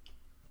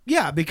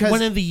 Yeah, because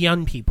one of the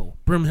young people,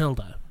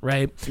 Brunhilde,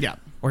 right? yeah.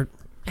 Or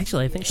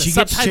actually, I think the She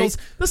gets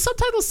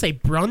subtitles say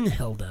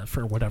Brunhilde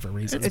for whatever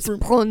reason. It's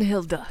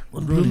Brunhilde.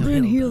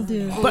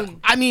 But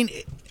I mean,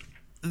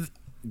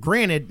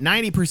 granted,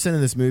 90% of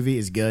this movie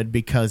is good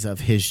because of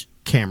his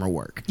camera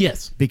work.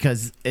 Yes.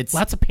 Because it's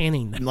Lots of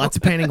panning. lots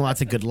of painting,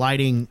 lots of good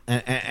lighting,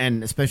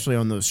 and especially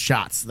on those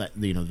shots that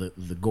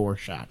the gore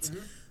shots.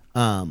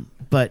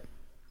 But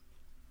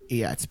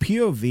yeah, it's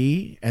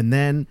POV, and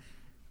then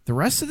the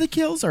rest of the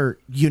kills are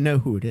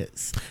who it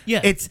is.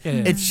 Yeah.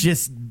 It's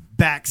just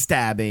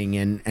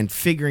backstabbing and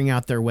figuring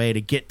out their way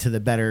to get to the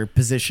better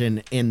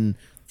position in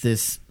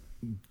this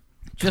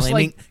Just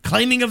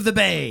claiming of the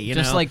Bay.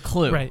 Just like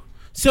Clue. Right.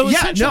 So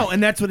essentially,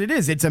 and that's what it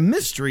is. It's a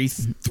mystery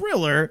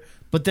thriller,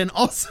 but then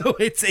also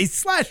it's a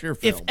slasher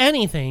film. if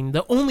anything,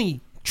 the only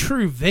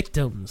true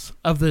victims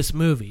of this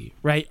movie,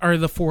 right, are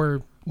the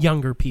 4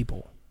 younger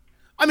people.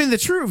 I mean, the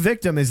true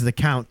victim is the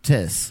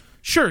Countess.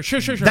 Sure.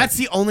 That's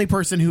the only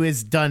person who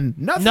has done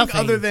nothing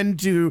other than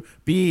to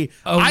be.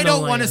 Own I the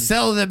don't want to land.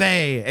 sell the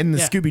Bay in the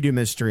Yeah. Scooby Doo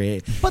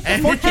mystery. But the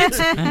 4 kids,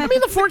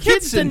 the 4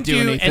 kids didn't do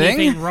anything.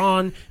 anything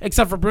wrong,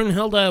 except for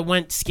Brunhilde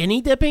went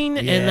skinny dipping,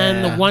 and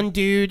then the Yeah. one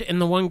dude and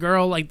the one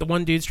girl, like the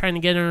one dude's trying to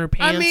get in her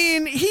pants. I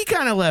mean, he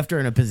kind of left her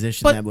in a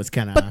position But- that was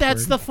kind of. But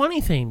that's the funny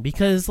thing,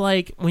 because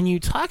like when you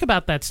talk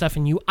about that stuff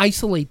and you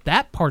isolate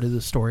that part of the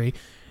story,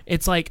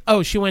 it's like,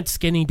 oh, she went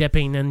skinny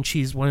dipping and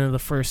she's one of the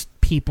first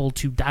people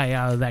to die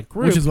out of that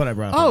group. Which is what I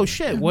brought up Oh earlier.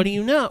 shit, what do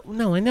you know?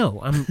 No, I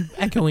know. I'm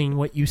echoing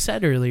what you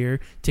said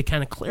earlier to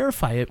kind of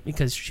clarify it,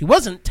 because she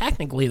wasn't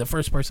technically the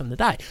first person to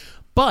die.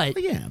 But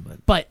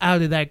but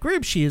out of that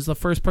group, she is the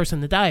first person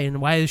to die.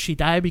 And why does she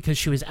die? Because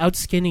she was out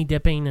skinny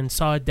dipping and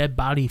saw a dead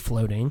body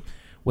floating,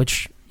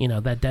 which,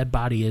 that dead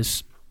body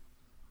is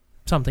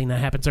something that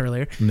happens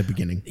earlier. in the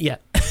beginning. Yeah.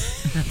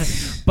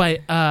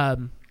 But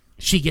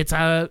she gets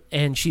out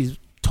and she's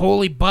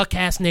totally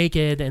buck-ass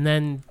naked and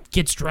then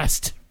gets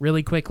dressed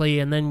really quickly,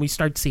 and then we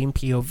start seeing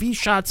POV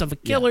shots of a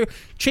killer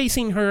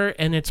chasing her,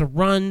 and it's a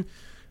run,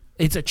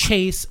 it's a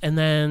chase, and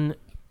then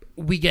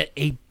we get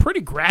a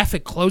pretty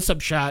graphic close-up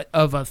shot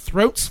of a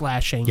throat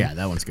slashing. Yeah,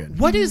 that one's good.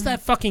 What is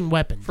that fucking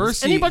weapon?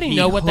 First, Does anybody he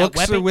know what that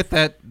hooks her weapon? with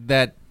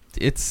that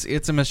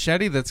it's a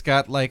machete that's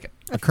got like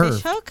A curve.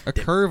 Fish hook? a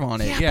curve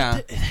on it.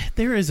 Yeah.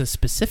 There is a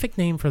specific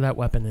name for that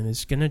weapon, and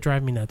it's gonna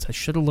drive me nuts. I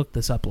should have looked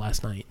this up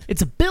last night.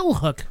 It's a bill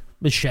hook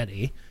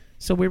machete.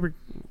 So we were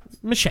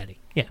machete.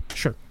 Yeah,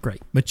 sure,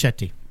 great.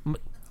 Machete.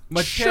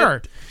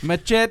 Sure.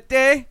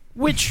 Machete.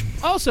 Which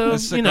also,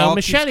 As you know, Seagal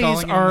keeps machetes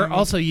calling it are in the-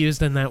 also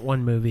used in that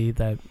one movie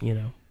that, you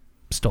know,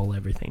 stole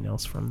everything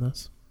else from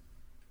this.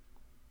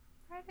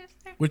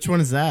 Which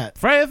one is that?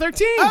 Friday the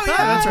 13th. Oh, yeah,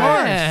 that's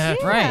right.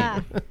 Yeah.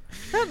 Yeah.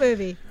 That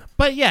movie.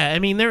 But yeah, I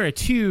mean, there are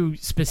two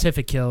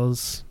specific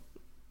kills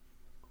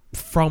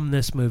from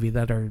this movie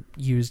that are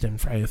used in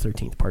Friday the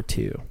 13th Part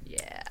 2.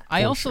 Yeah.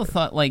 I also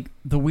thought like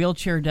the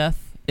wheelchair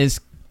death is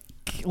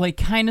like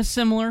kind of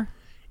similar,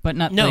 but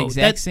not the No,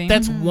 exact same.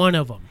 that's one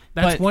of them.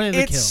 That's But one of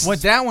the It's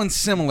kills. that one's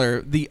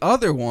similar. The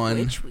other one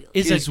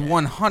Is is a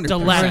 100%.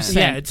 direct-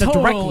 yeah, it's a direct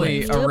totally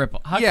link. a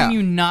ripple. How Yeah. can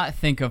you not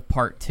think of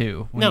part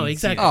 2? when No, you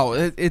see exactly. it?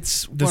 Oh,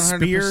 it's The 100%.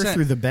 spear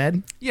through the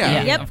bed? Yeah.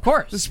 Yeah, Yep. of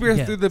course. The spear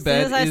Yeah. through the As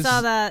bed soon as I is,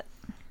 saw that,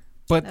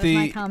 but that was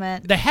my the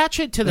comment. The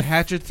hatchet to the the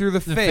hatchet through the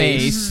The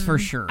face. face for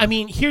sure. I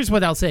mean, here's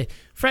what I'll say: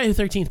 Friday the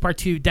 13th Part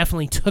 2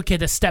 definitely took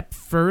it a step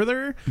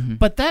further,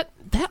 but that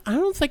I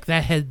don't think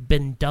that had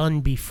been done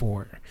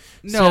before.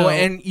 No, So-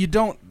 and you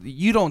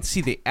don't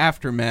see the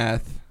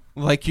aftermath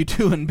like you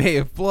do in Bay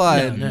of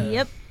Blood. No.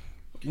 Yep.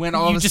 When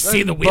all You of a just sudden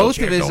see the both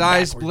wheelchair of his going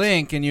eyes backwards.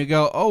 blink, and you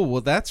go, "Oh,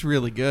 well, that's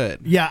really good."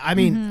 Yeah, I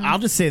mean, I'll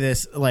just say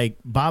this: like,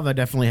 Bava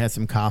definitely has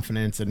some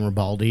confidence in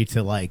Ribaldi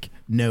to like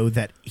know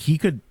that he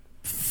could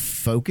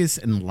focus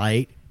and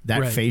light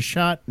that Right. face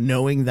shot,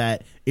 knowing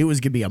that it was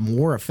going to be a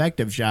more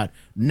effective shot,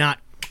 not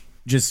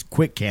just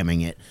quick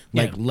camming it,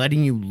 like Yeah.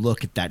 letting you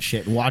look at that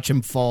shit and watch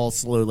him fall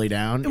slowly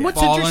down. And what's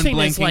Fallen, interesting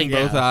is blinking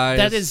like both eyes.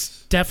 that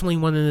is definitely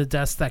one of the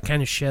deaths that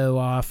kind of show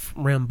off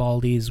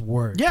Rambaldi's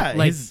work. Yeah,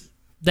 like his-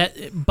 that.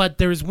 But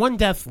there's one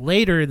death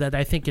later that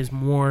I think is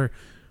more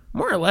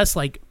or less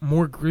like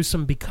more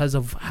gruesome because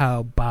of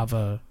how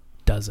Bava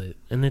does it,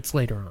 and it's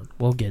later on.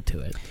 We'll get to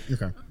it.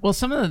 Okay. well,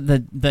 some of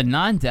the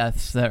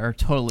non-deaths that are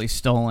totally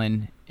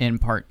stolen in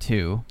part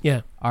 2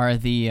 Yeah, are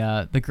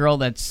the girl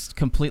that's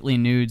completely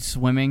nude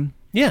swimming,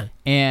 yeah,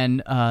 and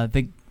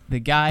the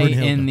guy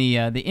Brunhilde. in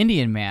the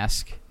Indian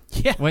mask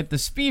yeah. with the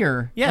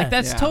spear. Yeah. like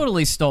that's Yeah.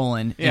 totally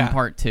stolen Yeah. in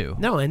part 2.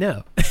 No, I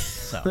know.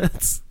 So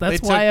that's They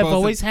took why I've both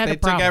always of- had they a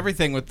problem. took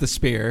everything with the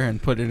spear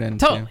and put it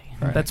into. totally.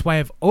 Right. That's why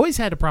I've always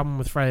had a problem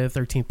with Friday the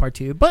 13th Part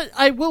 2. But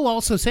I will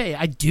also say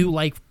I do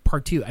like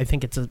Part 2. I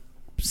think it's a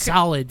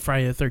solid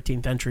Friday the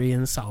 13th entry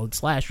and a solid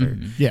slasher.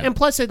 Yeah. And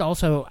plus, it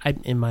also,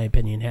 in my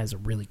opinion, has a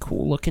really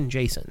cool looking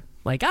Jason.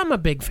 Like, I'm a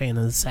big fan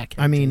of the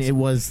second. I mean, Jason. it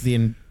was the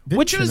invention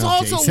Which was of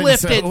also Jason,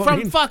 lifted so, I from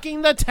mean,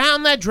 fucking The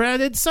Town That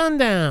Dreaded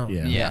Sundown.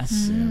 yeah.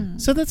 Yes.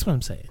 So that's what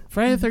I'm saying.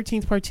 Friday the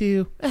 13th Part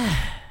 2,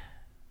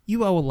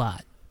 you owe a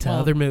lot to Well,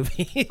 other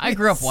movies. I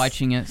grew up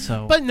watching it,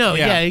 so But no,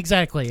 Yeah. yeah,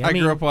 exactly. I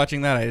mean, grew up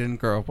watching that. I didn't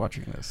grow up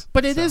watching this.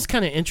 But it is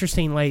kind of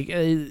interesting, like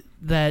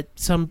that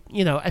some,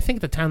 I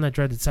think The Town That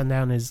Dreaded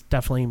Sundown is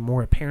definitely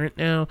more apparent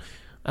now.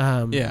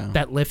 Yeah.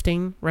 That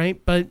lifting, right?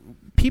 But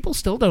people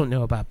still don't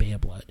know about Bay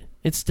of Blood.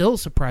 It still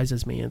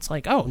surprises me. It's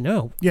like, oh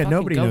no, Yeah, fucking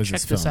nobody go knows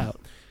check this film.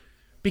 out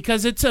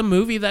because it's a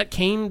movie that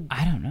came.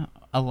 I don't know.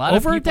 A lot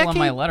Over a of people on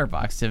my decade?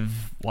 letterbox have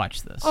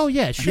watched this. Oh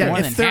yeah, sure. Yeah, More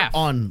if than they're half.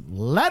 on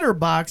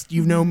Letterboxd,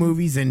 you know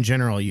movies in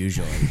general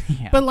usually.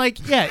 Yeah. But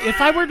like, yeah, if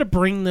I were to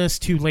bring this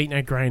to Late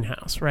Night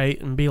Grindhouse, right,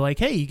 and be like,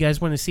 hey, you guys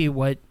want to see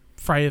what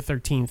Friday the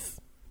 13th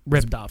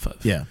ripped off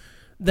of? Yeah.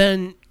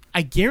 Then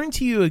I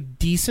guarantee you a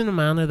decent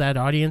amount of that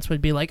audience would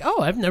be like,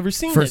 "Oh, I've never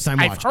seen First this. time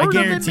I've watch. I heard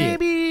of it, guarantee it."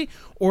 maybe."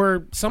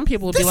 Or some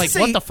people would be This like, is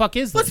 "What a- the fuck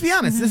is this?" Let's be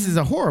honest. This is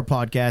a horror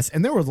podcast,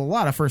 and there was a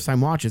lot of first time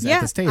watches Yeah,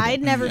 at this table.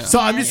 I'd never So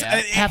seen I'm it. just, Yeah.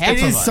 it- Half it of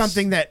is us.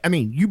 something that, I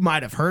mean, you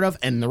might have heard of,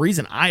 and the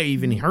reason I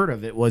even heard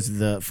of it was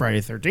the Friday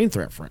the 13th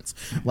reference.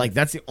 Like,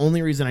 that's the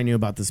only reason I knew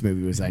about this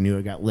movie was I knew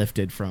it got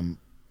lifted from,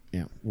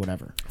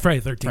 whatever. Friday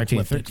the 13th, Friday the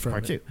lifted 13th, from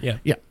part it. 2. Yeah.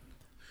 Yeah.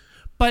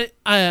 But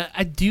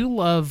I do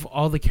love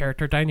all the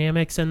character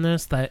dynamics in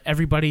this. That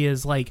everybody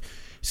is like.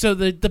 So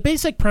the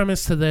basic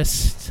premise to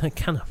this, to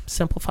kind of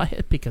simplify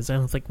it, because I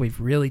don't think we've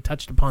really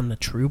touched upon the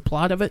true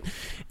plot of it,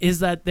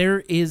 is that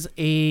there is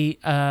a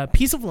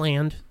piece of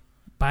land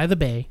by the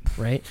bay,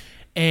 right?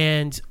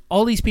 And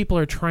all these people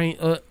are trying,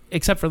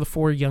 except for the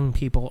 4 young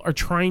people, are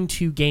trying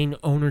to gain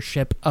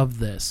ownership of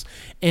this.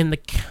 And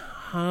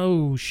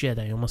oh shit,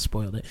 I almost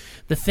spoiled it.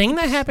 The thing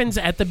that happens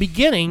at the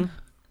beginning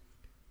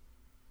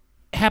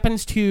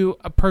happens to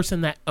a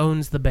person that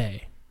owns the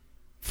bay.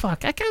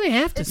 Fuck, I kind of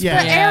have to. Yeah.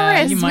 For Yeah,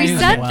 Eris, you we might as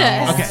said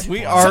well. this. Okay.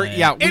 We are,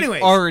 yeah. We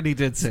Anyways. already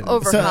did say this. So,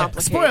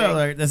 Overcomplicating. spoiler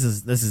alert, this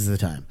is the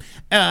time.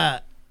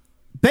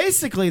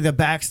 Basically, the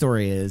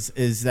backstory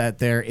is that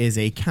there is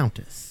a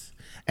countess,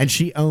 and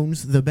she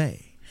owns the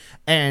bay.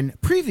 And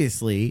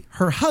previously,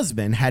 her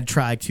husband had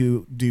tried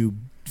to do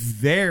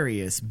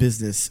various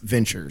business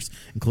ventures,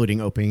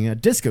 including opening a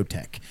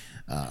discotheque,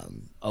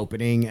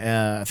 opening,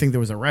 I think there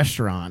was a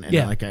restaurant and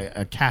like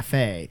a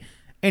cafe.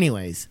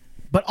 Anyways,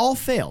 but all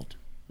failed.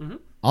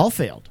 All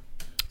failed.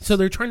 So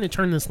they're trying to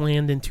turn this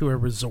land into a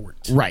resort.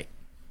 Right.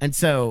 And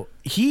so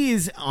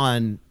he's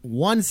on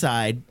one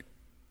side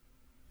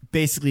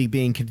basically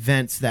being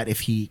convinced that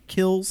if he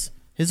kills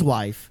his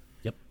wife,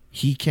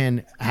 he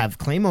can have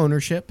claim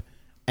ownership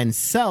and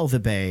sell the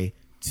bay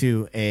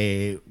to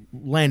a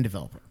land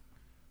developer.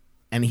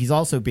 And he's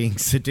also being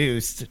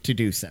seduced to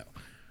do so.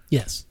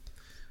 Yes.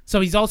 So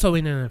he's also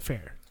in an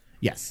affair.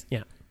 Yes.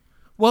 Yeah.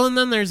 Well, and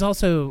then there's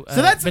also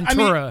So that's-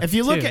 Ventura. if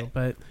you look too, at-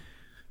 but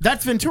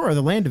That's Ventura,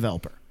 the land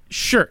developer.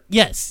 sure,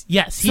 yes,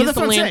 yes, So he's that's the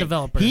what I'm land saying.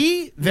 developer,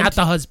 not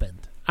the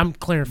husband. I'm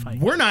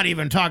clarifying. We're not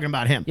even talking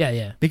about him.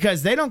 Yeah.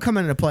 Because they don't come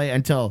into play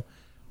until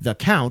the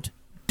Count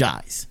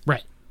dies.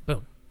 Right.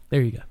 Boom.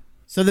 There you go.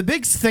 So the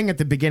big thing at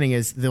the beginning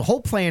is the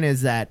whole plan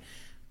is that,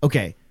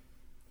 okay,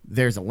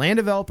 there's a land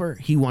developer.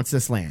 He wants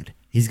this land.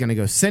 He's going to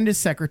go send his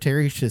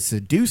secretary to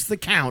seduce the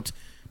Count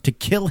to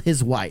kill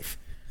his wife.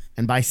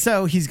 And by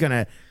so, he's going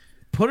to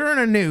put her in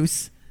a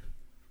noose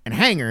and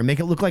hang her and make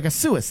it look like a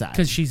suicide.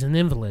 Because she's an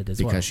invalid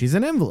as well. Because she's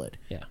an invalid.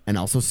 Yeah. And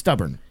also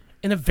stubborn.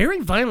 And a very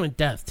violent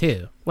death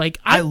too. Like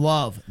I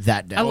love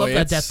that death. I love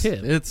that death too.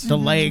 It's the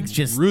legs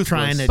just ruthless.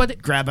 trying to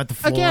But grab at the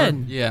floor.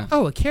 Again, Yeah.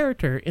 Oh, a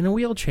character in a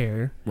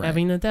wheelchair Right.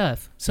 having a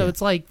death. So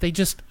it's like they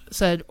just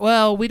said,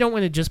 "Well, we don't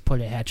want to just put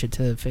a hatchet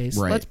to the face.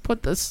 Right. Let's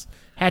put this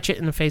hatchet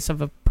in the face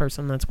of a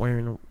person that's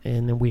wearing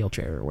in a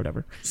wheelchair or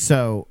whatever."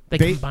 So They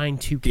combine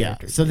two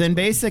characters. So then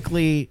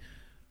basically,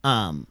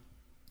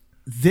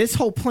 this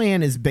whole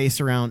plan is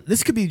based around.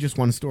 This could be just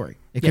one story.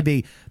 It could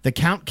be the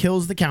Count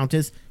kills the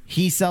Countess.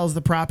 He sells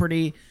the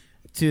property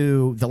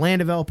to the land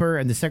developer,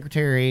 and the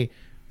secretary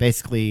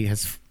basically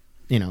has,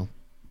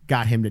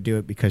 got him to do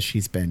it because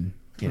she's been,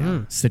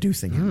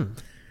 seducing him.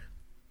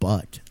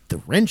 But the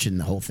wrench in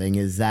the whole thing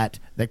is that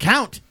the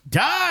Count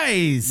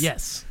dies.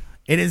 Yes.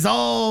 It is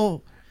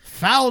all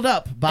fouled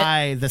up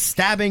by the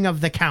stabbing of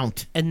the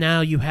Count. And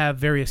now you have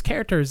various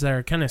characters that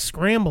are kind of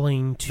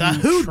scrambling to The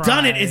whodunit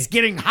try- is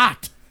getting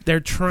hot. They're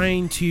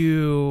trying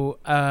to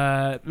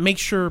make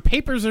sure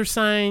papers are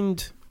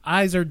signed,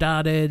 I's are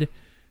dotted,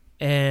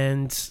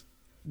 and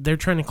they're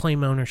trying to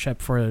claim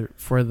ownership for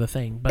the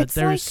thing. But It's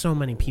there's like so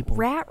many people.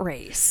 Rat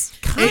Race.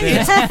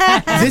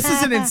 This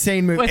is an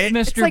insane movie. With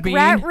It's Mr. like Bean.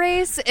 Rat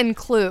Race and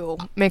Clue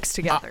mixed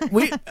together.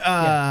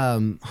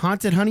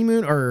 Haunted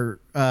Honeymoon, or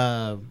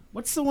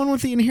what's the one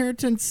with the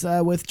inheritance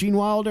with Gene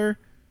Wilder?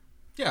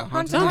 Yeah,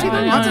 Haunted Haunted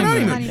Honeymoon. Haunted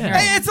Honeymoon. Honeymoon.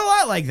 Hey, it's a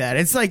lot like that.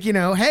 It's like,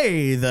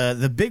 hey,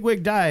 the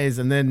bigwig dies,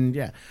 and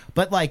then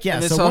but like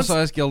And this so also once,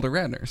 has Gilda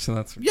Radner, so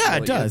that's yeah,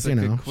 really, it does. it's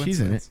a good She's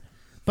in it. coincidence.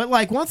 But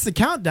like once the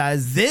Count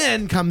dies,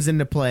 then comes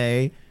into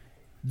play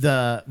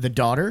the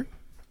daughter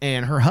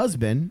and her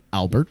husband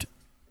Albert,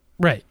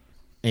 Right.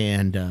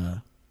 and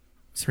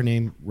what's her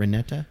name?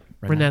 Renata.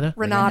 Renata.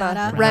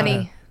 Renata.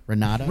 Rennie.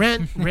 Renata.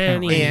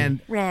 Ranny. And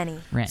Ranny.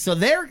 so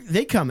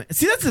they come.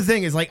 See, that's the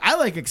thing is like I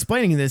like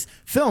explaining this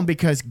film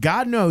because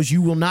God knows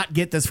you will not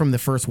get this from the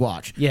first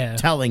watch. Yeah.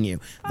 Telling you.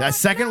 The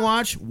second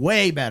watch,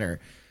 way better.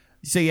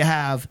 So you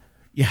have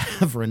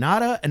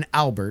Renata and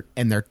Albert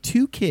and their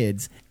two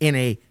kids in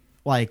a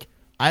like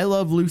I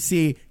Love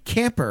Lucy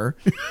camper,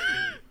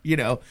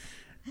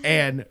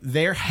 and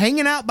they're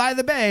hanging out by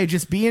the bay,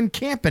 just being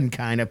camping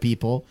kind of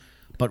people.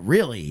 But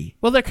really,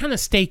 Well, they're kind of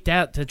staked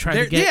out to try to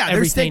they're get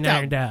everything staked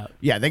ironed out.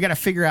 Yeah, they got to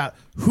figure out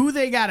who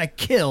they got to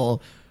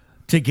kill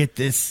to get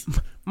this.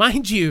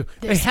 Mind you,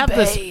 they have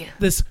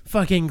this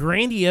fucking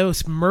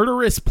grandiose,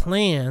 murderous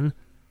plan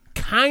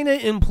kind of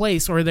in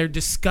place, or they're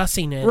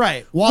discussing it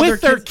Right.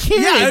 with their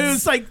kids. Yeah,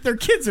 it's like their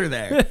kids are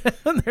there.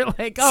 And they're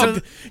like, "Oh,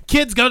 So-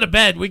 kids, go to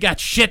bed. We got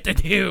shit to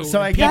do.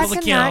 So I people guess- to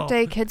Back in kill." that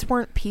day, kids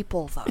weren't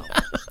people, though.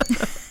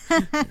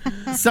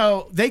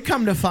 So they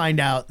come to find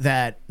out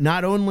that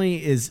not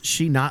only is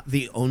she not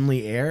the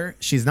only heir,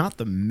 she's not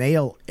the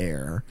male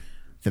heir.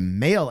 The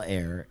male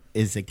heir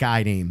is a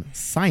guy named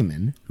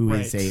Simon, who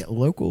is Right. a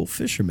local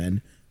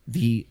fisherman.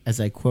 As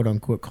I quote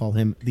unquote call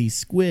him, the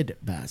squid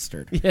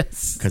bastard.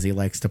 Yes. Because he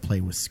likes to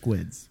play with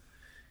squids.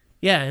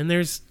 Yeah, and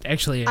there's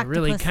actually a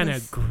really kind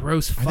Octopuses. of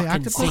gross they fucking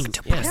octopus? scene.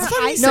 Octopus. Yeah. I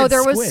thought he No, said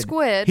there was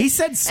squid. He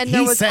said And he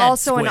there was said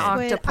also an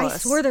squid. octopus. I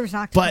swear there was an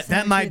octopus. But in that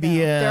there might too, be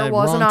though. a There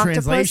was wrong an octopus.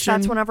 translation.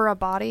 That's whenever a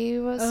body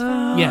was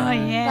found. Yeah.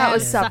 yeah, That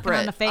was sucking separate.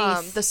 on the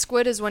face. The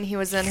squid is when he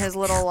was in his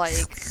little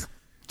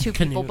two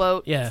Canoe, people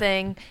boat yeah.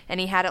 thing, and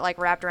he had it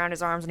wrapped around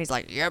his arms, and he's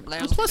like, "Yep,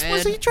 that's Plus,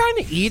 was good." he trying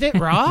to eat it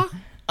raw?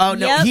 Oh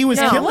no, Yep. he was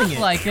No. killing Looked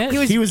it. like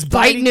it. He was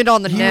biting it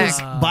on the he neck.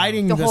 was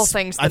biting The the whole s-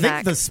 thing's I the think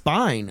neck. the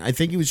spine. I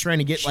think he was trying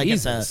to get like at the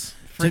Jesus.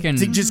 to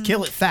Freaking- just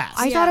kill it fast.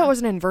 I thought it was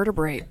an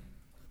invertebrate.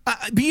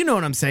 But you know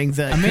what I'm saying?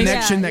 The mean,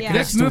 connection that yeah.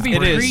 connects This movie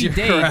It is, you're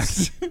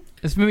predates.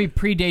 This movie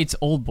predates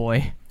Old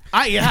Boy.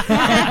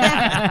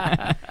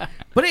 Yeah.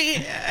 But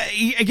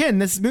again,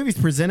 this movie's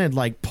presented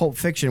like Pulp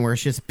Fiction, where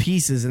it's just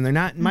pieces, and they're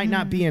not might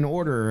not be in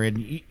order.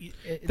 And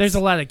There's a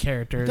lot of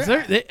characters.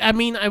 I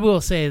mean, I will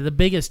say the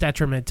biggest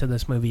detriment to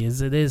this movie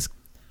is it is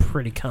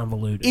pretty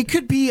convoluted. It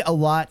could be a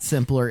lot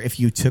simpler if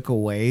you took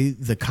away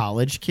the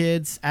college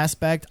kids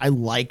aspect. I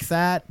like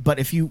that, but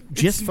if you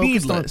just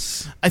focused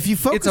needless. on if you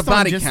focused a on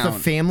body just the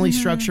count. family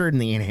structure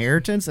and the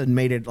inheritance and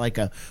made it like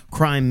a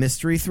crime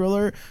mystery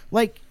thriller,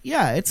 like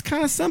it's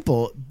kind of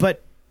simple,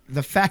 but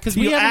the fact that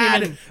we you haven't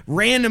add even-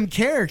 random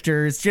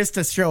characters just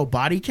to show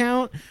body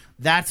count,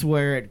 that's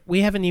where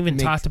we haven't even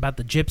makes- talked about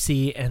the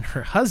gypsy and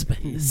her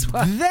husband as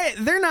well.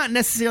 they're not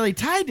necessarily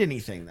tied to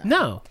anything,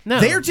 though. No.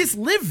 They're just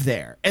live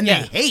there, and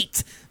Yeah. they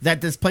hate that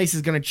this place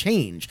is going to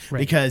change Right.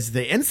 because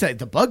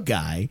the bug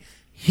guy,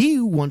 he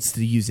wants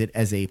to use it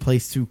as a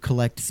place to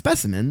collect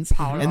specimens,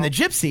 and the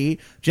gypsy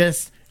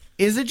just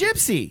is a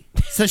gypsy,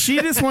 so she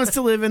just wants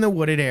to live in the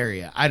wooded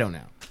area. I don't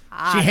know.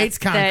 She hates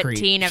concrete.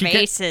 13 of She ca-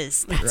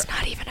 aces. That's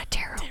not even a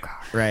tarot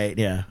card. Right?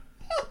 Yeah.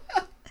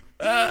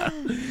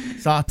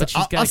 So she's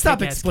got I'll a stop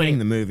kick-ass explaining cape.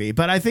 the movie,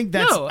 but I think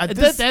that's No,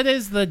 that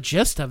is the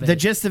gist of it. the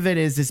gist of it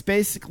is it's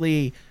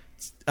basically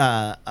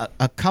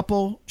a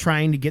couple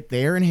trying to get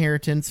their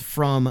inheritance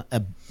from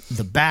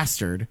the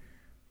bastard,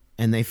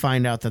 and they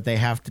find out that they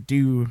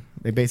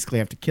basically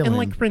have to kill and him.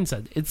 like Bryn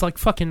said, it's like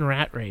fucking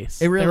rat race.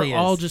 It really They're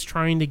all is. just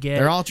trying to get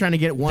They're all trying to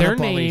get one their up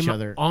on name each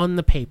other. on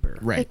the paper.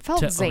 Right. It felt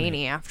to own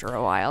zany after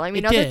a while. I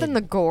mean, It other did. than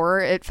the gore,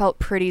 it felt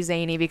pretty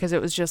zany because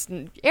it was just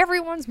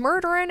everyone's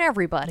murdering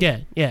everybody.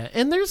 Yeah.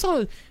 And there's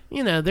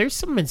there's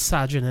some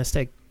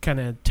misogynistic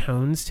kind of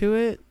tones to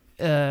it.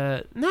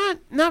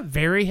 Not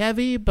very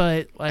heavy,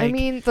 but like I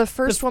mean, the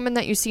first woman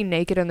that you see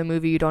naked in the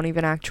movie, you don't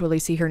even actually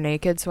see her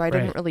naked, so I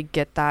didn't Right. really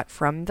get that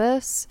from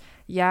this.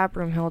 Yeah,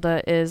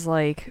 Broomhilda is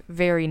like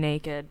very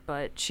naked,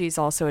 but she's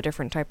also a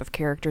different type of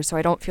character, so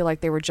I don't feel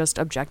like they were just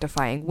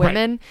objectifying Right.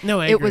 women. No,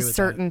 I it agree was with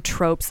certain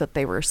tropes that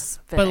they were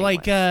spinning but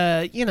like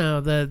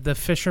with. the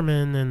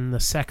fisherman and the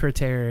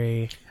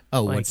secretary.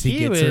 Oh, like, once he he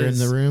gets her in was-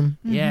 the room.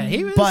 Yeah,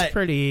 he was But-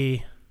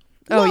 pretty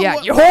Oh What- yeah,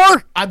 what- you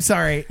whore! I'm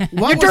sorry. What You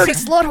was dirty her-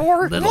 slut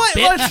whore! little What?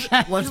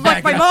 bitch. Let's Like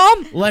back my it up.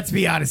 mom? Let's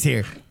be honest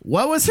here.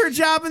 What was her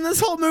job in this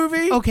whole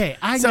movie? Okay,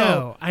 I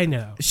So-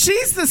 know.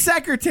 She's the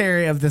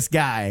secretary of this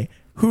guy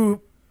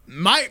who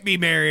might be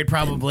married,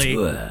 probably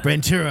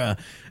Ventura.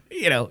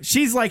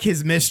 She's like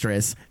his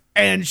mistress,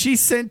 and she's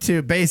sent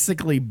to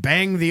basically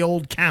bang the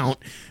old count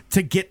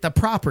to get the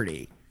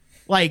property,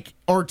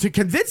 or to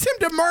convince him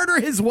to murder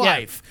his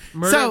wife.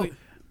 murder So, the-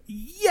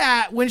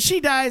 yeah, when she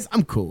dies,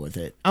 I'm cool with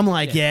it. I'm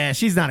like, yeah,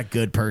 she's not a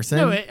good person.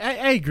 No,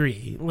 I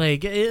agree.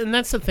 Like, and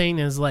that's the thing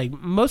is like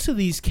most of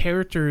these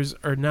characters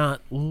are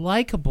not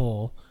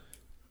likable.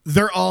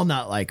 They're all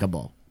not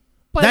likable.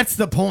 But That's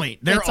the point.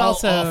 They're it's all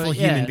also- awful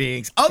yeah. human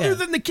beings. Other Yeah.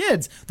 than the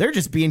kids, they're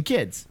just being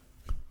kids.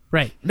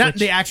 Right. Not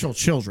Which the actual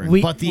children,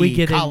 we but the we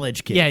get in-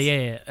 college kids.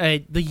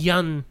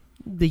 Yeah.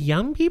 The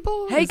young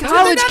people. Hey, Is that-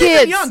 college They're not kids.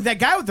 even young. That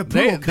guy with the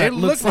poodle They cut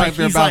look looks like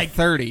they're he's about like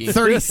 30.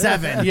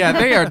 37. Yeah,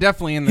 they are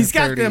definitely in their He's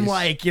got 30s.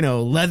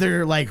 them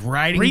leather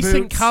riding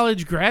recent boots.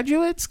 college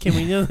graduates. Can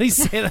we really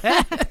say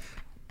that?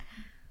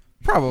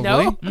 Probably.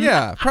 No?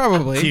 Yeah,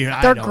 probably. Dude,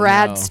 I They're don't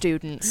grad know.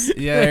 students.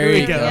 Yeah, there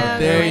you go. Yeah,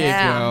 There you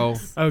yeah. go.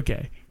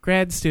 Okay,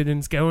 grad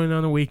students going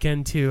on a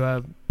weekend to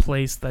a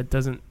place that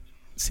doesn't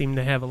seem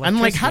to have I'm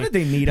electricity. like, how did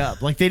they meet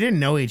up? Like, they didn't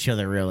know each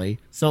other really.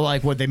 So,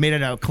 what, they made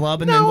it at a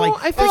club and then, No, like,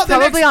 I think the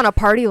Probably next- on a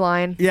party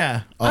line.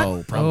 Yeah.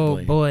 Oh,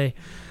 probably. Oh boy.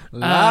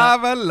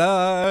 Lava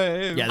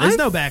live. Yeah, there's I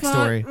no thought-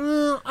 backstory.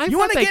 I You thought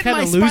want to they get kind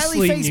my of smiley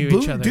loosely face knew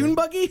each other. dune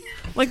buggy?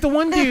 Like the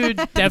one dude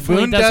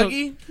definitely doesn't.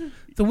 Boondoggy?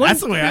 The one,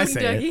 That's the way I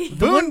say it.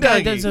 the one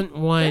guy Boondoggy. doesn't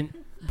want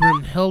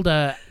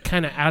Brunhilde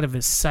kind of out of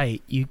his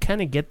sight. You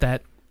kind of get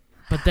that,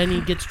 but then he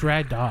gets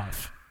dragged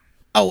off,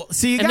 Oh,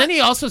 so you and got then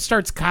he also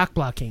starts cock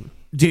blocking.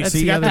 dude. That's So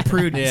you the got the other-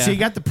 prude. Yeah. So you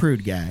got the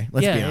prude guy.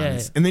 Let's Yeah, be yeah,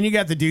 honest. yeah. And then you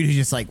got the dude who's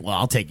just like, well,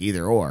 I'll take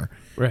either or.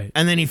 Right.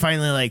 And then he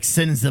finally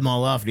sends them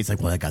all off, and he's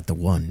like, well, I got the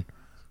one.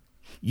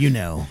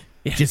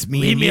 Just me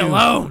Leave and me you.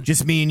 alone.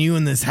 Just me and you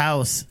in this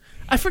house.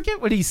 I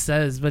forget what he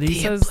says, but he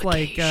says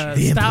like, The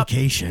 "Stop,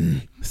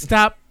 implication.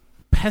 stop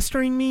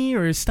pestering me,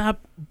 or stop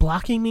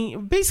blocking me."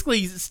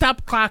 Basically,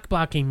 stop cock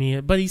blocking me.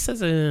 But he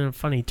says it in a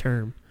funny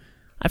term.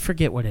 I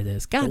forget what it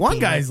is. God, One damn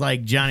it. guy's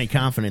like Johnny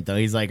Confident, though.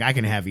 He's like, I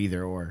can have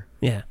either or.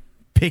 yeah.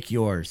 Pick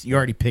yours. You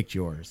already picked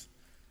yours.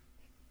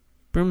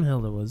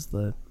 Broomhilda was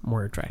the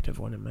more attractive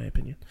one, in my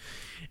opinion.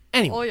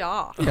 Anyway,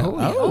 yeah.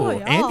 Oh,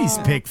 yeah. Andy's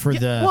pick for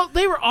the. well,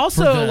 they were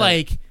also for the-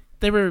 like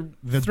they were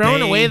the throwing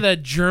Bay- away the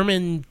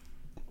German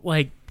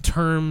like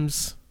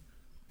terms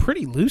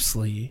pretty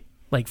loosely,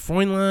 like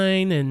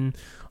Freundlein and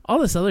all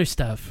this other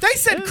stuff. They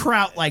said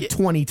kraut like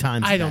 20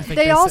 times. I don't back. think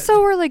They said-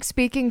 also were like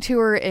speaking to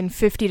her in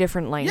 50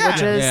 different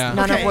languages, Yeah.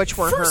 none Okay, of which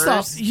were first hers.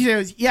 off, he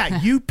goes,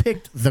 yeah, you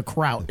picked the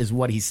kraut, is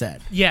what he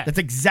said. Yeah, That's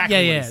exactly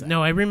yeah, what yeah. he said.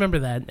 No, I remember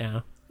that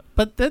now.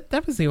 But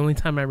that was the only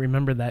time I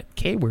remember that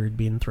K word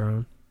being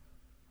thrown.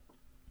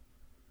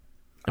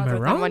 Am I Other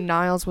than wrong? when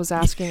Niles was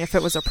asking if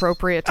it was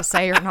appropriate to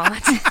say or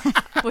not.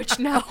 Which,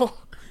 no.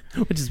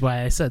 which is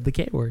why I said the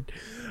K word.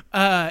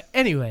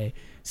 Anyway,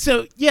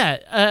 so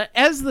yeah,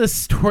 as the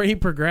story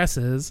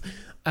progresses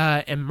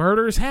and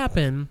murders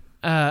happen,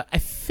 I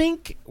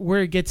think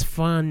where it gets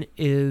fun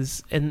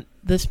is, and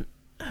this,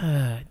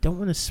 I don't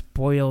want to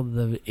spoil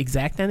the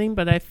exact ending,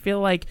 but I feel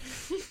like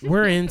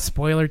we're in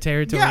spoiler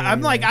territory. Yeah, I'm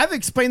anyway. like, I've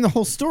explained the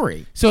whole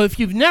story. So if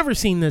you've never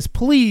seen this,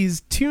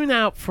 please tune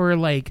out for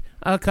like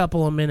a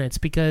couple of minutes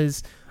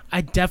because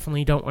I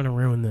definitely don't want to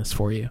ruin this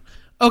for you.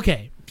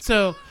 Okay,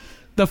 so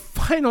the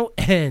final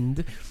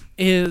end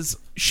is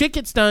shit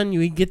gets done.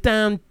 You get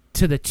down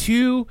to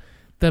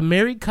the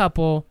married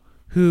couple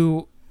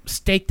who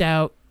staked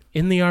out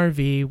in the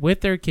RV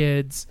with their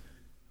kids.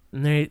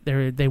 And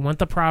they want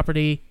the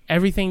property.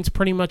 Everything's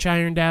pretty much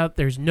ironed out.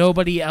 There's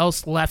nobody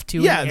else left to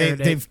inherit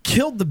it. They've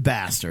killed the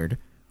bastard.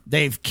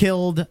 They've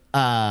killed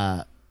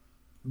I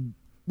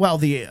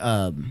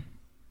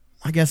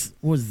guess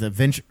what was the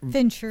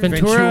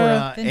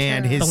Ventura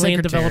and his the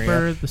land secretary.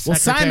 developer, the secretary. Well,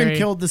 Simon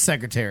killed the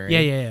secretary.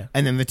 Yeah.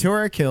 And then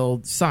Ventura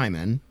killed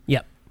Simon.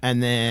 Yep.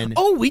 And then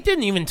we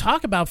didn't even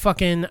talk about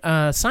fucking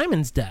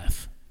Simon's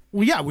death.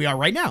 well, yeah, we are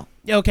right now.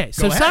 Okay,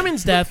 so ahead.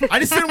 Simon's death. I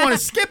just didn't want to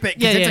skip it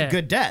because it's a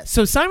good death.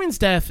 So Simon's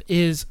death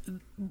is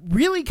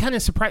really kind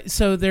of surprising.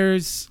 So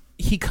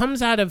he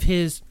comes out of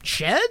his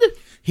shed.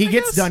 He I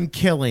gets guess? done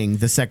killing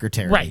the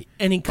secretary. Right,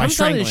 and he by comes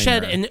out of the strangling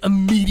shed her. and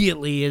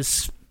immediately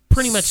is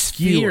pretty much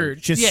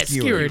Skewered.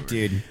 skewered,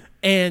 dude.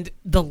 And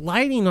the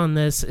lighting on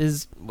this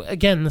is,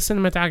 again, the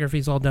cinematography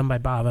is all done by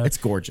Bava. It's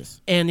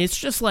gorgeous. And it's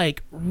just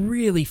like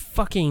really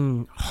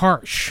fucking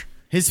harsh.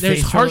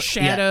 There's Harsh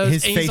shadows,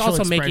 his and he's facial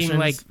also making expressions.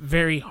 like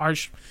very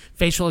harsh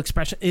facial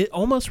expression. It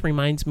almost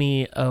reminds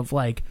me of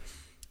like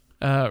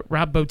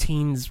Rob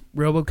Bottin's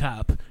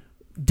RoboCop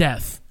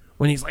death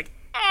when he's like,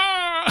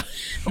 ah!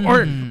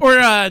 or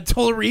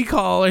Total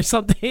Recall or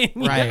something,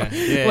 you Right. know?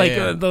 Yeah, like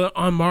yeah.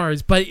 On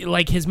Mars. But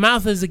like his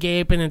mouth is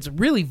agape, and it's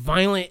really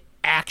violent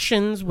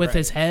actions with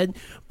his head,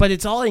 but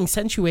it's all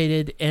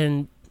accentuated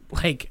and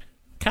like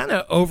kind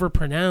of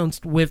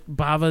overpronounced with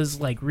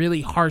Bava's like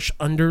really harsh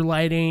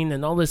underlighting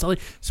and all this other.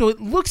 So it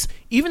looks,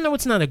 even though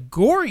it's not a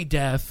gory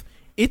death,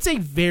 it's a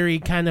very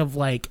kind of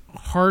like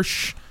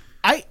harsh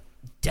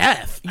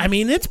death. I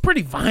mean, it's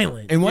pretty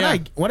violent. And what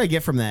I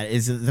get from that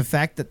is the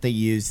fact that they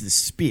use the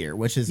spear,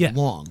 which is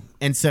long,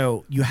 and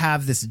so you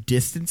have this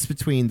distance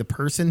between the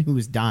person who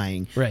is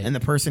dying and the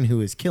person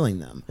who is killing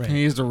them,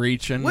 He used to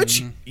reach in.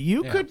 which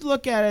you could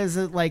look at as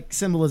like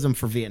symbolism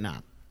for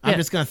Vietnam. I'm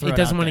just going to throw it. He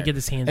doesn't out want to there. get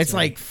his hands It's dirty.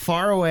 like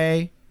far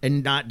away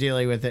and not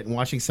dealing with it and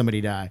watching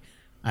somebody die.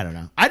 I don't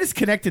know. I just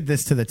connected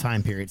this to the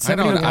time period. I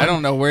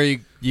don't know where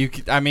you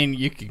could, I mean,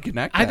 you can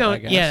connect that, I don't. I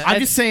guess. Yeah, I'm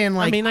just saying,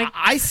 like, I mean,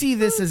 I see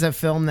this as a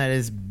film that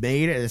is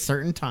made at a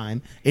certain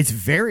time. It's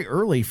very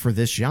early for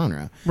this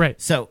genre. Right.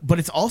 So, but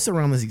it's also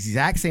around this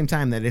exact same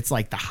time that it's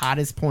like the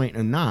hottest point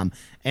in Nam.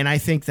 And I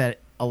think that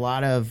a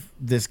lot of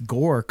this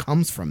gore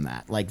comes from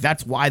that. Like,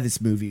 that's why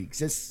this movie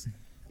exists,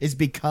 is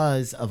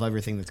because of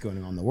everything that's going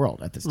on in the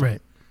world at this time.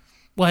 Right.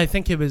 Well, I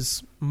think it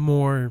was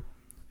more,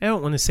 I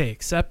don't want to say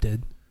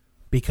accepted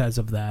because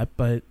of that,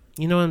 but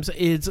you know what I'm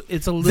saying?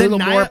 It's a little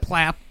more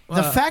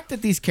the fact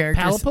that these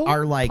characters palpable?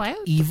 are like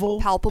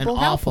evil Palpable?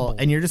 and awful, Palpable.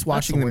 and you're just That's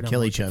watching the them word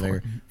kill I'm each looking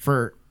other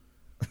for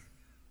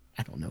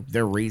I don't know,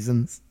 their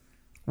reasons.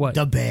 what?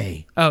 The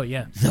Bay. Oh,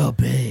 yeah. The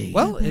Bay.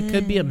 Well, it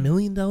could be $1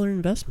 million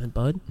investment,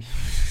 bud.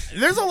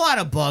 There's a lot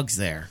of bugs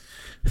there.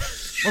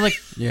 Well, like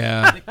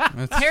Yeah.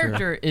 That's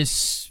character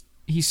is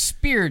he's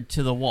speared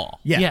to the wall.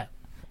 Yeah.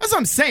 That's what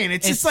I'm saying.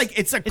 It's just like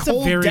it's a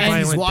cold very death.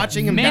 He's violent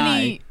watching death. him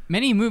Many die.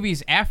 many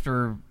movies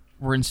after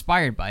were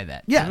inspired by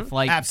that. Yeah,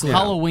 like absolutely.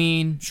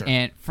 Halloween Sure.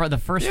 and for the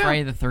first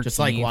Friday the 13th. Just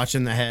like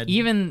watching the head.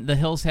 Even The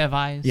Hills Have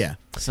Eyes. Yeah.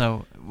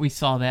 So we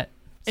saw that.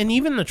 And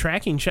even the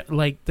tracking shot,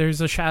 like there's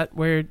a shot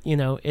where, you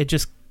know, it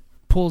just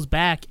pulls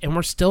back and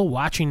we're still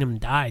watching him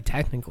die,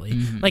 technically.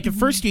 Like at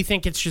first you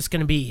think it's just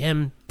going to be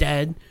him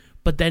dead,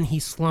 but then he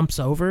slumps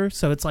over.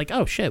 So it's like,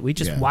 oh shit, we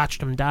just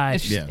watched him die.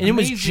 It's just And it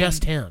was amazing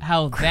just him.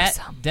 How that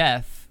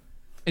death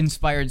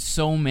inspired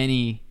so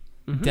many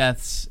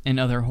deaths in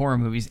other horror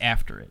movies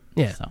after it.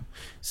 Yeah.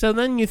 So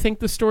then you think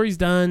the story's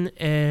done,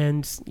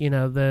 and you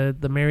know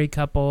the married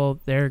couple,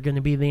 they're going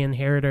to be the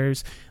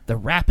inheritors. They're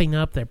wrapping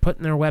up. They're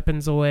putting their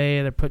weapons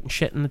away. They're putting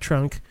shit in the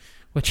trunk,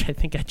 which I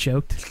think I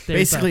joked.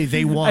 Basically,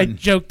 they I won.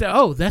 joked,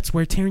 oh, that's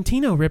where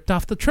Tarantino ripped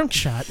off the trunk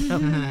shot.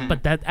 Oh,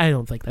 but that I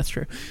don't think that's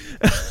true.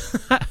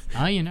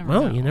 Oh, you never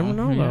Well, know. you never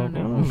know. You Though.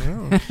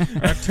 never know.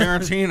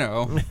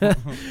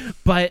 Tarantino.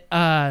 But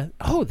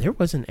there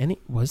wasn't any.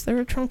 Was there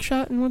a trunk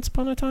shot in Once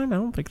Upon a Time? I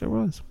don't think there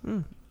was.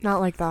 Not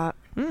like that.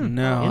 No,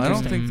 I don't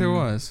Interesting. think there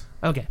was.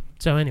 Okay,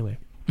 so anyway,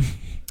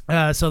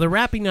 so they're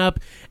wrapping up,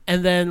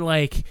 and then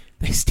like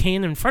they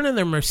stand in front of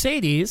their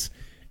Mercedes,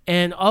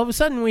 and all of a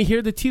sudden we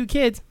hear the two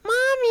kids,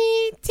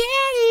 "Mommy,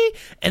 Daddy,"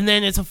 and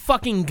then it's a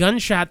fucking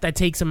gunshot that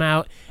takes them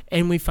out,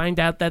 and we find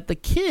out that the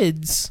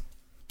kids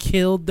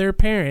killed their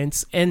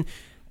parents, and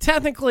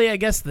technically, I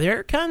guess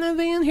they're kind of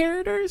the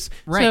inheritors.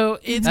 Right. So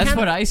it's That's kinda,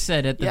 what I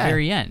said at the Yeah.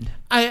 very end.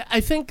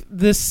 I think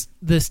this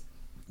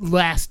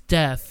last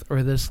death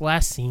or this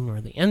last scene or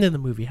the end of the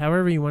movie,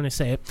 however you want to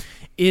say it,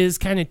 is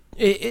kind of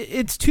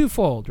it's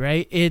twofold,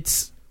 right?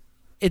 It's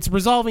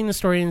resolving the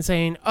story and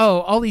saying, oh,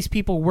 all these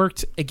people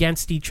worked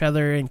against each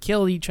other and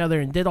killed each other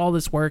and did all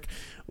this work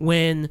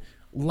when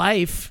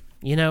life,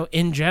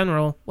 in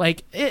general,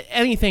 like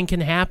anything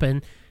can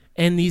happen.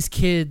 And these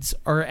kids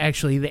are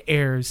actually the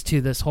heirs to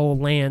this whole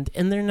land,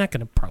 and they're not going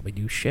to probably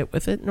do shit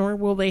with it, nor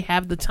will they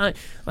have the time.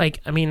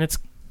 Like, I mean,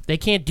 they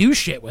can't do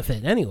shit with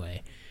it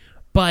anyway.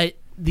 But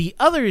the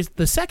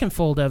second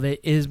fold of it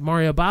is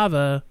Mario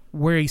Bava,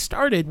 where he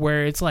started,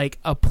 where it's like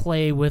a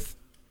play with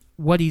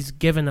what he's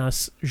given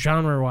us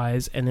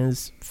genre-wise and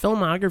his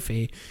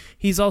filmography.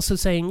 He's also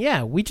saying,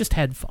 yeah, we just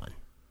had fun.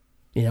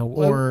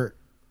 Or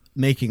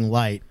making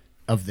light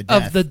of the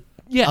death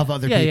of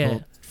other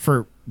people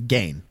for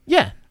gain.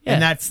 Yeah. And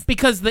that's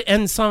because the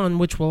end song,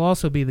 which will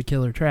also be the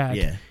killer track,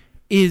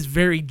 is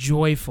very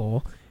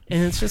joyful.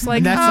 And it's just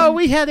like,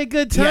 we had a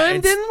good time,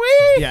 didn't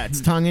we? Yeah,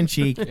 it's tongue in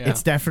cheek.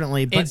 It's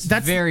definitely, but It's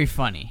that's very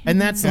funny. and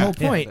that's the whole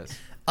Yeah, point. it is.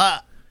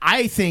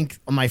 I think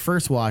on my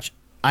first watch,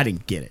 I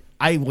didn't get it.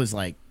 I was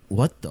like,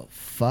 "What the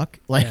fuck?"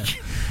 Like,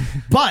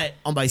 but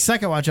on my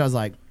second watch, I was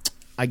like,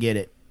 "I get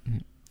it.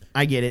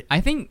 I get it." I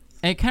think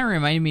it kind of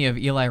reminded me of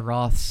Eli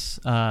Roth's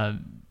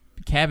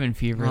Cabin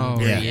Fever. Oh, at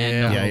the very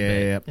end a little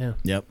bit. Yeah.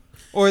 Yep.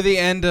 Or the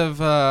end of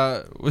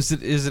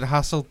is it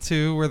Hustle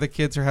 2 where the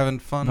kids are having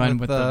fun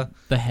with the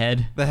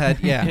head. the head?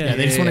 Yeah, Yeah,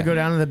 they just want to go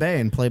down to the bay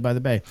and play by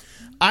the bay.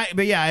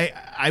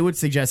 I would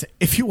suggest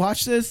if you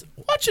watch this,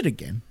 watch it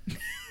again.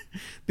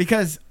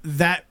 Because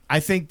I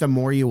think the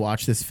more you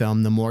watch this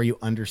film, the more you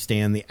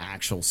understand the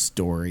actual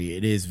story.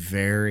 It is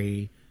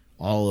very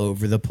all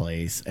over the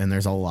place, and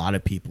there's a lot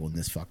of people in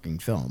this fucking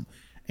film.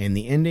 And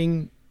the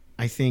ending,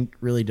 I think,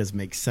 really does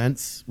make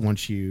sense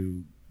once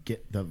you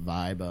get the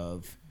vibe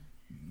of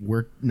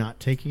we're not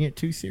taking it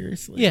too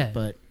seriously. Yeah.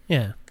 But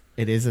Yeah.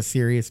 it is a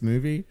serious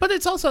movie. But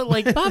it's also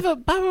like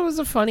Bava was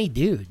a funny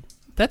dude.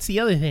 That's the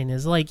other thing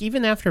is like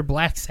even after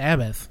Black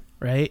Sabbath,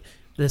 right?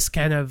 This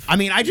kind of I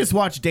mean, I just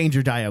watched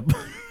Danger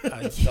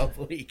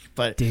Diabolique,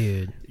 but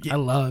dude. I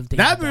love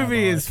that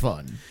movie is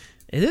fun.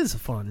 It is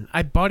fun.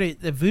 I bought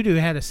it. The Voodoo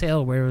had a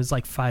sale where it was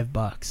like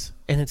 $5,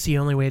 and it's the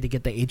only way to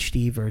get the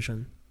HD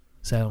version.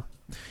 So,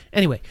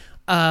 anyway,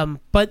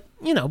 but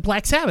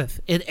Black Sabbath.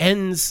 It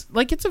ends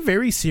like it's a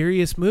very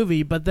serious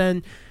movie, but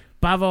then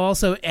Bava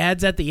also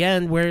adds at the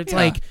end where it's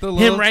like the him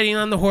little riding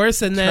on the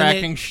horse, and then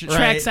tracking it sh-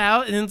 tracks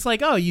out, and it's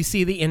like, oh, you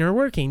see the inner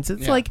workings.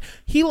 It's like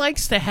he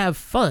likes to have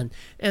fun,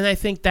 and I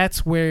think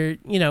that's where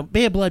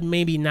Bay of Blood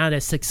maybe not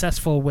as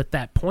successful with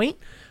that point,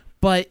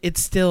 but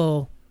it's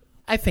still.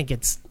 I think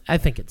it's.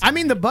 I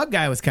mean, the bug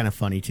guy was kind of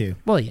funny too.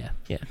 Well, yeah.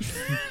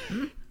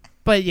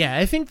 But yeah,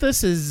 I think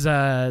this is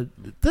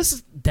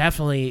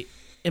definitely,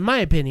 in my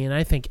opinion,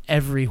 I think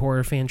every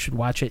horror fan should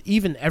watch it.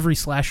 Even every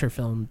slasher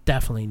film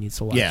definitely needs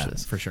to watch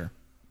this. for sure.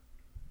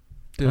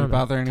 Did it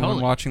bother anyone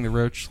Totally. watching the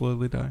roach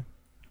slowly die?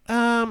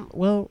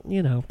 Well,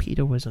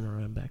 PETA wasn't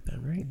around back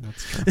then, right?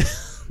 That's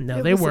true. No,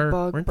 It they was a were,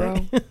 bug, weren't bro.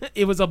 they?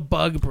 It was a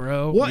bug,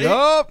 bro. Well,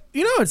 Yup.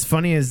 what's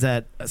funny is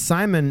that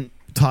Simon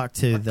talked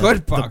to the good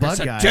the bug. bug It's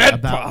a guy dead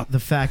about bug. the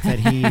fact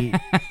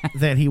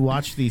that he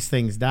watched these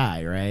things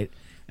die, right?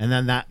 And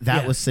then that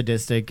Yeah. was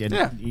sadistic, and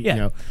Yeah.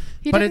 Yeah.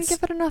 He But didn't it's-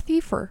 give it enough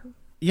ether.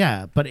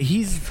 yeah, but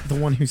he's the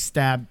one who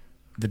stabbed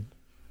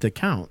the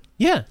count.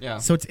 Yeah. Yeah.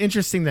 So it's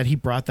interesting that he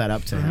brought that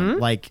up to him.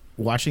 Like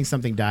watching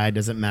something die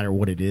doesn't matter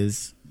what it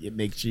is; it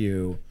makes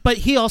you. But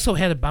he also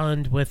had a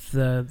bond with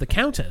the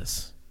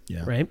Countess,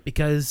 Yeah, right?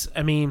 Because,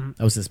 I mean,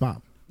 that was his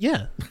mom.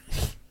 yeah.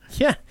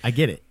 Yeah. I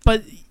get it.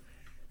 But,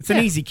 It's an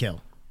Yeah. easy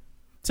kill.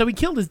 so he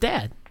killed his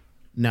dad.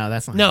 No,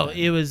 that's not. No, his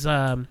dad. it was,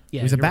 yeah. He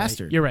was a you're right.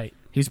 bastard. You're right.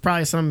 He was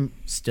probably some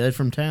stud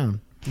from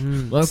town,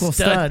 local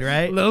stud,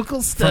 right? Local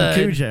From stud.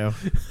 Cujo.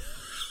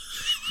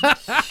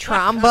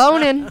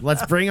 Tromboning.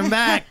 Let's bring him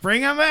back.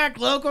 Bring him back,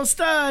 local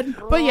stud.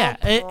 But yeah,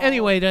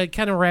 anyway, to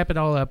kind of wrap it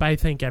all up, I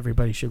think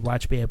everybody should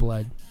watch Bay of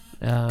Blood.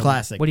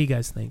 Classic. What do you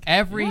guys think?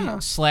 Every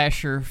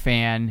slasher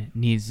fan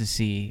needs to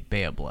see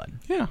Bay of Blood.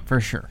 Yeah.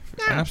 For sure.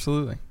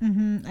 Absolutely.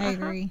 I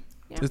agree.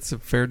 It's a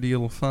fair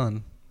deal of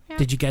fun.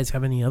 Did you guys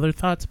have any other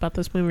thoughts about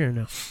this movie or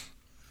no?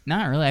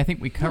 Not really. I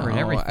think we covered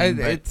No, everything.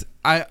 but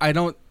I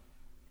don't.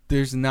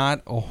 There's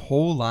not a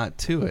whole lot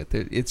to it.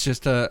 It's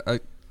just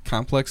a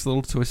complex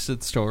little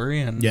twisted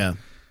story, and Yeah.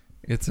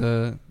 it's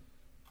a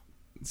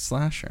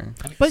slasher.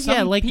 But some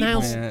yeah, like people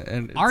Niles, Yeah,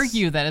 and it's-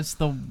 argue that it's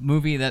the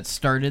movie that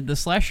started the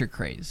slasher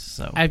craze.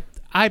 So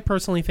I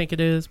personally think it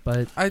is,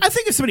 but I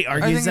think if somebody I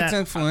argues think it's that,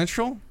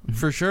 influential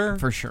for sure.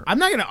 for sure. I'm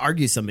not going to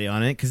argue somebody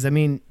on it because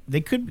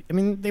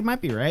they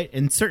might be right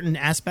in certain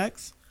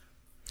aspects.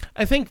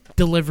 I think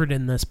delivered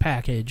in this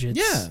package,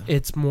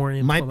 it's more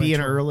Might be an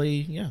influential. early,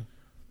 yeah.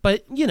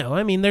 But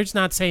there's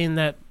not saying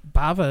that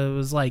Bava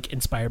was like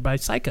inspired by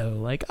Psycho.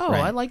 Like, oh,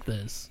 Right. I like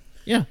this.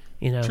 Yeah.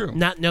 True.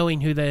 Not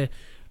knowing who the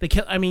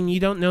kill. I mean,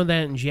 you don't know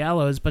that in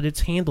Giallos, but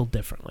it's handled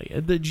differently.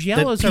 The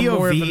Giallos are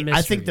more of a mystery.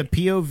 I think the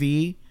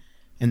POV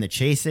and the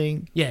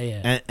chasing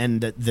yeah.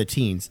 and the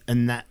teens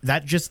and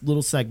that just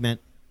little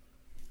segment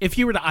If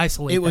you were to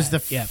isolate, It was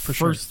that, the for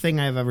first sure. thing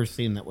I've ever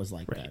seen that was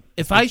like that.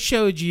 If I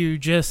showed you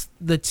just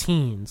the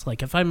teens,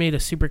 like if I made a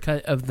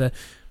supercut of the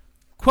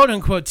quote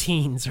unquote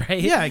teens, right?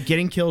 Yeah,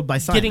 getting killed by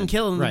Simon. Getting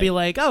killed and Right. be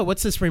like, oh,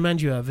 what's this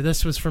remind you of?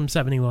 This was from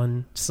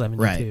 71,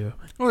 72.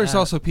 Well, there's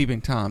also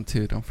Peeping Tom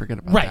too. Don't forget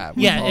about Right. that.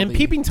 with Yeah, all and the-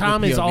 Peeping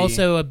Tom the is POV.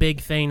 also a big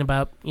thing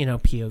about,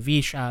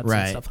 POV shots Right.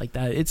 and stuff like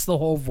that. It's the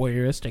whole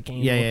voyeuristic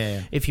angle.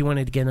 Yeah. If you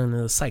wanted to get into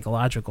the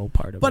psychological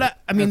part of But it.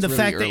 I mean, That's the really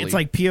fact that it's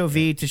early. like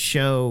POV to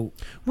show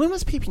When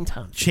was Peeping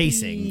Tom?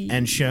 chasing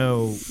and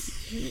show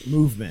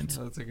movement.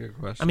 That's a good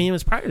question. I mean, it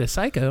was prior to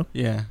Psycho.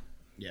 yeah.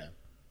 Yeah.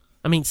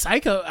 I mean,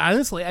 Psycho,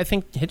 honestly, I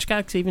think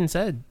Hitchcock's even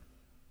said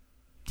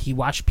he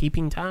watched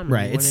Peeping Tom. And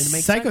Right. he It's wanted to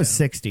make Psycho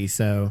 60,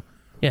 so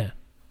Yeah.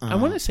 I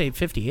want to say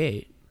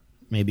 58.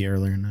 maybe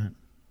earlier than that.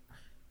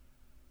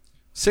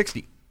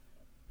 60.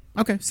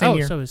 Okay, same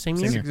year. So the same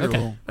Same year? year. Okay.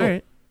 Cool. All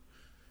right.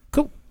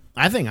 Cool.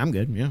 I think I'm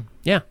good, yeah.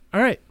 Yeah.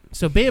 All right.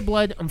 So Bay of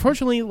Blood,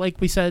 unfortunately,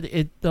 like we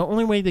said, the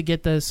only way to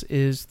get this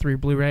is through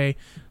Blu-ray.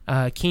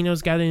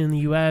 Kino's got it in the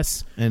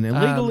U.S. And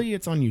illegally,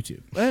 it's on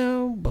YouTube.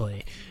 Oh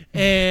boy.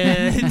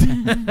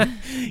 And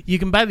you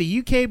can buy the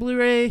UK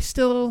Blu-ray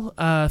still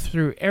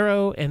through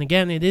Arrow, and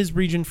again, it is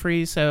region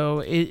free, so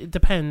it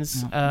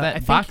depends. I that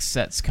think- box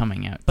set's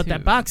coming out. but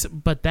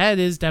too. that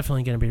is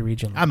definitely going to be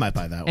region. I might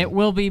buy that one. It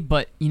will be,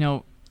 but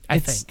I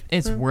it's, think.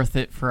 it's worth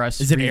it for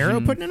us. Is it Arrow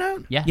region- putting it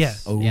out? Yes. Yeah.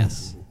 Oh.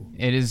 Yes.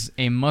 It is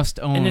a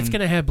must-own. And it's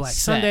going to have Black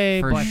set Sunday,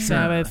 for Black sure.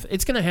 Sabbath.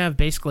 It's going to have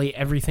basically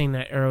everything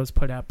that Arrow's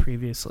put out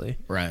previously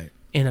Right.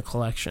 in a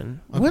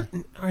collection. Okay. What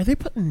are they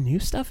putting new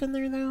stuff in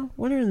there though?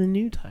 What are the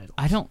new titles?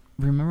 I don't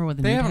remember what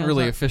the They new haven't titles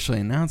really are. officially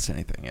announced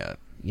anything yet.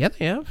 Yeah,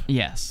 they have.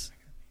 Yes.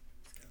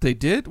 They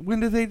did?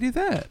 When did they do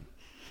that?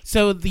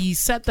 So the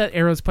set that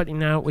Arrow's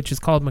putting out, which is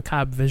called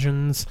Macabre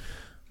Visions,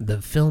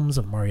 the films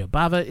of Mario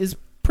Bava, is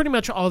pretty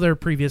much all their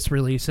previous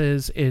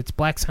releases. It's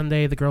Black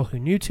Sunday, The Girl Who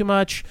Knew Too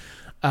Much,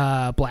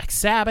 Black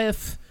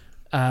Sabbath,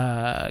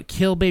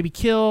 Kill Baby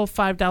Kill,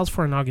 $5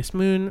 for an August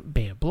Moon,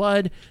 Bay of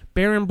Blood,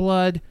 Baron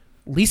Blood,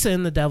 Lisa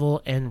and the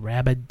Devil, and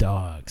Rabid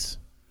Dogs.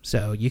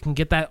 So you can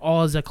get that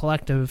all as a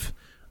collective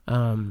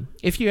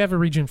if you have a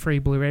region-free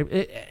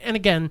Blu-ray. And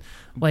again,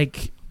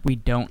 like... We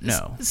don't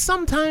know.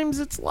 Sometimes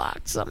it's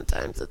locked,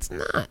 sometimes it's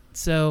not.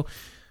 So,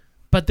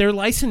 but their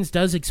license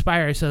does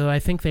expire, so I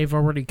think they've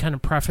already kind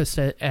of prefaced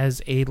it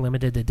as a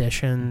limited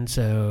edition.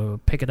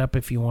 So pick it up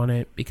if you want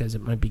it, because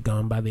it might be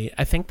gone by the.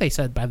 I think they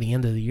said by the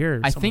end of the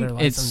year. I some think of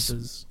their it's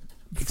licenses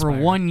For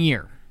expire. 1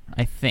 year,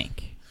 I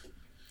think.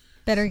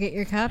 Better get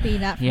your copy,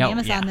 not from Yeah,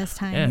 Amazon yeah. this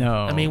time. Yeah. No.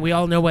 I mean, we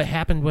all know what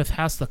happened with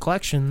House the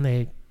Collection.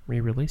 They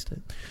re-released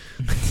it.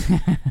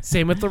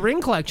 Same with the Ring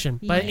Collection,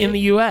 but in the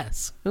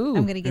U.S. Ooh,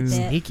 I'm gonna get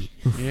that. sneaky.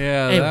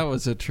 Yeah, Anyway. that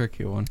was a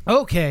tricky one.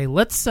 Okay,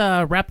 let's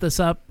wrap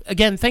this up.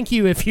 Again, thank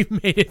you if you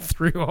made it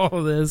through all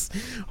of this.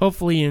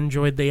 Hopefully you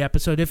enjoyed the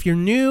episode. If you're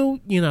new,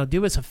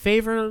 do us a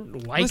favor,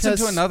 like Listen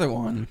us. to another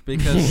one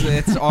because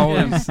it's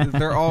always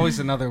they're always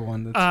another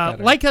one that's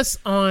better. Like us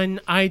on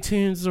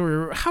iTunes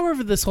or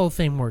however this whole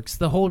thing works,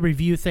 the whole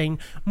review thing.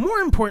 More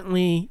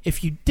importantly,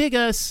 if you dig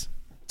us,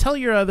 tell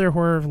your other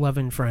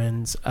horror-loving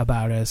friends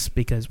about us,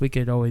 because we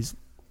could always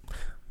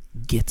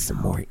get some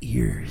more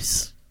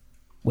ears.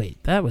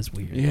 Wait, that was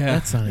weird. Yeah.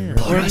 That sounded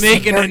real. We're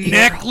making a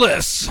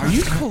necklace. Are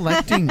you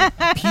collecting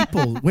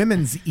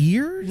women's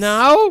ears?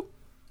 No?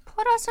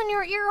 Put us in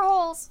your ear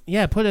holes.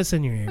 Yeah, put us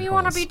in your ear We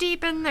want to holes. be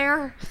deep in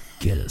there.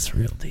 Get us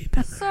real deep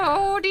in there.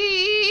 So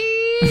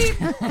deep.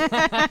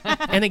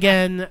 And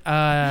again,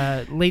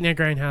 Late Night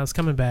Grindhouse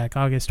coming back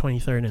August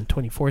 23rd and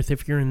 24th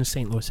if you're in the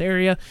St. Louis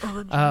area.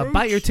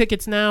 Buy your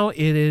tickets now. It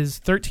is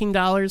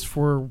 $13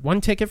 for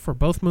one ticket for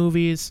both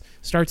movies.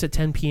 Starts at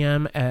 10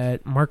 p.m.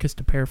 at Marcus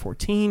de Pere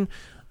 14.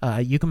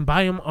 You can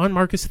buy them on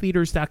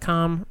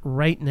marcustheaters.com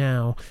right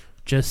now.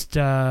 Just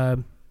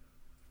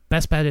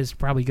best bet is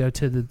probably go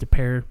to the de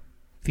Pere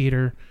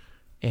Theater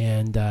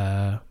and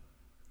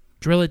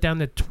drill it down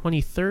to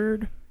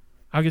 23rd.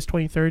 August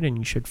 23rd, and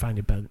you should find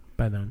it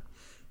by then.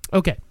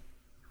 Okay.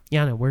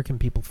 Yana, where can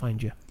people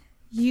find you?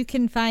 You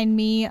can find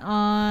me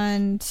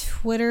on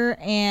Twitter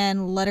and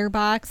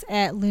Letterboxd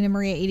at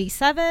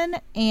LunaMaria87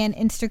 and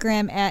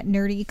Instagram at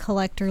Nerdy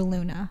Collector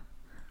Luna.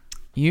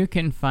 You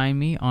can find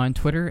me on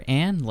Twitter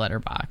and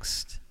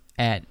Letterboxd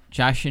at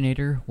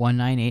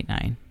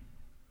Joshinator1989.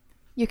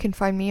 You can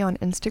find me on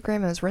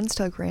Instagram as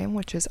Rinstagram,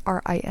 which is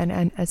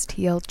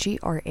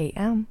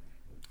RINNSTLGRAM.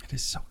 It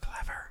is so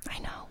clever. I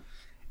know.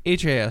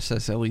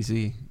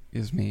 HASSLEZ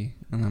is me,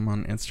 and I'm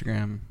on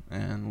Instagram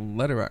and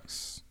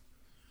Letterboxd.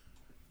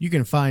 You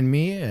can find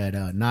me at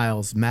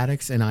Niles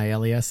Maddox,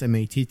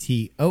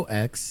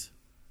 NILESMATTOX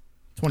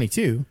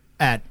 22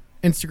 at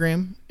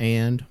Instagram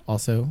and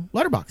also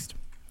Letterboxd.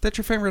 That's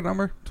your favorite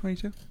number,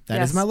 22?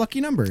 That is Yes. my lucky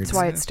number. That's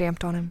why it's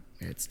stamped on him.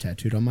 It's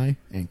tattooed on my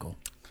ankle.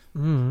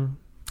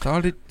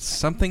 Thought it's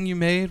something you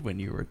made when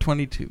you were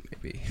 22,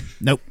 maybe.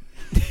 Nope.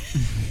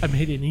 I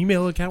made an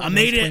email account. I when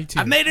made was it. 22.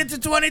 I made it to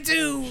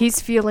 22. He's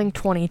feeling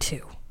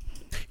 22.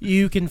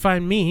 You can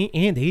find me,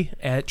 Andy,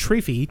 at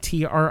Triefy,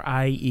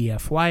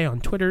 TRIEFY, on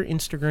Twitter,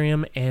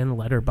 Instagram, and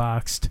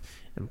Letterboxd.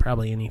 and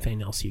probably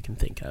anything else you can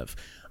think of.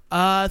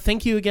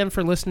 Thank you again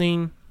for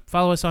listening.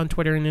 Follow us on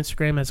Twitter and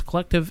Instagram as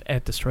Collective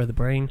at Destroy the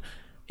Brain.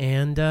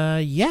 And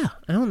I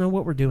don't know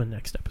what we're doing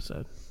next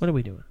episode. What are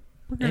we doing?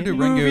 We're going to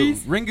do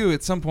Ringu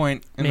at some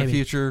point in the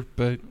future,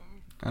 but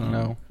I don't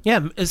know.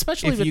 Yeah,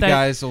 especially if with you that,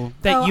 guys will...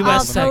 that US I'll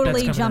set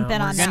totally that's jump coming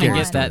in out. on We're that gonna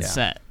one. Get that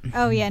set.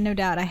 Oh yeah, no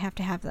doubt. I have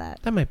to have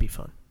that. That might be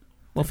fun.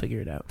 We'll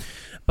figure it out.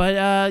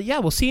 But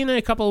we'll see you in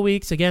a couple of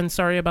weeks. Again,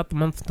 sorry about the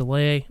month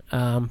delay.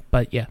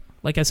 But yeah,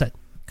 like I said,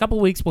 a couple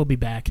of weeks we'll be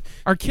back.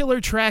 Our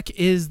killer track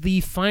is the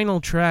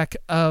final track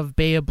of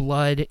Bay of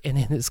Blood, and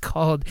it is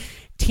called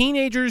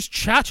Teenagers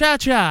Cha Cha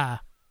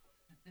Cha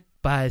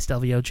by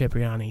Stelvio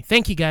Cipriani.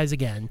 Thank you guys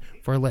again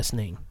for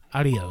listening.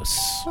 Adios.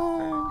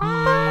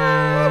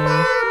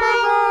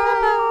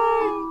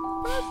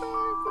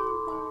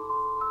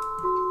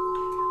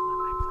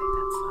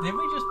 Did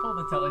we just pull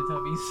the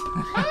Teletubbies?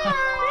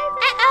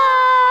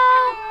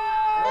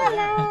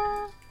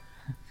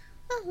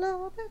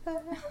 Hello,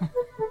 bye-bye.